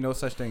 ain't no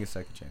such thing as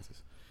second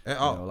chances. At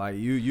You all. know, like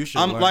you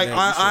should. I'm learn like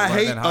that- you should I learn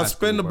hate that in high a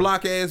spin the school, bro.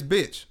 block ass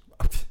bitch.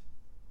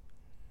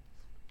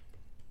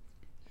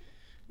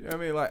 You know what I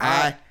mean? Like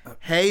I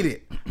hate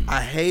it.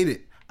 I hate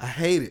it. I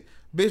hate it.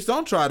 Bitch,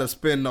 don't try to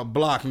spin the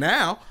block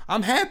now.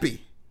 I'm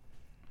happy.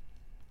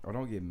 or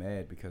don't get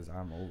mad because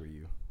I'm over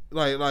you.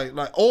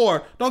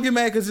 Or don't get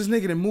mad because this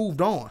nigga done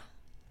moved on.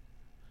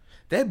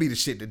 That'd be the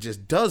shit that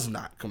just does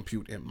not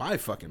compute in my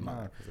fucking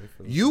mind. 'cause they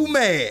feel You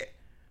mad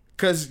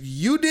because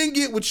you didn't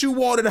get what you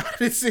wanted out of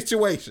this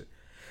situation.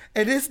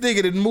 And this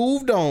nigga that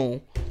moved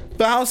on,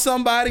 found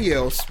somebody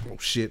else. Oh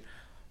shit.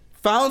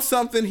 Found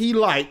something he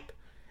liked.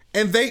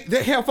 And they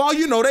have all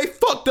you know, they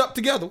fucked up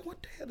together.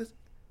 What the hell is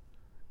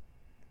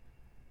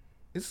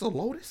this a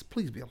Lotus?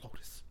 Please be a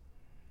Lotus.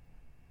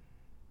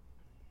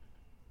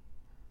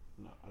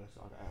 No, that's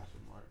like an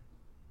Aston Martin.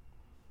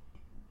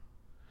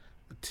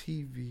 A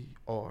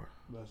TVR.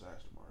 That's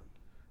Aston Martin.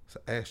 It's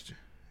an Aston.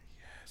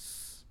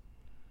 Yes.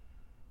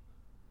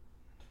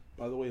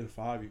 By the way, in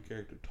 5, your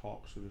character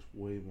talks, so there's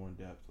way more in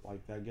depth.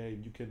 Like that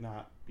game, you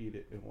cannot beat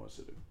it in one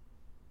sitting.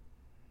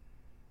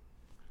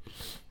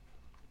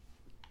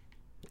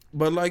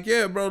 But like,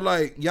 yeah, bro,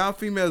 like y'all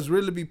females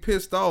really be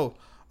pissed off.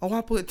 Oh,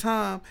 I put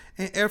time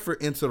and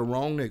effort into the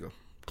wrong nigga.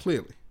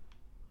 Clearly.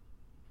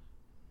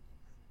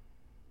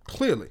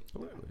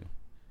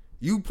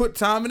 You put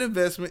time and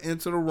investment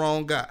into the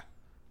wrong guy.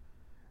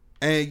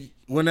 And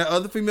when that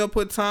other female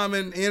put time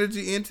and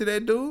energy into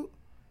that dude,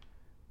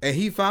 and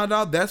he found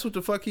out that's what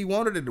the fuck he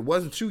wanted and it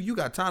wasn't you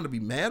got time to be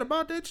mad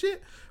about that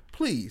shit?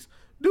 Please,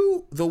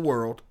 do the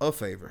world a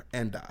favor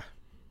and die.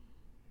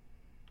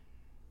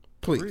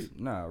 Please.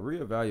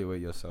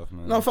 Reevaluate yourself,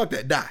 man. No, fuck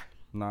that. Die.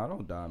 Nah,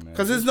 don't die, man.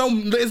 Because there's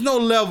no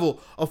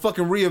level of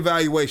fucking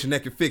reevaluation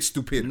that can fix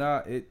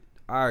stupidity.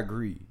 I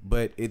agree,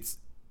 but it's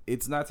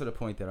not to the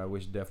point that I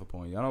wish death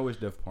upon you. I don't wish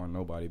death upon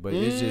nobody, but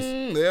it's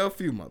just there are a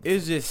few motherfuckers.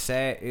 It's just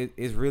sad.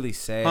 It's really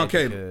sad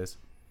because there's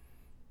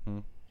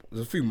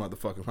a few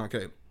motherfuckers, huh,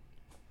 Caleb?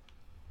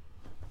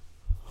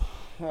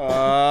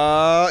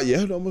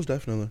 Yeah, no, most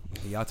definitely.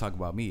 Y'all talk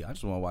about me. I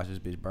just want to watch this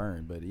bitch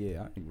burn, but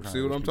yeah, I ain't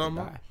see what I'm talking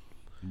about.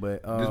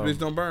 But this bitch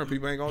don't burn.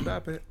 People ain't gonna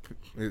die.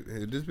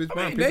 If this bitch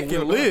burn, they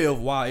can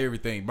live while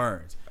everything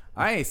burns.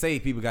 I ain't say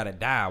people gotta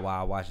die while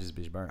I watch this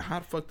bitch burn. How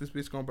the fuck this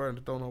bitch gonna burn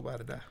if don't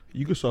nobody die?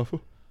 You can suffer.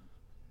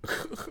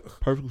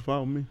 Perfectly fine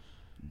with me.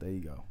 There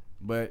you go.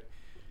 But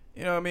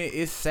you know what I mean?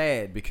 It's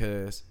sad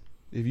because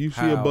if you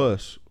see a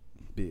bus,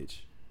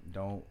 bitch,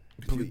 don't.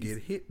 If you get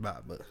hit by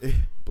a bus,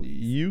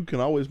 you can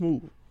always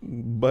move.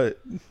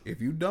 But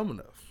if you dumb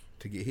enough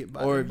to get hit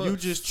by, or a if bus, you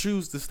just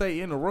choose to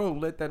stay in the road,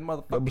 let that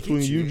motherfucker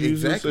between hit you,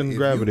 Jesus, and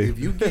gravity. If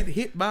you get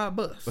hit by a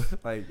bus,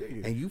 like,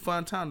 and you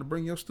find time to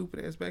bring your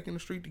stupid ass back in the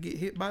street to get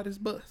hit by this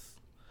bus,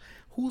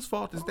 whose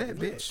fault is that,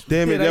 bitch?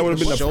 Damn it, that would have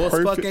been the show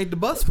perfect. Fuck ain't the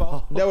bus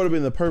fault. That would have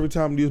been the perfect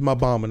time to use my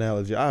bomb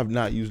analogy. I have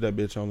not used that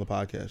bitch on the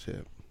podcast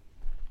yet.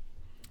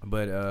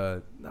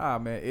 But nah,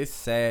 man, it's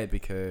sad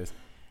because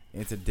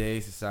in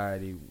today's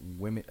society,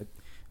 women.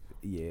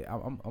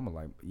 I'm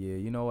like,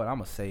 you know what? I'm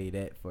gonna say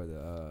that for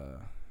the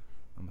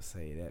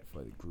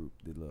group,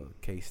 the little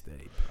case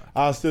study.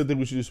 I still think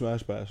we should do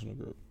Smash Pass in the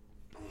group.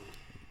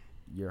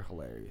 You're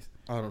hilarious.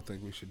 I don't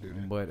think we should do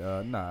that. But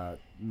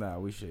nah,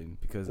 we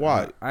shouldn't because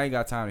why? I ain't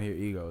got time to hear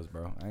egos,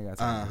 bro. I ain't got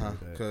time to deal with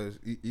that. Because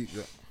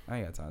I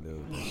ain't got time to deal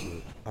with that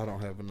shit. I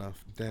don't have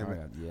enough. Damn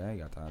it. I ain't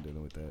got time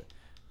dealing with that.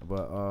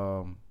 But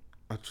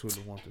I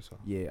truly want this.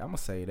 Yeah, I'm gonna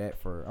say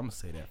that for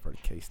the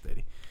case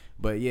study.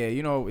 But yeah,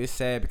 you know, it's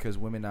sad because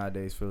women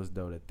nowadays feel as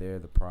though that they're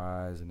the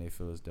prize and they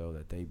feel as though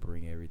that they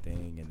bring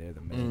everything and they're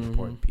the main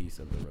important piece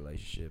of the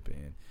relationship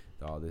and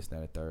all this, that,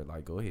 and third.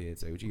 Like, go ahead,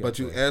 say what you got. But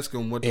you ask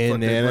them what the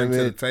fuck they bring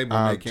to the table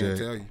and they can't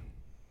tell you.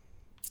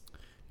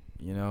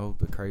 You know,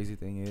 the crazy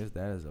thing is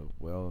that is a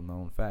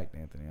well-known fact,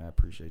 Anthony. I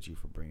appreciate you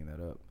for bringing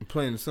that up.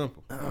 Plain and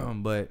simple.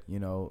 But, you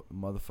know,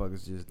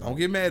 motherfuckers just don't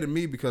get mad at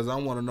me because I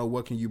want to know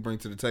what can you bring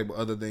to the table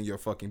other than your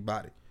fucking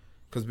body.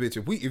 Cause bitch,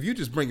 if you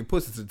just bringing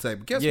pussy to the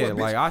table, guess what? Bitch?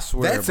 Like I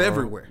swear, that's bro,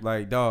 everywhere.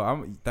 Like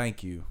dog,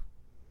 thank you.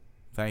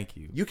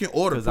 You can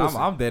order pussy.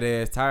 I'm dead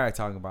ass tired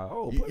talking about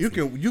pussy. You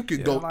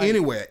can go like,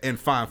 anywhere and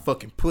find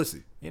fucking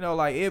pussy. You know,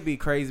 like it'd be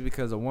crazy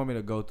because a woman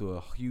would go through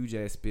a huge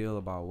ass spiel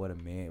about what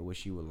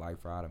she would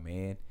like for out a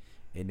man,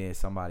 and then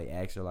somebody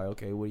asks her like,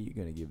 okay, what are you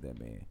gonna give that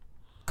man?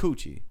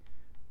 Coochie.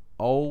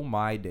 Oh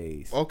my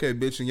days. Okay,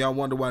 bitch, and y'all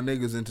wonder why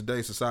niggas in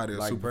today's society are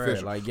like,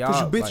 superficial. Like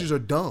y'all, you bitches are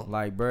dumb.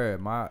 Like,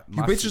 bruh,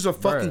 you bitches are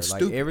fucking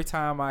stupid. Like, every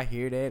time I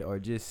hear that or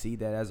just see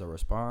that as a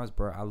response,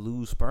 bruh, I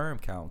lose sperm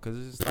count because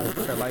it's just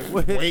like, bruh, like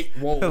what? Wait,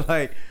 whoa,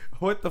 like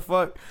what the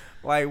fuck?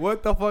 Like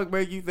what the fuck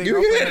make you think? You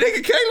hear that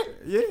nigga,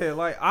 Caleb? Yeah,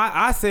 like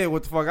I said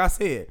what the fuck I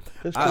said.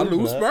 I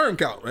lose sperm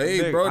count.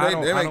 Hey, bro,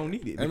 I don't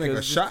need it. They make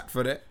a shot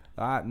for that.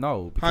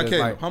 No, because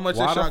like, how much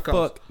that shot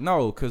cost?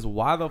 No, because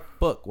why the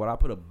fuck would I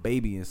put a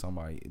baby in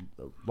somebody?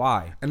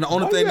 Why? And the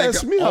only thing that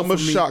ask me how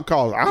much shot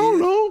costs, I don't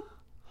know.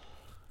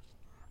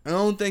 The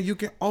only thing you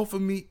can offer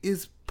me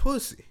is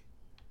pussy.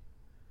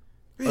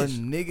 Bitch, a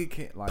nigga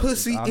can't like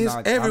pussy is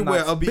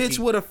everywhere. A bitch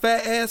with a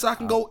fat ass, I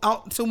can go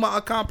out to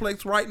my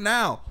complex right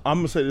now. I'm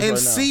gonna say this and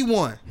right now. See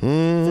one.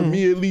 For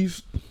me at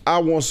least, I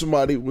want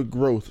somebody with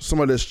growth,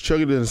 somebody that's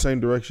chugging in the same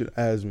direction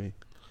as me.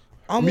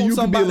 I want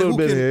somebody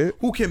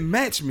who can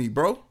match me,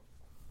 bro.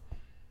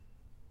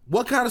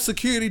 What kind of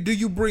security do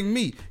you bring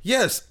me?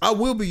 Yes, I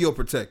will be your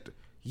protector.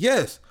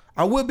 Yes,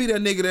 I will be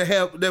that nigga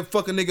that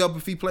fucking nigga up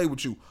if he play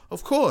with you.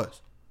 Of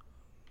course.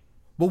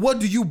 But what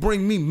do you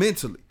bring me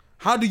mentally?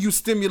 How do you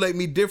stimulate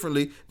me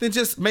differently than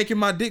just making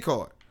my dick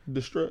hard?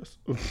 Distress.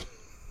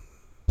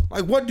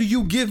 Like, what do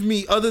you give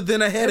me other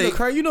than a headache?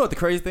 You know what the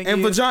crazy thing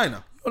and is?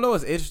 Vagina. You know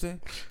what's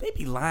interesting? They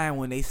be lying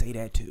when they say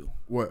that too.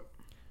 What?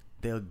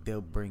 They'll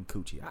bring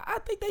coochie. I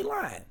think they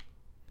lying.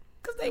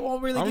 Because they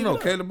won't really I don't know,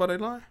 Caleb, but they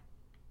lying.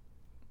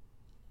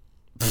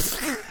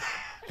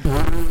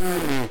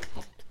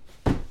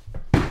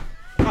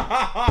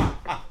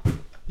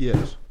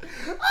 Yes.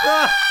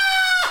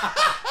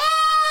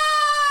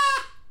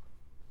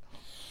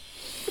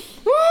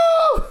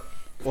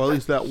 Well, at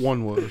least that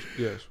one was.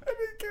 Yes. I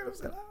mean, Caleb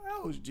said, I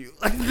housed you.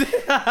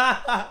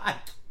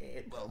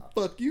 Well,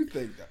 fuck you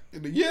think that.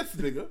 Yes,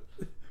 nigga.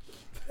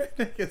 That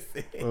nigga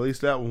said. Well, at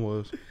least that one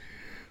was.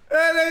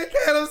 That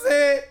nigga Caleb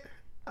said,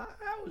 How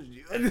was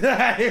you?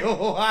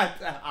 What?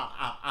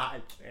 I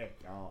can't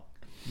talk.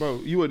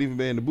 Bro, you wouldn't even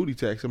paying the booty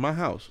tax in my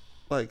house.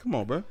 Like, come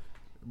on, bro.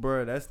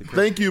 Bro, that's the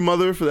Thank you,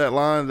 mother, for that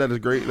line. That is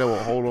great. That will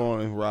hold on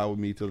and ride with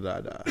me till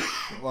I die.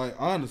 Like,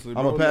 honestly,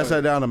 I'm gonna pass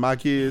that down to my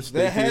kids.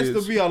 There their has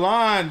kids. to be a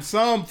line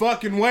some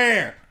fucking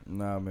where.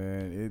 Nah,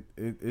 man.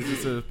 It's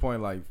just to the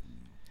point like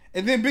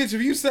And then, bitch,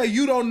 if you say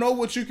you don't know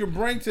what you can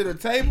bring to the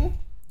table,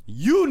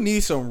 you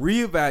need some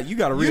reevaluate. You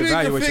gotta you need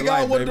reevaluate to your figure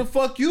life, out what baby. the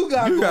fuck you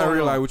got You going gotta on.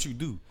 realize what you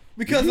do.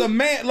 Because a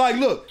man, like,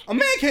 look, a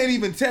man can't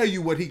even tell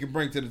you what he can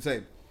bring to the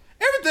table.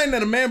 Everything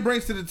that a man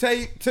brings to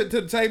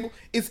the table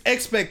is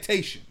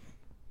expectation.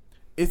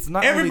 It's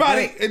not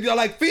Everybody, only that.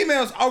 like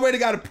females, already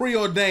got it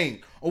preordained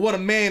on what a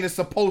man is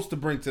supposed to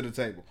bring to the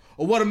table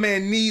or what a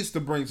man needs to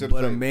bring to the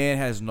But table. a man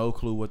has no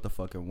clue what the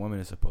fucking woman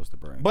is supposed to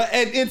bring. But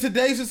in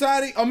today's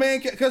society, a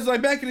man, because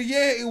like back in the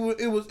year,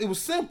 it was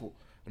simple.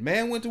 The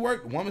man went to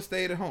work, the woman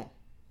stayed at home.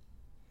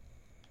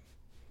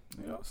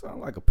 You know, it sounds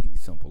like a pretty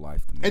simple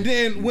life to me. And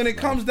then when it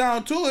Peace comes life.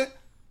 down to it,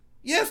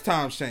 yes,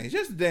 times change.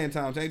 Yes, the damn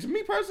times change.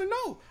 Me personally,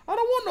 no. I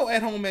don't want no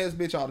at-home ass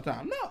bitch all the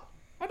time. No,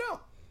 I don't.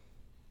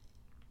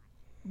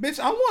 Bitch,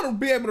 I want to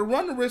be able to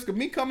run the risk of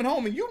me coming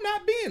home and you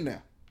not being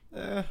there.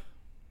 Yeah,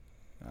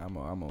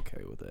 I'm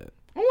okay with that.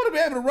 I want to be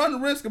able to run the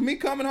risk of me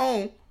coming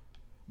home,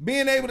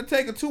 being able to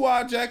take a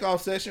 2-hour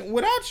jack-off session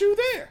without you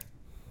there.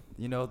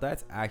 You know,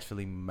 that's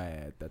actually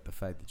mad that the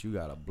fact that you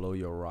gotta blow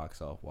your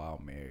rocks off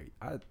while married.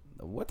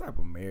 What type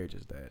of marriage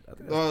is that? I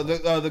think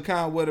that's The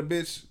kind where the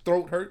bitch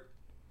throat hurt.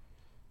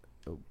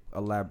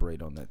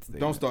 elaborate on that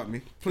statement. Don't start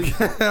me, please.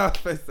 I was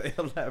gonna say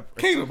elaborate.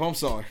 Caleb, I'm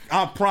sorry.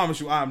 I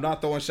promise you, I am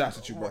not throwing shots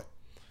at you, bro.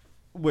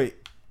 Wait,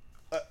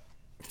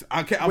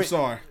 I'm Wait.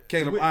 sorry,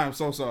 Caleb. Wait. I am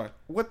so sorry.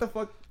 what the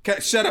fuck?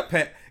 Shut up,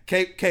 Pat.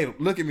 Caleb,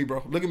 look at me,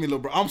 bro. Look at me, little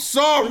bro. I'm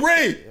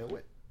sorry.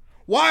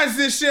 Why is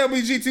this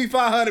Shelby GT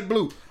 500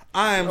 blue?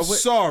 I am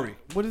sorry.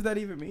 What does that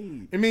even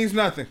mean? It means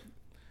nothing.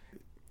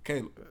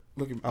 Caleb,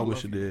 look at me. I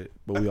wish it did,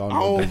 but we all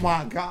know. Oh that.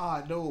 my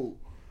God, no.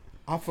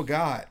 I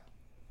forgot.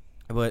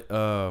 But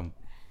I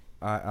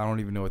don't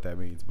even know what that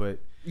means. But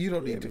You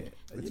don't yeah, need to. man,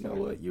 you know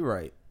what? You're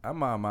right. I'm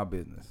mind my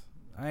business.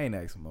 I ain't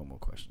asking no more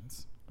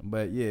questions.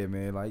 But yeah,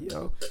 man, like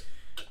yo,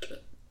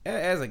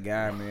 as a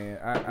guy, man,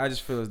 I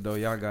just feel as though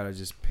y'all gotta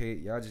just pay.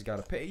 Y'all just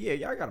gotta pay. Yeah,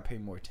 y'all gotta pay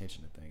more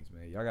attention to things,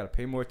 man. Y'all gotta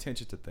pay more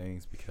attention to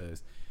things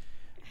because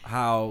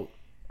how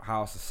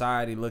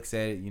society looks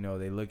at it. You know,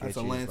 they look That's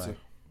at a you Lancer. like,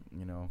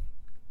 you know,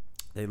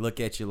 they look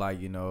at you like,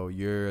 you know,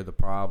 you're the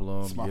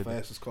problem. It's my You're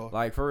fastest car.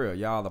 like for real,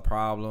 y'all the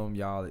problem,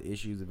 y'all the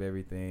issues of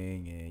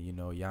everything, and you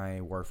know y'all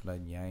ain't worth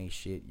nothing, y'all ain't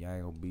shit, y'all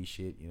ain't gonna be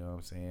shit. You know what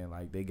I'm saying?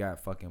 Like they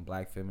got fucking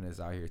black feminists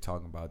out here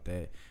talking about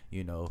that.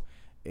 You know,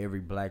 every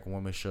black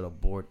woman should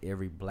abort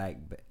every black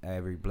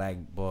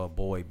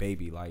boy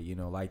baby. Like you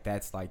know, like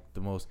that's like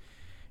the most,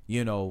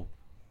 you know,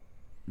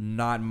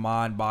 not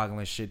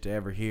mind-boggling shit to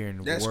ever hear in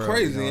the That's world.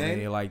 crazy, you know what I ain't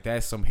mean? it? Like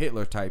that's some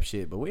Hitler type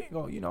shit. But we ain't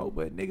gonna, you know,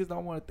 but niggas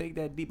don't want to think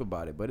that deep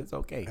about it. But it's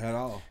okay. At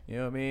all. You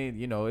know what I mean?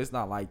 You know, it's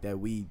not like that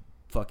we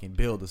fucking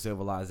build a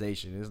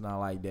civilization. It's not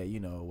like that, you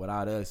know,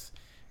 without us,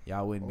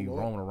 y'all wouldn't be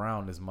roaming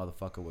around this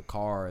motherfucker with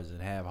cars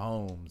and have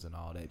homes and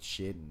all that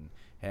shit and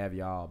have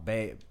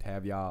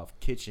y'all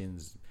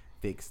kitchens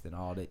fixed and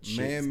all that shit.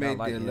 Man It's made not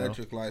like, the you know,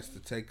 electric lights to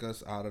take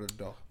us out of the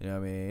door. you know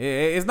what I mean?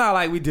 It's not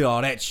like we did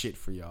all that shit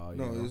for y'all. You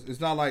No, know? it's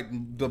not like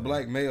the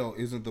black male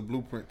isn't the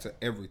blueprint to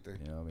everything.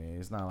 You know what I mean?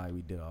 It's not like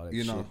we did all that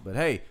You shit. know. But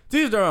hey, to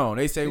each their own.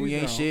 They say we Teach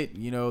ain't their own. shit.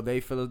 You know, they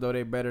feel as though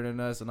they better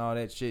than us and all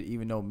that shit,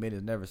 even though men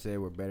has never said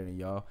we're better than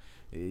y'all.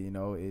 You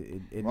know,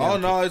 it Oh never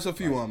no, came- it's a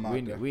few of them out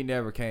we, there. we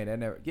never came. That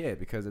never, yeah,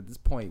 because at this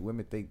point,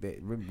 women think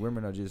that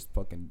women are just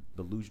fucking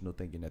delusional,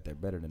 thinking that they're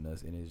better than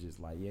us, and it's just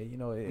like, yeah, you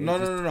know,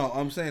 No.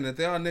 I'm saying that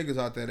there are niggas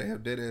out there that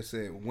have dead ass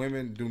said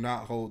women do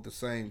not hold the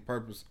same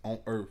purpose on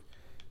earth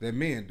that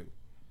men do.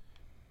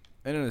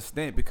 And in a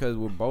extent, because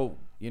we're both,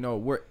 you know,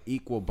 we're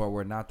equal, but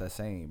we're not the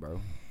same, bro.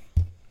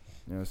 You know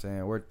what I'm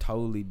saying? We're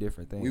totally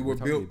different things. We were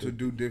totally built to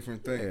do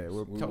different things. Yeah,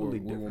 we're we totally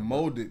we were different,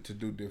 molded to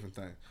do different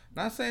things.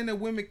 Not saying that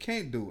women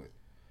can't do it,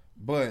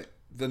 but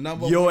the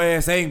number Your of,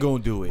 ass ain't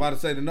gonna do about it.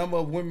 to say the number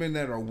of women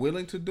that are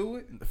willing to do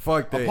it,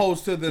 Fuck that.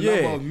 opposed to the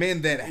number of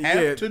men that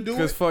have to do it.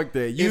 Because fuck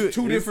that. It's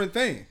two different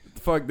things.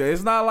 Fuck that.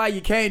 It's not like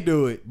you can't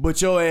do it,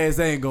 but your ass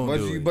ain't gonna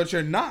do it. But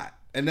you're not,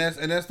 and that's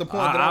the point.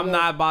 that I I'm want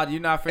not about.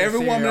 You're not. finna every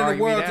sit here woman and in argue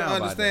the me world to down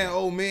about understand. that.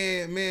 Oh,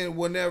 men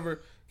will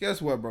never.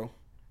 Guess what, bro?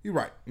 You're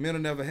right. Men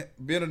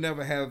will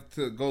never have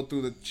to go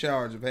through the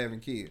charge of having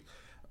kids.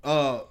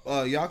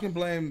 Y'all can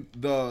blame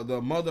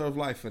the mother of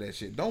life for that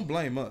shit. Don't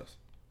blame us.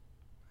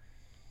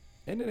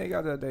 And then they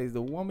got that days.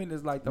 The woman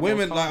is like the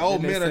Women most like,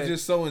 confident. men They are say-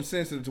 just so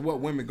insensitive to what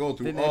women go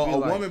through. Then they be A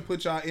like- woman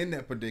put y'all in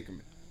that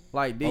predicament.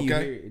 like. Then you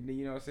Okay. hear,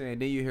 you know what I'm saying.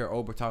 Then you hear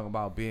Oprah talking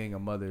about being a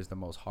mother is the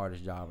most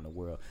hardest job in the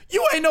world.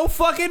 You ain't no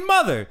fucking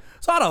mother.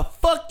 So how the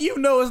fuck you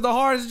know it's the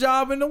hardest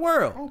job in the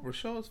world? Oprah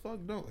sure as fuck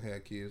don't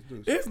have kids,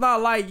 do she? It's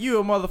not like you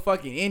a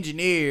motherfucking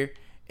engineer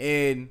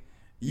and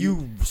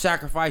you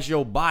sacrifice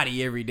your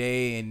body every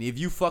day, and if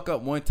you fuck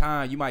up one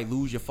time, you might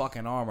lose your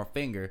fucking arm or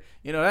finger.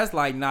 You know, that's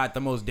like not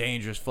the most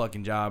dangerous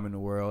fucking job in the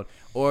world.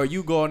 Or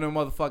you go on them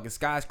motherfucking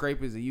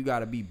skyscrapers and you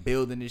gotta be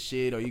building this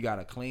shit, or you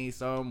gotta clean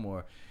something,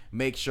 or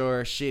make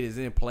sure shit is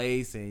in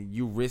place, and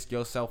you risk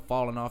yourself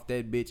falling off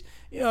that bitch.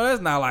 You know,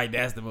 that's not like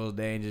that's the most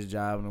dangerous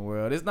job in the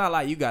world. It's not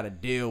like you gotta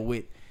deal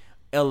with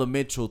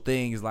elemental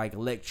things like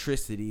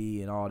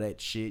electricity and all that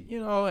shit, you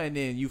know, and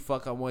then you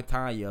fuck up one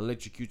time, you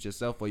electrocute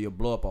yourself, or you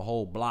blow up a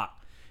whole block.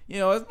 You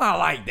know, it's not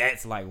like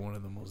that's like one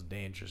of the most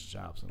dangerous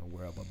jobs in the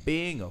world. But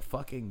being a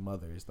fucking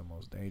mother is the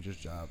most dangerous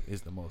job.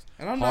 It's the most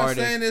And I'm not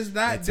saying it's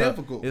not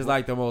difficult. It's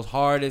like the most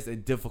hardest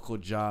and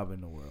difficult job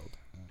in the world.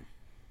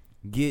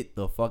 Get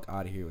the fuck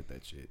out of here with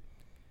that shit.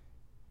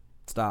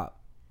 Stop.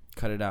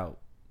 Cut it out.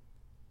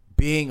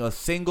 Being a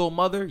single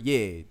mother,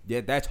 yeah,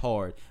 that's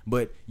hard.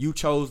 But you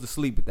chose to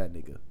sleep with that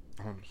nigga.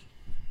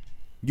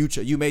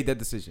 You made that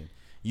decision.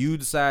 You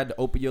decided to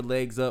open your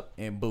legs up,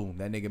 and boom,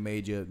 that nigga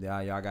made you.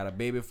 Y'all got a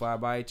baby fly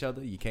by each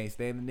other. You can't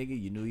stand the nigga.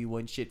 You knew he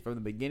wasn't shit from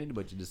the beginning,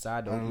 but you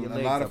decided to open your legs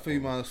up. A lot of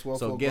females swore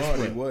so for guess God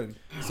what? he wasn't.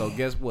 So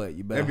guess what?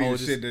 You better That be the hold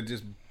shit that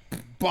just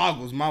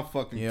boggles my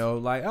fucking. You know,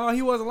 like, oh,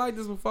 he wasn't like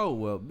this before.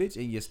 Well, bitch,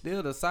 and you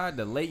still decide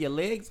to lay your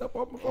legs up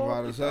on the floor.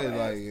 I'm about to say,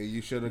 like,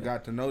 you should have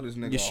got to know this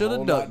nigga. You should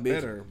have ducked,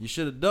 bitch. Better. You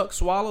should have ducked,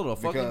 swallowed, or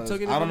fucking Because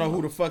took it. I don't know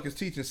who the fuck is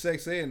teaching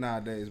sex ed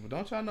nowadays, but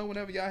don't y'all know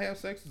whenever y'all have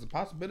sex, there's a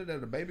possibility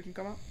that a baby can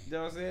come out? You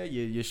know what I'm saying?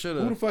 You should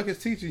Who the have. fuck is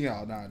teaching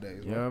y'all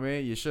nowadays? You know what I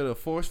mean? You should have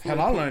forcefully.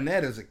 Hell, I learned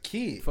that as a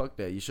kid. Fuck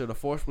that. You should have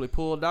forcefully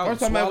pulled out. First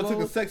time I ever took a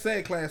swallowed. sex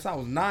ed class, I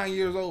was 9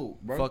 years old,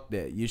 bro. Fuck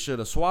that. You should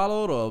have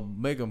swallowed or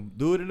make them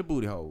do it in the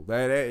booty hole.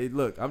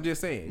 Look, I'm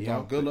just saying. You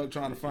know, good luck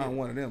trying to find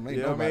one of them. Ain't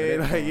you know what I nobody mean?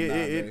 that Like, fun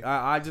nowadays.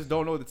 I just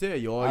don't know what to tell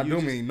you. Or I you do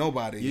just, mean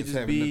nobody you is just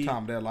having be, the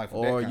time of their life. For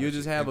or that kind you of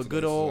just shit have a into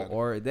good this old, society.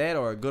 or that,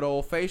 or a good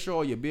old facial,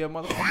 or you be a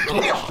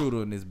motherfucking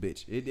strudel in this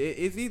bitch.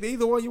 It's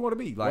either one you want to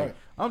be. Like, Right.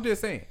 I'm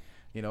just saying,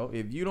 you know,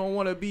 if you don't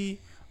want to be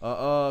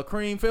a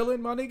cream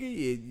filling, my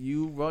nigga,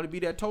 you want to be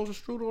that toaster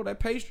strudel or that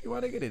pastry, my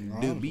nigga, then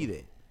do be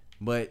that.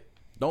 But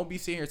don't be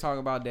sitting here talking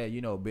about that.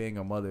 You know, being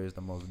a mother is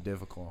the most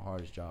difficult and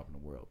hardest job in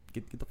the world.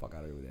 Get the fuck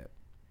out of here with that.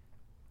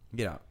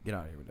 Get out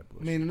of here with that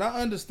bullshit. I mean, and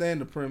I understand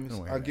the premise.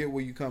 Don't hear I that. get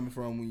where you coming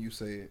from when you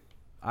say it.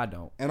 I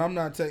don't. And I'm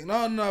not taking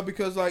no,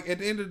 because like at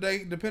the end of the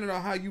day, depending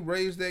on how you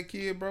raise that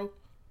kid, bro,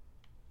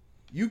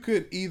 you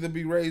could either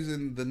be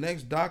raising the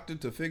next doctor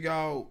to figure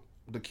out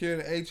the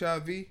cure to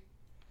HIV,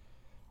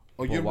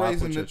 or But you're why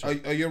raising put your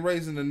or you're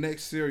raising the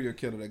next serial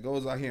killer that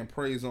goes out here and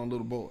preys on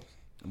little boys.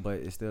 But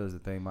it still is the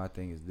thing. My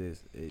thing is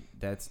this.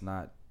 That's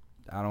not.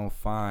 I don't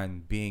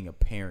find being a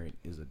parent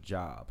is a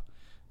job.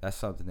 That's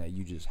something that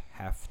you just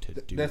have to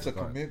do. That's a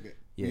regardless. commitment.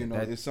 Yeah, you know,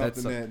 it's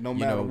that's something that no you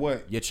matter know,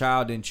 what. your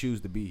child didn't choose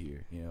to be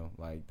here. You know,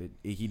 like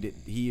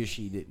he or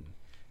she didn't.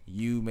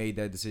 You made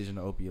that decision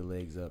to open your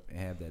legs up and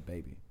have that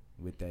baby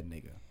with that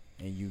nigga,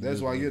 and you. That's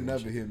knew why the you'll nigga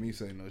never was hear me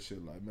say no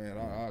shit like, man,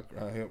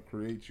 I helped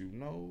create you.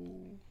 No.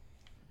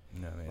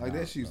 No, man, Like no,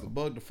 that shit used no. to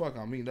bug the fuck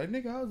out of me. Like,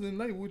 nigga, I was in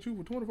labor with you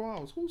for 24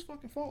 hours. Whose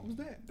fucking fault was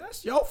that?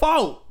 That's your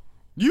fault.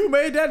 You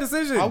made that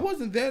decision. I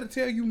wasn't there to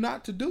tell you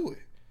not to do it.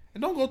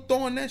 And don't go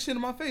throwing that shit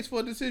in my face for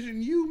a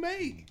decision you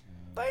made.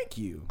 Thank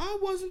you. I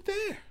wasn't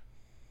there.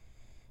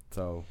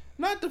 So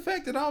Not the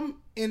fact that I'm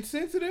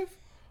insensitive,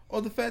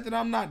 or the fact that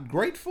I'm not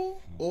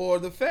grateful, or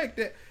the fact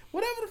that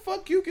whatever the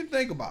fuck you can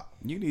think about.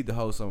 you need to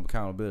hold some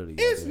accountability.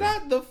 It's goddamn.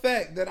 not the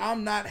fact that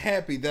I'm not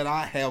happy that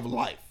I have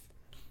life.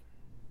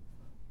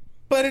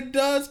 But it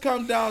does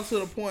come down to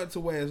the point to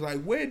where it's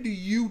like, where do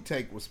you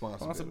take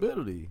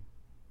responsibility?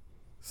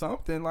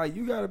 Something like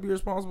you got to be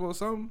responsible for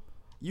something.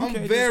 You I'm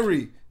can't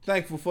very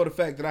thankful for the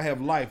fact that I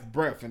have life,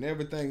 breath, and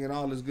everything and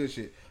all this good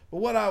shit. But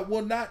what I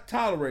will not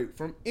tolerate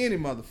from any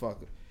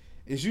motherfucker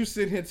is you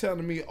sitting here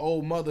telling me,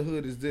 oh,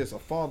 motherhood is this, or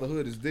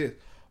fatherhood is this,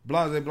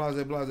 blase,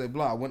 blase, blase,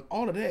 blah. When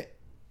all of that,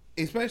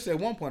 especially at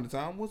one point in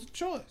time, was a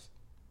choice.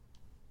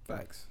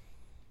 facts.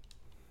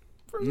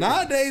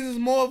 Nowadays it's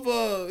more of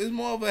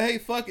a hey,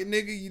 fuck it,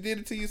 nigga, you did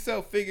it to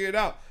yourself, figure it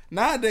out.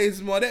 Nowadays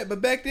it's more of that,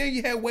 but back then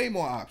you had way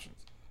more options.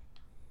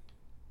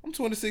 I'm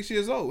 26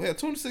 years old. Hell,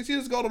 26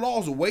 years ago the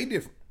laws were way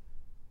different.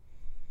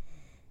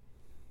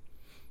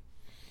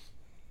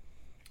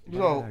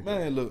 So,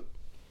 man, look,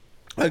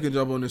 I can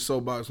jump on this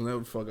soapbox whenever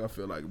the fuck I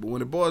feel like it. But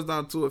when it boils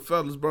down to it,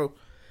 fellas, bro,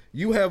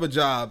 you have a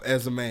job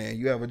as a man.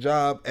 You have a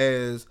job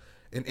as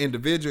an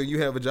individual.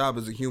 You have a job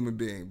as a human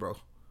being, bro.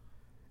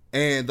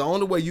 And the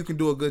only way you can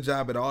do a good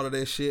job at all of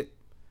that shit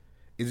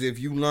is if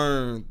you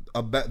learn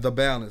about the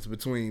balance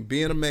between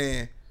being a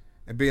man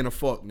and being a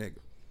fuck nigga.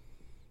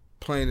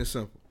 Plain and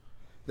simple.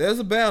 There's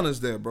a balance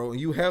there, bro. And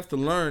you have to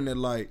learn that,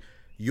 like,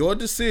 your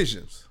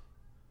decisions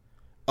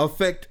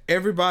affect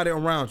everybody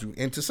around you.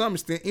 And to some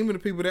extent, even the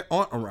people that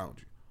aren't around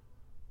you.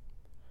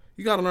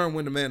 You got to learn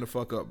when to man the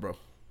fuck up, bro.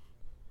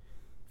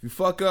 If you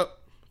fuck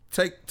up,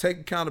 take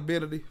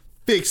accountability.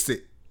 Fix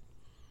it.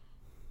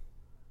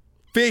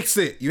 Fix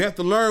it. You have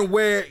to learn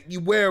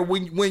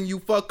when you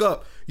fuck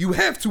up. You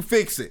have to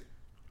fix it.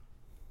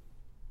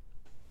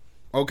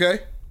 Okay?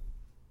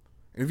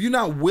 And if you're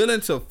not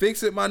willing to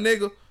fix it, my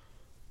nigga,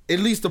 at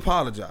least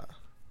apologize.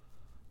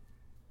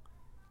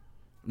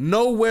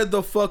 Know where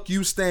the fuck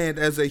you stand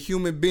as a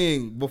human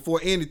being before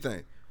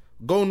anything.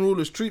 Golden rule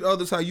is treat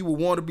others how you would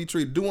want to be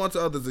treated. Do unto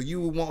others as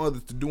you would want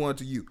others to do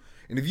unto you.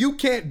 And if you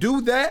can't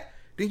do that,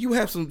 then you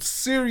have some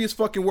serious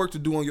fucking work to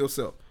do on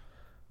yourself.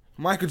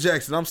 Michael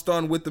Jackson, I'm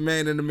starting with the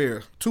man in the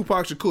mirror.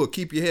 Tupac Shakur,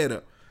 keep your head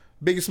up.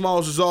 Biggie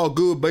Smalls is all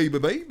good, baby,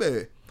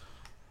 baby.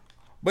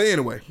 But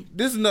anyway,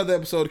 this is another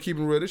episode of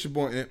Keeping It Real. This your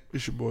boy Imp.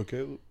 It's your boy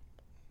Caleb.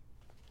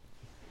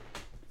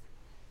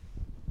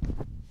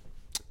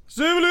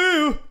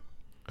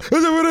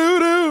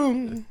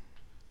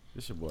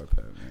 This your boy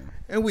Pat, man.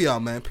 And we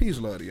out, man. Peace,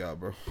 love to y'all,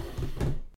 bro.